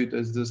don't do it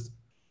as just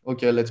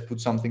okay, let's put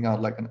something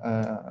out like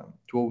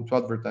to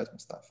advertise and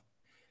stuff.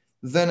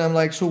 Then I'm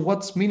like, so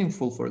what's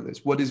meaningful for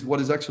this? What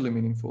is actually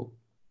meaningful?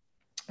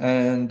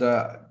 And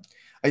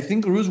I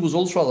think Ruz was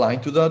also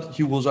aligned to that.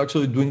 He was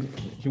actually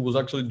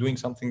doing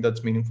something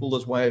that's meaningful.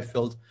 That's why I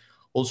felt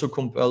also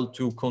compelled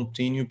to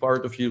continue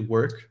part of his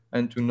work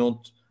and to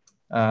not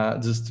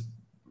just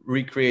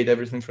recreate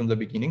everything from the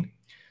beginning.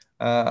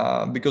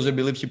 Because I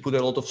believe he put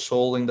a lot of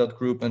soul in that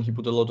group and he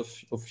put a lot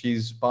of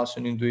his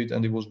passion into it,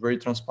 and it was very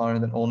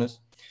transparent and honest.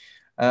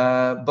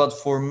 But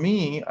for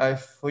me, I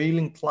feel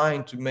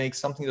inclined to make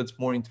something that's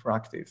more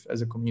interactive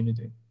as a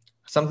community,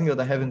 something that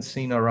I haven't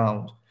seen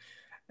around.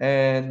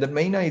 And the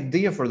main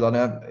idea for that,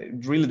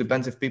 it really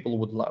depends if people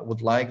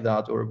would like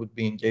that or would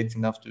be engaged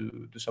enough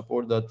to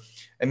support that.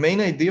 A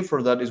main idea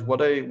for that is what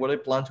I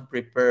plan to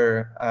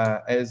prepare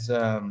as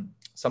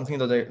something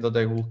that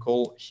I will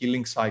call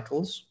healing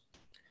cycles.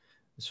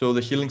 So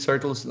the healing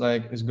circles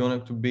is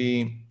going to be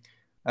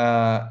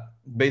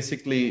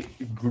basically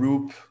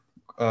group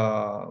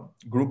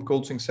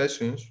coaching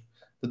sessions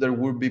that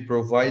will be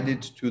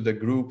provided to the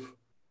group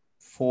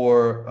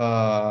for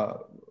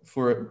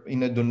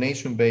in a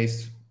donation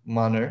based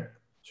manner.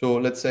 So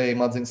let's say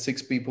imagine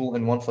 6 people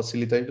and 1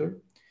 facilitator,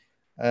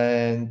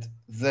 and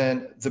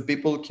then the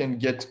people can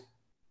get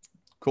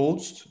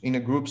coached in a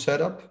group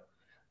setup.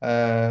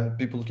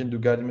 People can do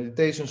guided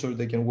meditations, or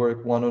they can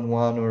work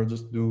one-on-one, or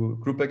just do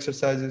group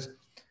exercises,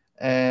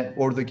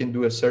 or they can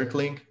do a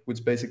circling,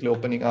 which basically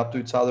opening up to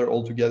each other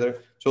all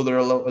together. So there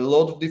are a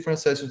lot of different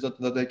sessions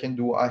that they can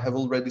do. I have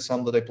already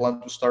some that I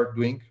plan to start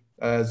doing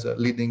as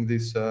leading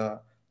this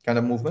kind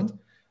of movement.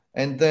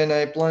 And then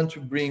I plan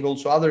to bring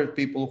also other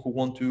people who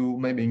want to,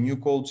 maybe new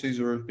coaches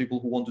or people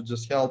who want to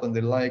just help and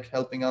they like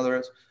helping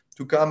others,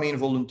 to come in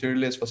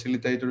voluntarily as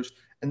facilitators.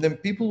 And then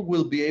people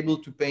will be able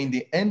to pay in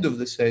the end of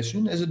the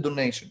session as a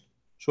donation.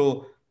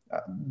 So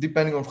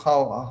depending on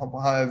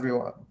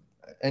how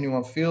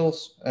anyone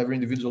feels, every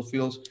individual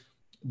feels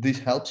this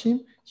helps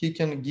him, he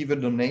can give a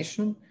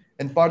donation,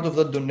 and part of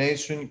that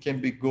donation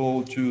can be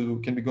going to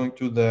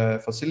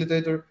the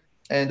facilitator.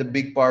 And the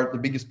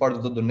biggest part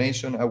of the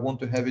donation, I want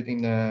to have it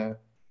in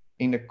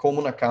a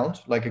common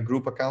account, like a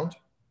group account,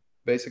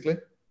 basically.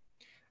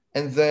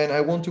 And then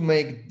I want to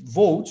make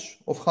votes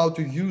of how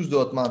to use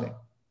that money.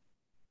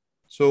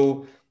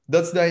 So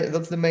that's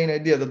the main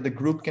idea, that the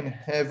group can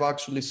have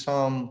actually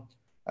some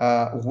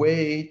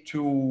way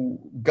to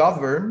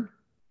govern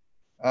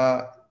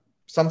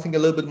something a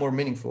little bit more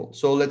meaningful.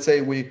 So let's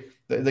say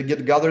they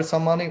gather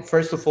some money.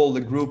 First of all,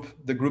 the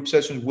group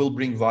sessions will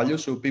bring value.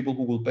 So people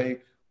who will pay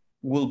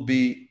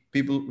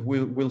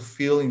will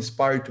feel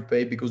inspired to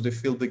pay because they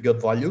feel they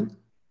got value.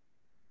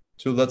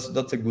 So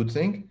that's a good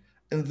thing.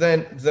 And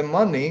then the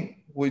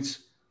money, which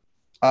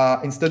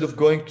instead of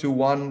going to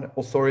one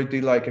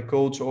authority like a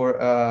coach or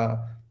a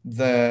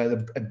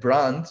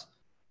brand,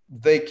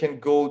 they can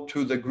go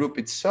to the group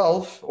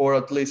itself, or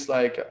at least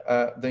like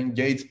the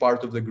engaged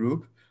part of the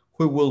group,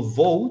 who will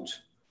vote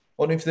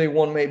on if they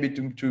want maybe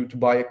to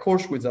buy a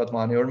course with that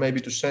money, or maybe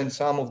to send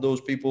some of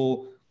those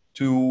people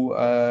to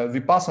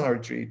Vipassana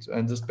retreat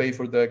and just pay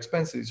for the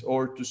expenses,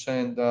 or to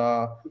send.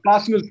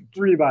 Vipassana is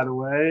free, by the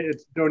way.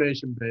 It's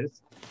donation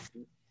based.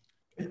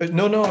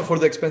 No, for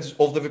the expenses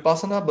of the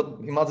Vipassana, but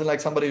imagine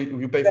like somebody,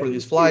 you pay for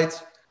his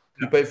flights,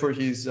 you pay for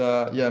his,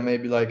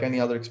 maybe like any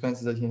other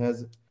expenses that he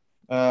has.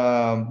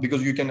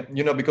 Because you can,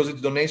 because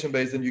it's donation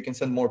based, then you can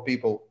send more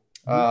people.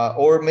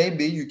 Or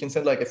maybe you can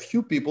send like a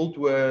few people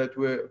to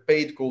a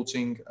paid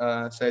coaching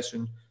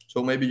session.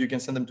 So maybe you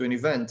can send them to an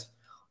event,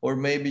 or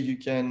maybe you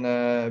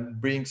can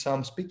bring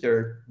some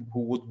speaker who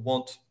would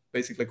want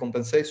basically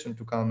compensation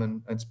to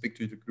come and speak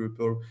to the group,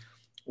 or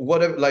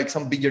whatever, like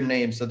some bigger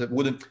names that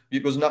wouldn't,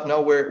 because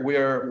now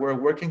we're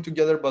working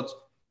together, but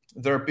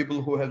there are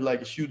people who have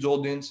like a huge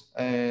audience,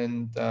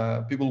 and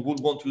people would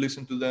want to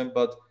listen to them,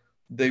 but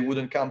they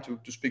wouldn't come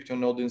to speak to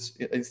an audience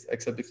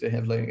except if they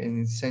have like an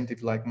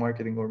incentive like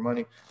marketing or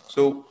money.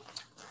 So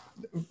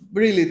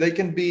really they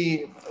can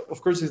be,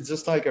 of course it's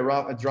just like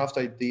a draft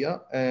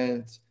idea,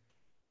 and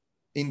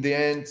in the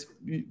end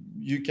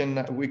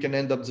we can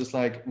end up just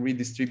like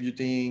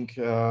redistributing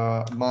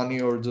money,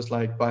 or just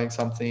like buying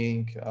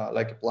something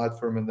like a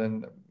platform, and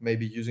then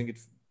maybe using it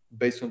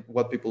based on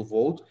what people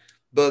vote.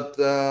 But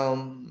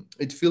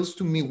it feels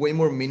to me way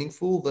more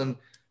meaningful than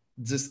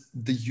just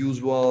the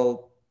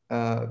usual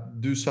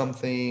do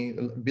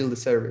something, build a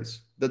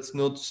service. That's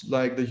not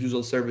like the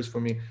usual service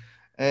for me.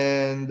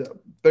 And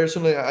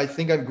personally, I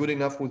think I'm good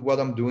enough with what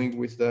I'm doing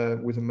with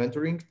the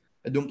mentoring.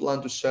 I don't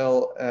plan to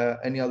sell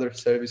any other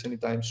service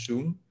anytime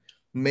soon.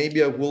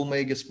 Maybe I will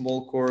make a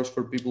small course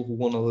for people who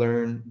want to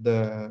learn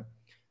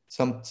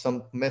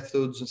some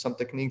methods and some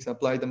techniques and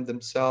apply them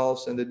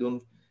themselves, and they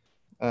don't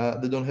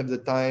have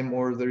the time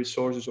or the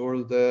resources or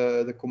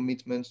the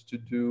commitment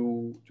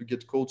to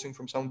get coaching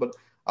from someone. But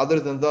other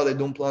than that, I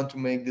don't plan to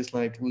make this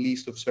like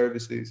list of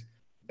services.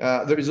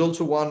 There is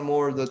also one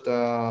more that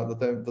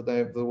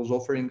I was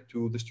offering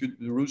to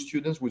the Roost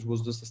students, which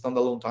was just a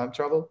standalone time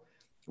travel.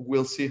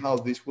 We'll see how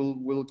this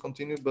will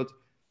continue, but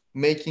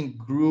making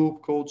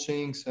group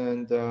coachings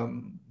and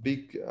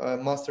big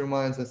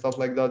masterminds and stuff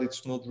like that,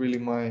 it's not really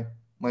my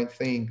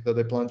thing that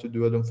I plan to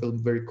do. I don't feel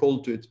very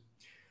called to it.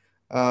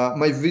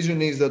 My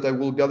vision is that I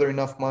will gather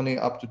enough money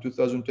up to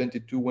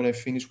 2022 when I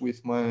finish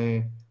with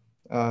my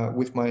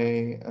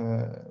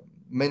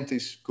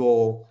mentis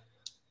goal.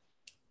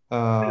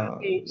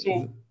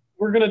 So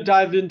we're going to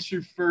dive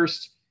into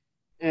first,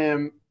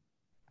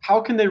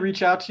 how can they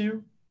reach out to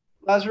you,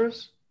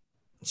 Lazarus?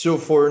 So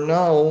for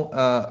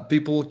now,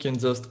 people can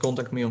just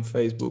contact me on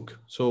Facebook.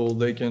 So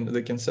they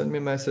can send me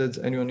a message.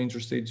 Anyone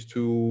interested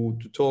to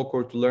talk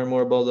or to learn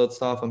more about that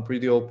stuff, I'm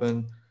pretty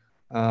open.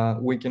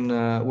 We can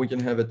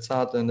have a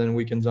chat and then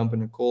we can jump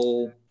in a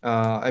call.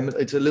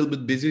 It's a little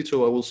bit busy,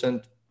 so I will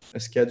send a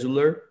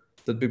scheduler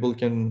that people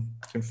can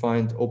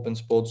find open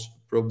spots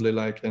probably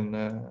like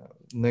in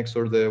next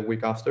or the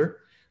week after.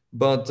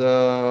 But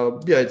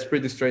yeah, it's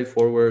pretty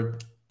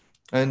straightforward.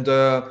 And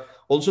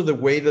also the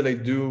way that I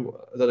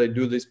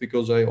do this,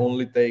 because I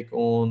only take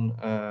on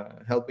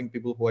helping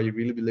people who I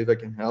really believe I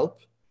can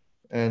help,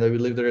 and I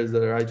believe there is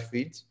the right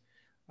fit.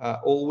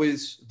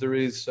 Always there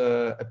is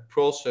a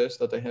process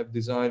that I have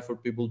designed for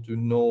people to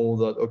know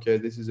that, okay,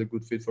 this is a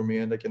good fit for me,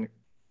 and I can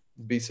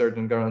be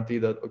certain, guarantee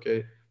that,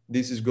 okay,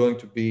 this is going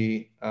to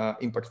be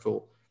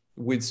impactful.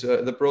 Which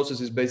the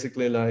process is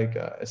basically like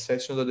a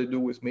session that they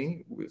do with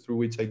me, through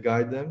which I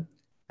guide them,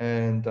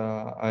 and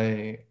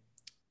I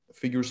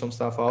figure some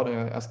stuff out, and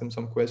I ask them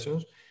some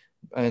questions,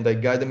 and I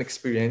guide them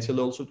experientially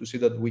also to see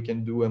that we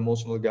can do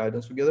emotional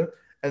guidance together.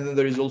 And then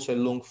there is also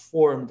a long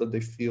form that they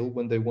fill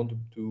when they want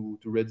to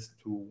register,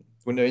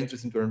 when they're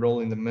interested to enroll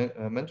in the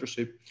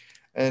mentorship.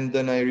 And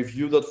then I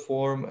review that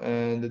form,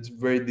 and it's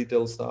very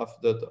detailed stuff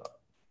that's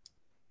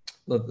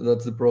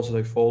the process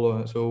I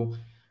follow. So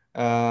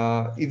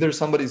either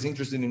somebody's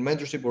interested in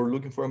mentorship or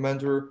looking for a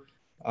mentor,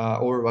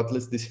 or at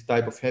least this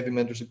type of heavy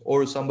mentorship,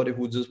 or somebody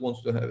who just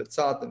wants to have a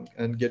chat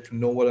and get to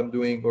know what I'm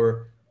doing,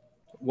 or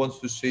wants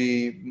to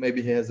see,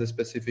 maybe he has a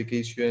specific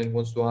issue and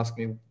wants to ask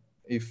me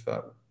if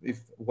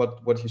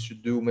what he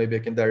should do. Maybe I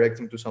can direct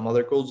him to some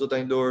other codes that I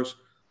endorse.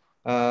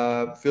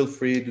 Feel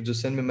free to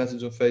just send me a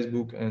message on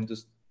Facebook, and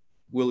just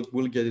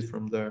we'll get it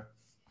from there.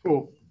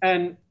 Cool.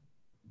 And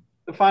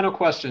the final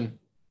question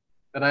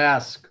that I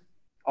ask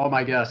all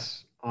my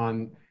guests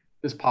on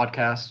this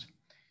podcast: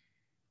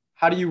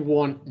 how do you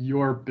want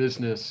your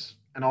business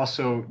and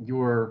also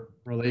your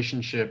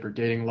relationship or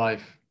dating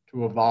life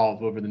to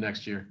evolve over the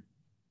next year?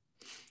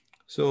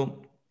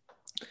 So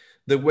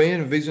the way I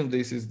envision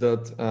this is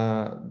that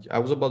I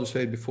was about to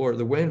say it before.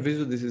 The way I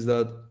envision this is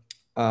that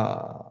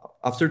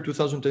after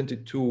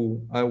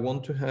 2022, I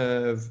want to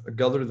have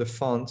gathered the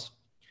funds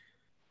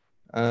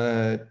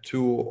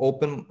to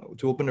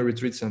open a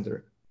retreat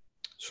center.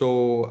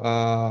 So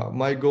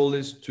my goal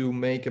is to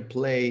make a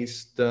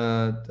place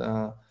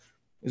that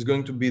is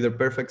going to be the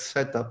perfect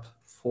setup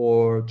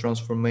for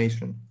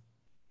transformation.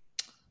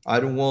 I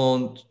don't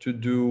want to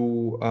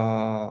do.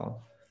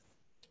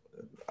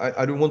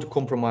 I don't want to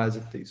compromise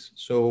at this.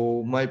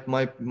 So my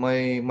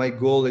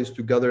goal is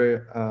to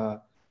gather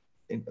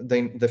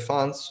the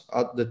funds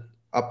at the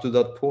up to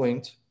that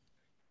point,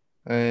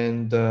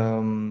 and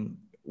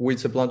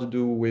which I plan to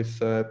do with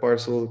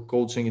parcel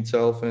coaching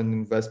itself and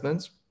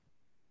investments,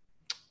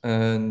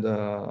 and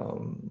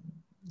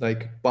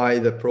like buy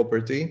the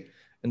property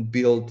and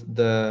build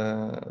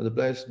the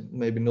place.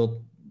 Maybe not,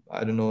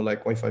 I don't know,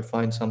 like if I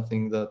find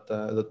something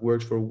that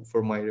works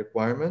for my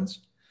requirements,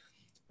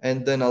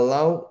 and then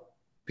allow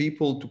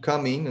people to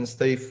come in and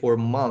stay for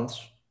months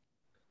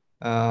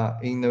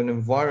in an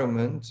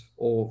environment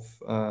of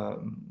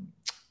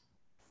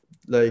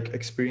like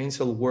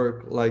experiential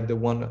work like the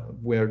one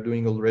we are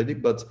doing already,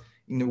 but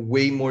in a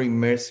way more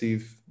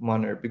immersive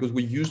manner. Because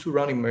we used to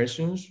run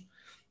immersions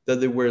that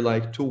they were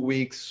like 2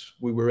 weeks.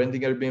 We were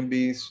renting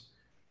Airbnbs,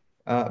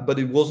 but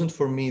it wasn't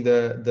for me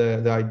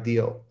the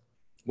ideal.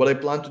 What I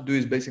plan to do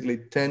is basically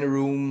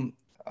 10-room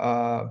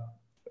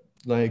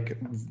like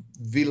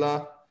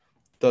villa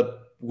that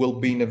will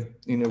be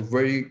in a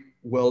very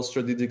well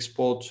strategic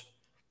spot,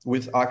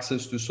 with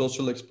access to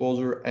social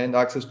exposure and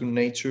access to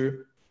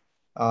nature.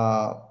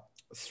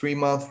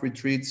 3-month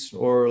retreats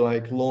or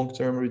like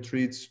long-term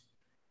retreats.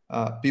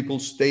 People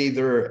stay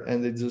there,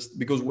 and they just,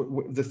 because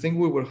the thing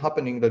we were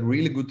happening, that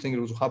really good thing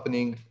that was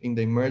happening in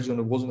the immersion,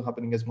 it wasn't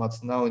happening as much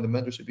now in the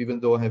mentorship,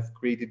 even though I have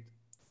created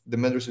the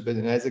mentorship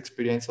as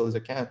experiential as I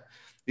can,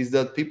 is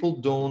that people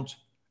don't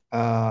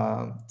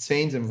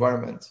change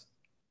environment.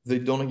 They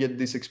don't get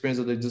this experience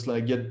that they just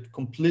like get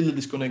completely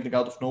disconnected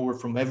out of nowhere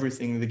from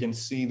everything. They can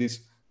see this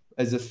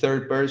as a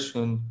third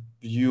person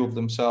view of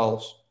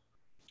themselves.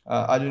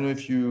 I don't know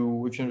if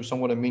you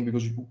understand what I mean,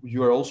 because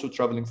you are also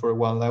traveling for a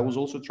while. I was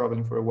also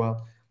traveling for a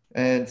while,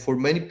 and for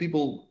many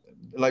people,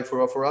 like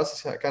for us,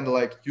 it's kind of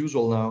like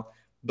usual now.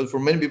 But for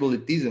many people,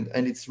 it isn't,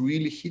 and it's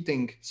really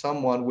hitting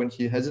someone when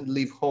he hasn't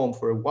left home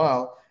for a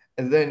while,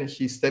 and then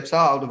he steps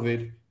out of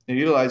it and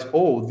realize,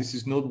 oh, this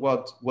is not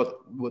what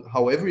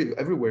how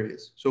everywhere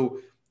is. So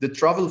the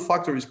travel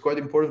factor is quite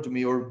important to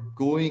me, or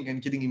going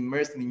and getting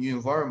immersed in a new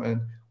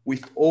environment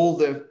with all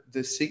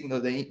the signal,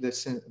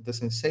 the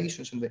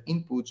sensations and the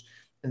inputs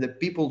and the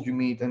people you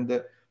meet, and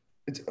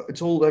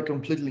it's all like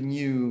completely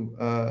new,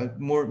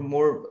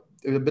 more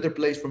a better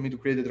place for me to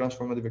create a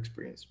transformative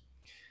experience.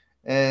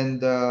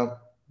 And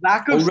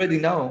Lack of already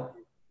now,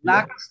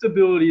 lack yeah, of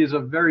stability is a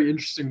very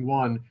interesting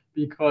one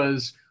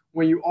because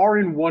when you are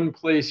in one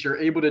place, you're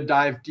able to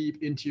dive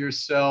deep into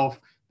yourself.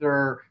 There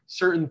are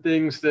certain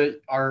things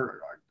that are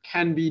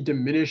can be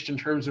diminished in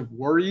terms of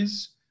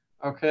worries,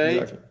 okay?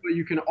 exactly. But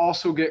you can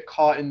also get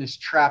caught in this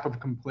trap of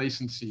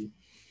complacency.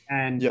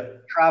 And Yeah,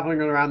 traveling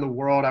around the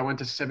world, I went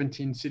to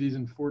 17 cities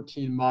in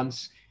 14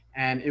 months,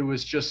 and it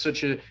was just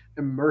such an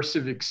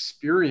immersive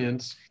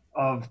experience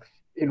of,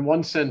 in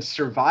one sense,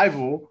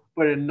 survival,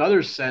 but in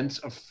another sense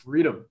of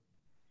freedom.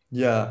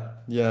 yeah,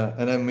 yeah.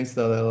 And I miss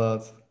that a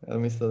lot. I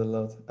miss that a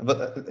lot.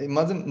 But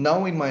imagine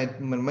now in my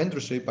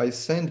mentorship, I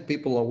send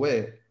people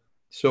away.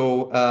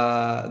 So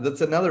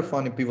that's another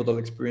funny pivotal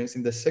experience.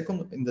 In the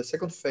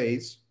second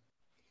phase,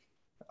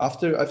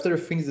 after I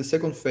finish the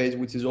second phase,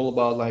 which is all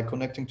about like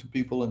connecting to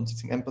people and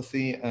teaching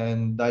empathy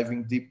and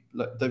diving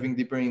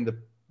deeper in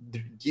the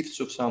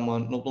gifts of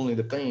someone, not only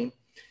the pain.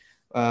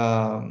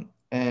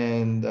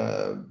 And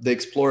they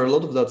explore a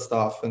lot of that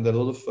stuff and a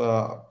lot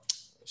of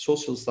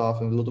social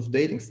stuff and a lot of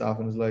dating stuff.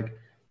 And it's like,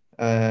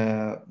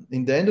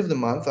 in the end of the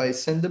month, I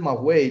send them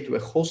away to a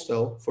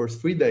hostel for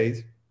 3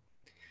 days.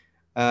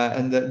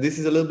 This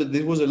was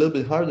a little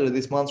bit harder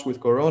this month with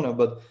Corona,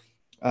 but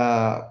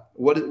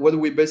what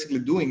we're basically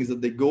doing is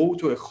that they go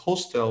to a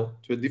hostel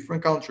to a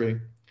different country,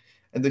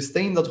 and they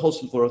stay in that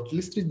hostel for at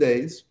least 3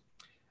 days,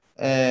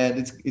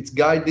 and it's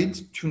guided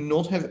to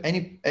not have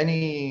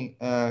any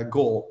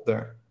goal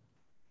there,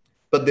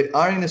 but they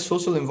are in a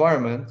social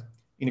environment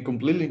in a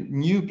completely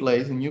new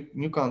place, a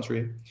new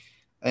country,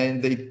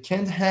 and they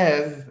can't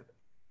have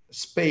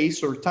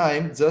space or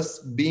time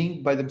just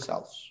being by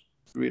themselves,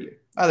 really.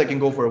 They can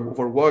go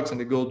for walks and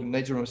they go to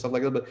nature and stuff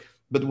like that,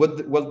 but what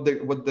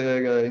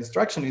the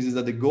instruction is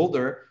that they go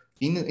there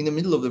in the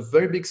middle of the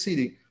very big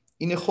city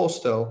in a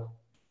hostel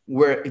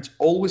where it's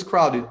always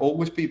crowded,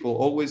 always people,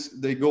 always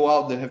they go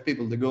out, they have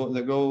people, they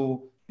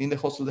go in the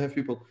hostel, they have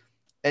people,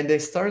 and they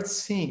start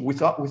seeing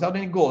without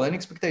any goal, any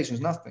expectations,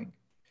 nothing,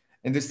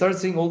 and they start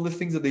seeing all the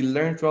things that they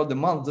learned throughout the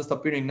month just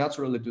appearing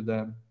naturally to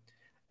them.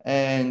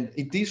 And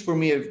it is for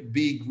me a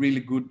big,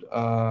 really good,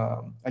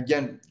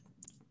 again,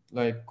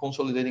 like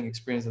consolidating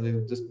experience that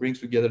it just brings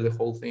together the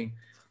whole thing,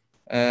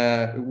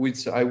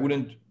 which I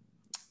wouldn't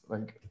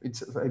like.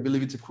 I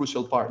believe it's a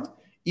crucial part.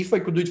 If I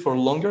could do it for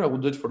longer, I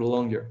would do it for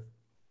longer.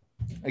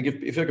 Like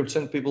if I could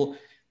send people,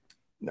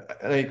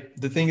 like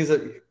the thing is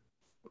that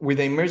with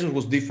the immersion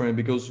was different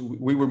because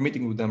we were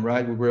meeting with them,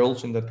 right? We were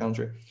also in that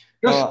country.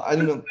 Just, I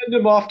don't just know. send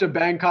them off to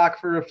Bangkok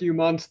for a few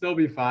months. They'll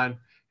be fine.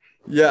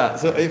 Yeah,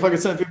 so if I could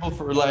send people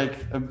for like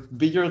a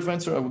bigger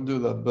adventure, I would do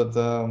that. But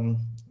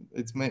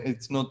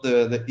it's not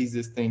the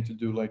easiest thing to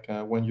do. Like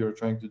when you're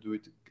trying to do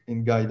it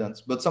in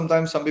guidance. But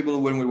sometimes some people,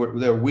 when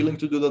they're willing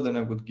to do that, then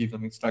I would give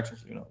them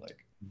instructions.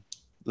 Like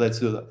let's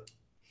do that.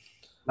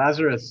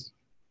 Lazarus,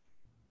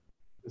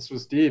 this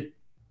was deep.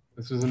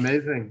 This was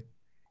amazing.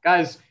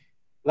 Guys,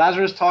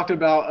 Lazarus talked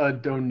about a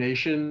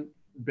donation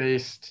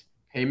based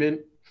payment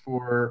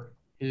for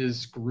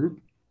his group.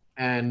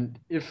 And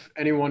if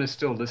anyone is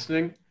still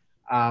listening,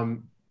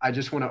 I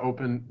just want to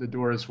open the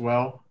door as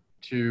well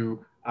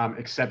to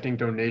accepting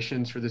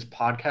donations for this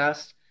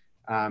podcast.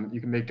 You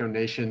can make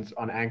donations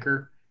on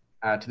Anchor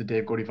to the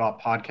Dave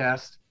Godival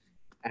podcast.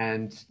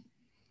 And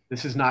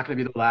this is not going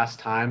to be the last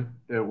time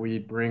that we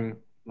bring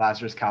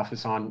Lazarus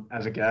Kalfas on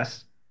as a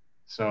guest.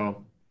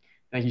 So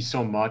thank you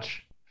so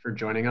much for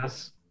joining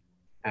us.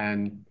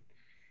 And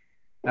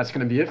that's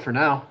going to be it for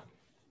now.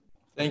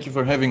 Thank you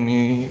for having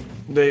me,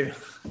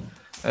 Dave.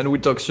 And we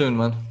talk soon,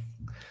 man. Very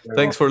well.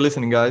 Thanks for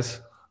listening, guys.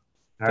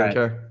 All Take right.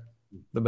 care. The